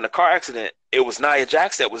mom was in a car accident. It was Nia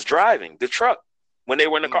Jax that was driving the truck when they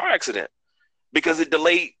were in a car accident because it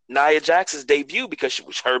delayed Nia Jax's debut because she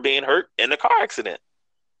was her being hurt in a car accident.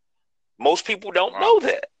 Most people don't know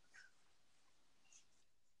that.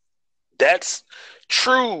 That's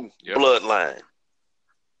true bloodline.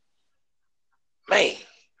 Man.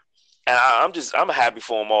 And I'm happy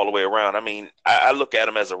for him all the way around. I mean, I look at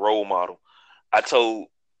him as a role model. I told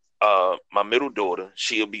my middle daughter,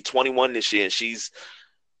 she'll be 21 this year, and she's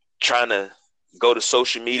trying to go the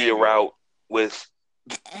social media route with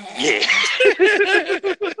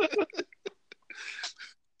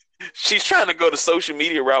she's trying to go the social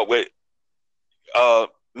media route with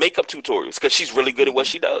makeup tutorials because she's really good at what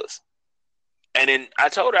she does. And then I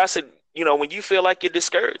told her, I said, when you feel like you're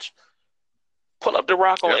discouraged, pull up The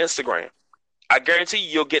Rock on Instagram. I guarantee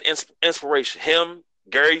you'll get inspiration. Him,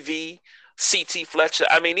 Gary Vee, CT Fletcher.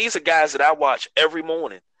 I mean, these are guys that I watch every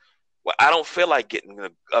morning. Well, I don't feel like getting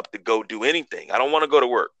up to go do anything. I don't want to go to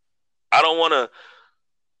work. I don't want to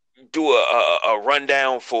do a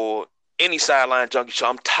rundown for any Sideline Junkie show.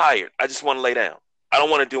 I'm tired. I just want to lay down. I don't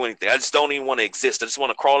want to do anything. I just don't even want to exist. I just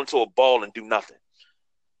want to crawl into a ball and do nothing.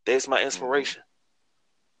 There's my inspiration.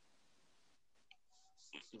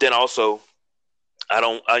 Then also,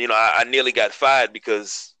 I nearly got fired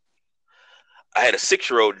because I had a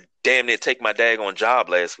 6-year-old damn near take my daggone job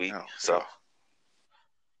last week. Oh, so, God.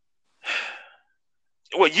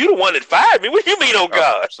 well, you the one that fired me. What do you mean, oh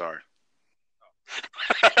God? Sorry.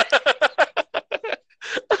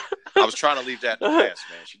 I was trying to leave that in the past,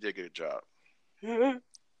 man. She did a good job.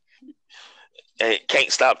 And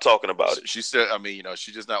can't stop talking about it. She said, I mean,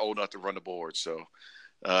 she's just not old enough to run the board. So,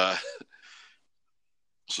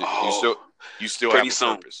 you still have a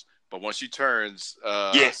purpose. But once she turns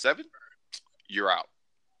 7, you're out.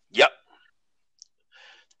 Yep.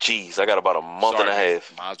 Jeez, I got about a month and a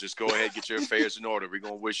half. Miles, just go ahead and get your affairs in order. We're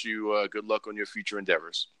going to wish you good luck on your future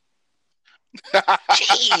endeavors.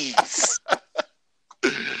 Jeez.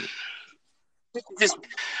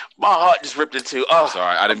 My heart just ripped in two. Oh,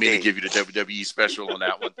 sorry, I didn't mean to give you the WWE special on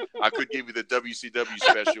that one. I could give you the WCW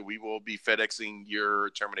special. We will be FedExing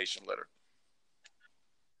your termination letter.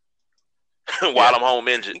 While I'm home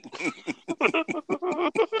injured.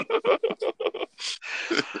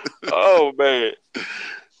 Oh, man.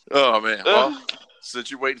 Well,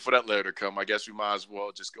 since you're waiting for that letter to come, I guess we might as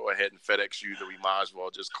well just go ahead and FedEx you that we might as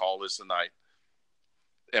well just call this a night.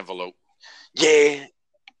 Envelope. Yeah.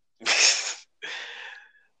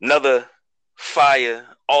 Another fire,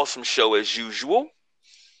 awesome show as usual.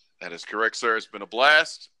 That is correct, sir. It's been a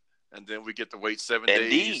blast. And then we get to wait 7 Indeed.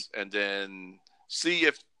 days and then see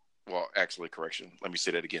if, well, actually, correction. Let me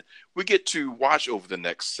say that again. We get to watch over the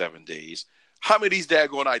next 7 days how many of these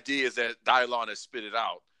daggone ideas that Dylon has spitted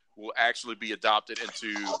out will actually be adopted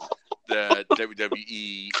into the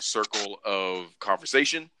WWE circle of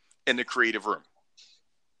conversation in the creative room.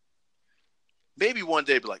 Maybe one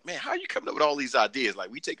day be like, man, how are you coming up with all these ideas? Like,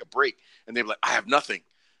 we take a break, and they're like, I have nothing.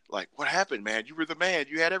 Like, what happened, man? You were the man.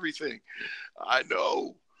 You had everything. I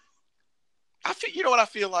know. You know what I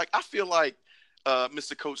feel like? I feel like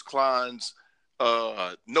Mr. Coach Klein's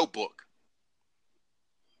notebook.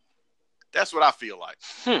 That's what I feel like.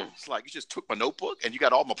 It's like, you just took my notebook and you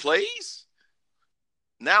got all my plays?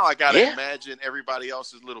 Now I got to imagine everybody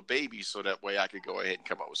else's little babies so that way I could go ahead and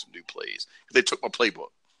come up with some new plays. They took my playbook.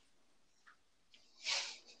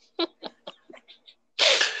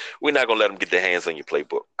 We're not going to let them get their hands on your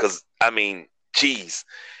playbook. Because, I mean, geez,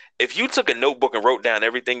 if you took a notebook and wrote down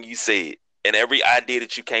everything you said and every idea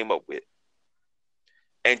that you came up with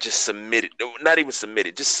and just submit it, not even submit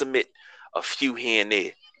it, just submit a few here and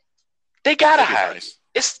there, they got to hire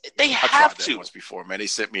you. They have to. Once before, man. They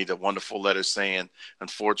sent me the wonderful letter saying,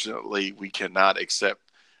 unfortunately, we cannot accept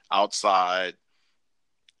outside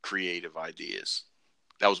creative ideas.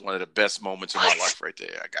 That was one of the best moments of my life right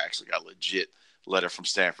there. I actually got a legit letter from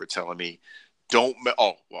Stanford telling me,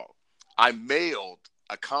 I mailed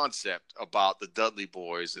a concept about the Dudley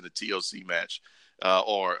Boys in a TLC match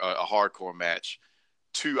or a hardcore match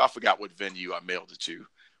to, I forgot what venue I mailed it to,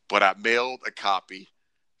 but I mailed a copy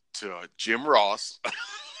to Jim Ross,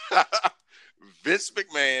 Vince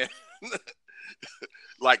McMahon,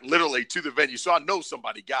 like literally to the venue. So I know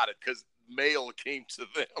somebody got it because mail came to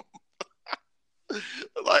them.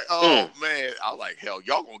 Like, man, I was like, hell,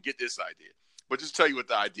 y'all gonna get this idea. But just tell you what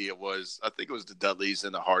the idea was. I think it was the Dudleys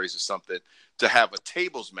and the Hardys or something to have a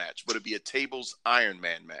tables match, but it'd be a tables Iron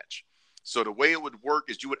Man match. So the way it would work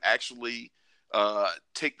is you would actually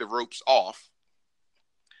take the ropes off,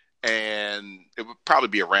 and it would probably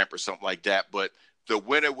be a ramp or something like that. But the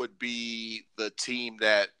winner would be the team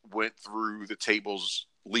that went through the tables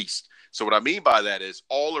least. So what I mean by that is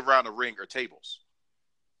all around the ring are tables.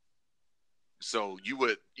 So you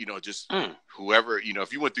would, just whoever,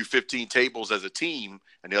 if you went through 15 tables as a team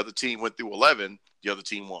and the other team went through 11, the other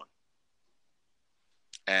team won.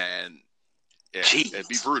 And it'd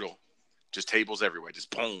be brutal. Just tables everywhere.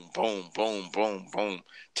 Just boom, boom, boom, boom, boom.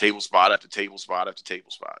 Table spot after table spot after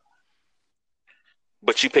table spot.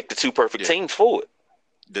 But you picked the two perfect teams for it.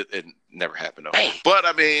 It never happened, though. Hey. But,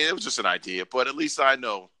 I mean, it was just an idea. But at least I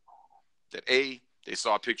know that, A, they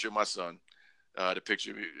saw a picture of my son. The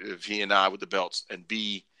picture of he and I with the belts, and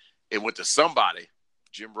B, it went to somebody,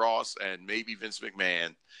 Jim Ross and maybe Vince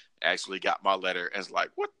McMahon, actually got my letter and was like,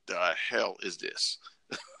 what the hell is this?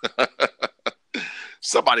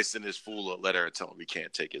 Somebody sent this fool a letter and told him we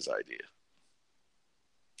can't take his idea.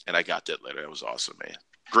 And I got that letter. It was awesome, man.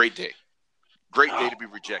 Great day. Great day to be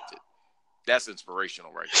rejected. That's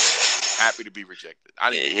inspirational right there. Happy to be rejected. I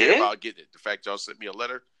didn't care about getting it. The fact y'all sent me a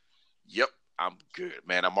letter, yep, I'm good.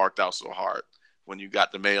 Man, I marked out so hard. When you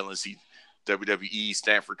got the mail and see WWE,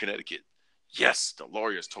 Stanford, Connecticut. Yes, the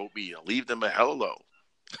lawyers told me to leave them a hell low.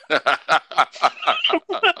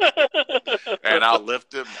 And I'll lift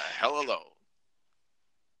them a hell low.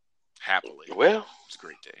 happily. Well, it's a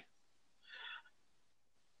great day.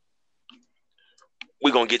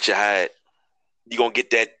 We're going to get you hired. You're going to get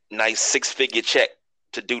that nice 6-figure check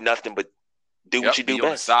to do nothing but do what you do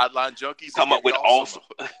best. Sideline Junkies. Come up with awesome.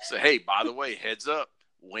 Say, hey, by the way, heads up,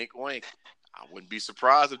 wink, wink. I wouldn't be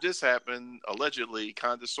surprised if this happened. Allegedly,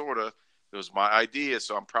 kind of, sort of. It was my idea,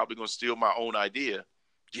 so I'm probably going to steal my own idea.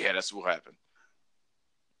 Yeah, that's what happened.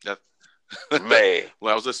 Man.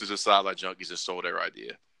 When I was listening to Sideline Junkies and stole their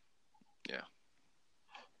idea. Yeah.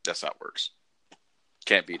 That's how it works.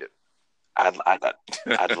 Can't beat it. I'd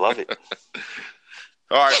love it.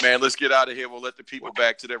 All right, man, let's get out of here. We'll let the people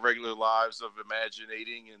back to their regular lives of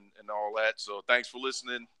imaginating and all that. So thanks for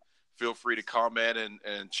listening. Feel free to comment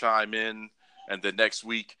and chime in. And then next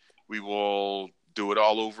week, we will do it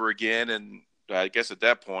all over again. And I guess at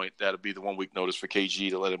that point, that'll be the 1-week notice for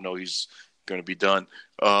KG to let him know he's going to be done.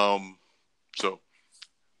 So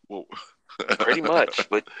we'll pretty much,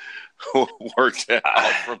 but we'll work that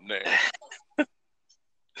out from there.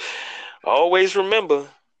 Always remember,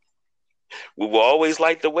 we will always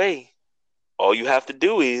light the way. All you have to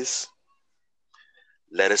do is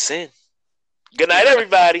let us in. Good night,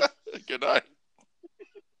 everybody. Good night.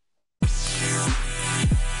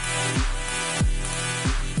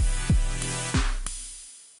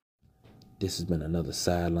 This has been another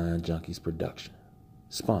Sideline Junkies production,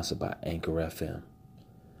 sponsored by Anchor FM.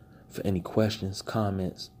 For any questions,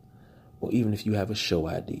 comments, or even if you have a show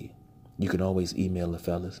idea, you can always email the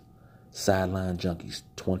fellas,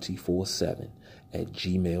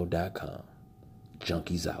 sidelinejunkies247@gmail.com.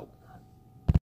 Junkies out.